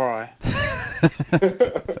won't have a cry.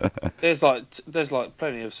 There's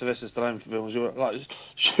plenty of Sylvester Stallone films. You're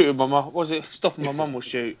shooting my mum. Was it stopping my mum will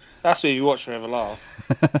shoot? That's what you watch and have a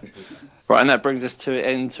laugh. Right, and that brings us to an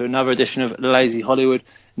end to another edition of Lazy Hollywood.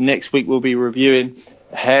 Next week we'll be reviewing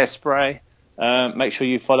Hairspray. Make sure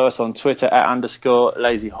you follow us on Twitter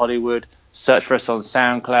 @_Lazy Hollywood. Search for us on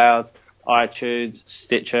SoundCloud, iTunes,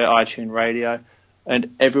 Stitcher, iTunes Radio,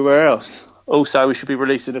 and everywhere else. Also, we should be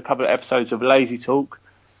releasing a couple of episodes of Lazy Talk,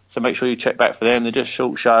 so make sure you check back for them. They're just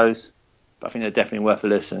short shows, but I think they're definitely worth a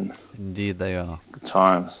listen. Indeed they are. Good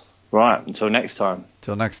times. Right, until next time.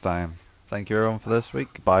 Till next time. Thank you everyone for this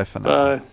week. Bye for now. Bye.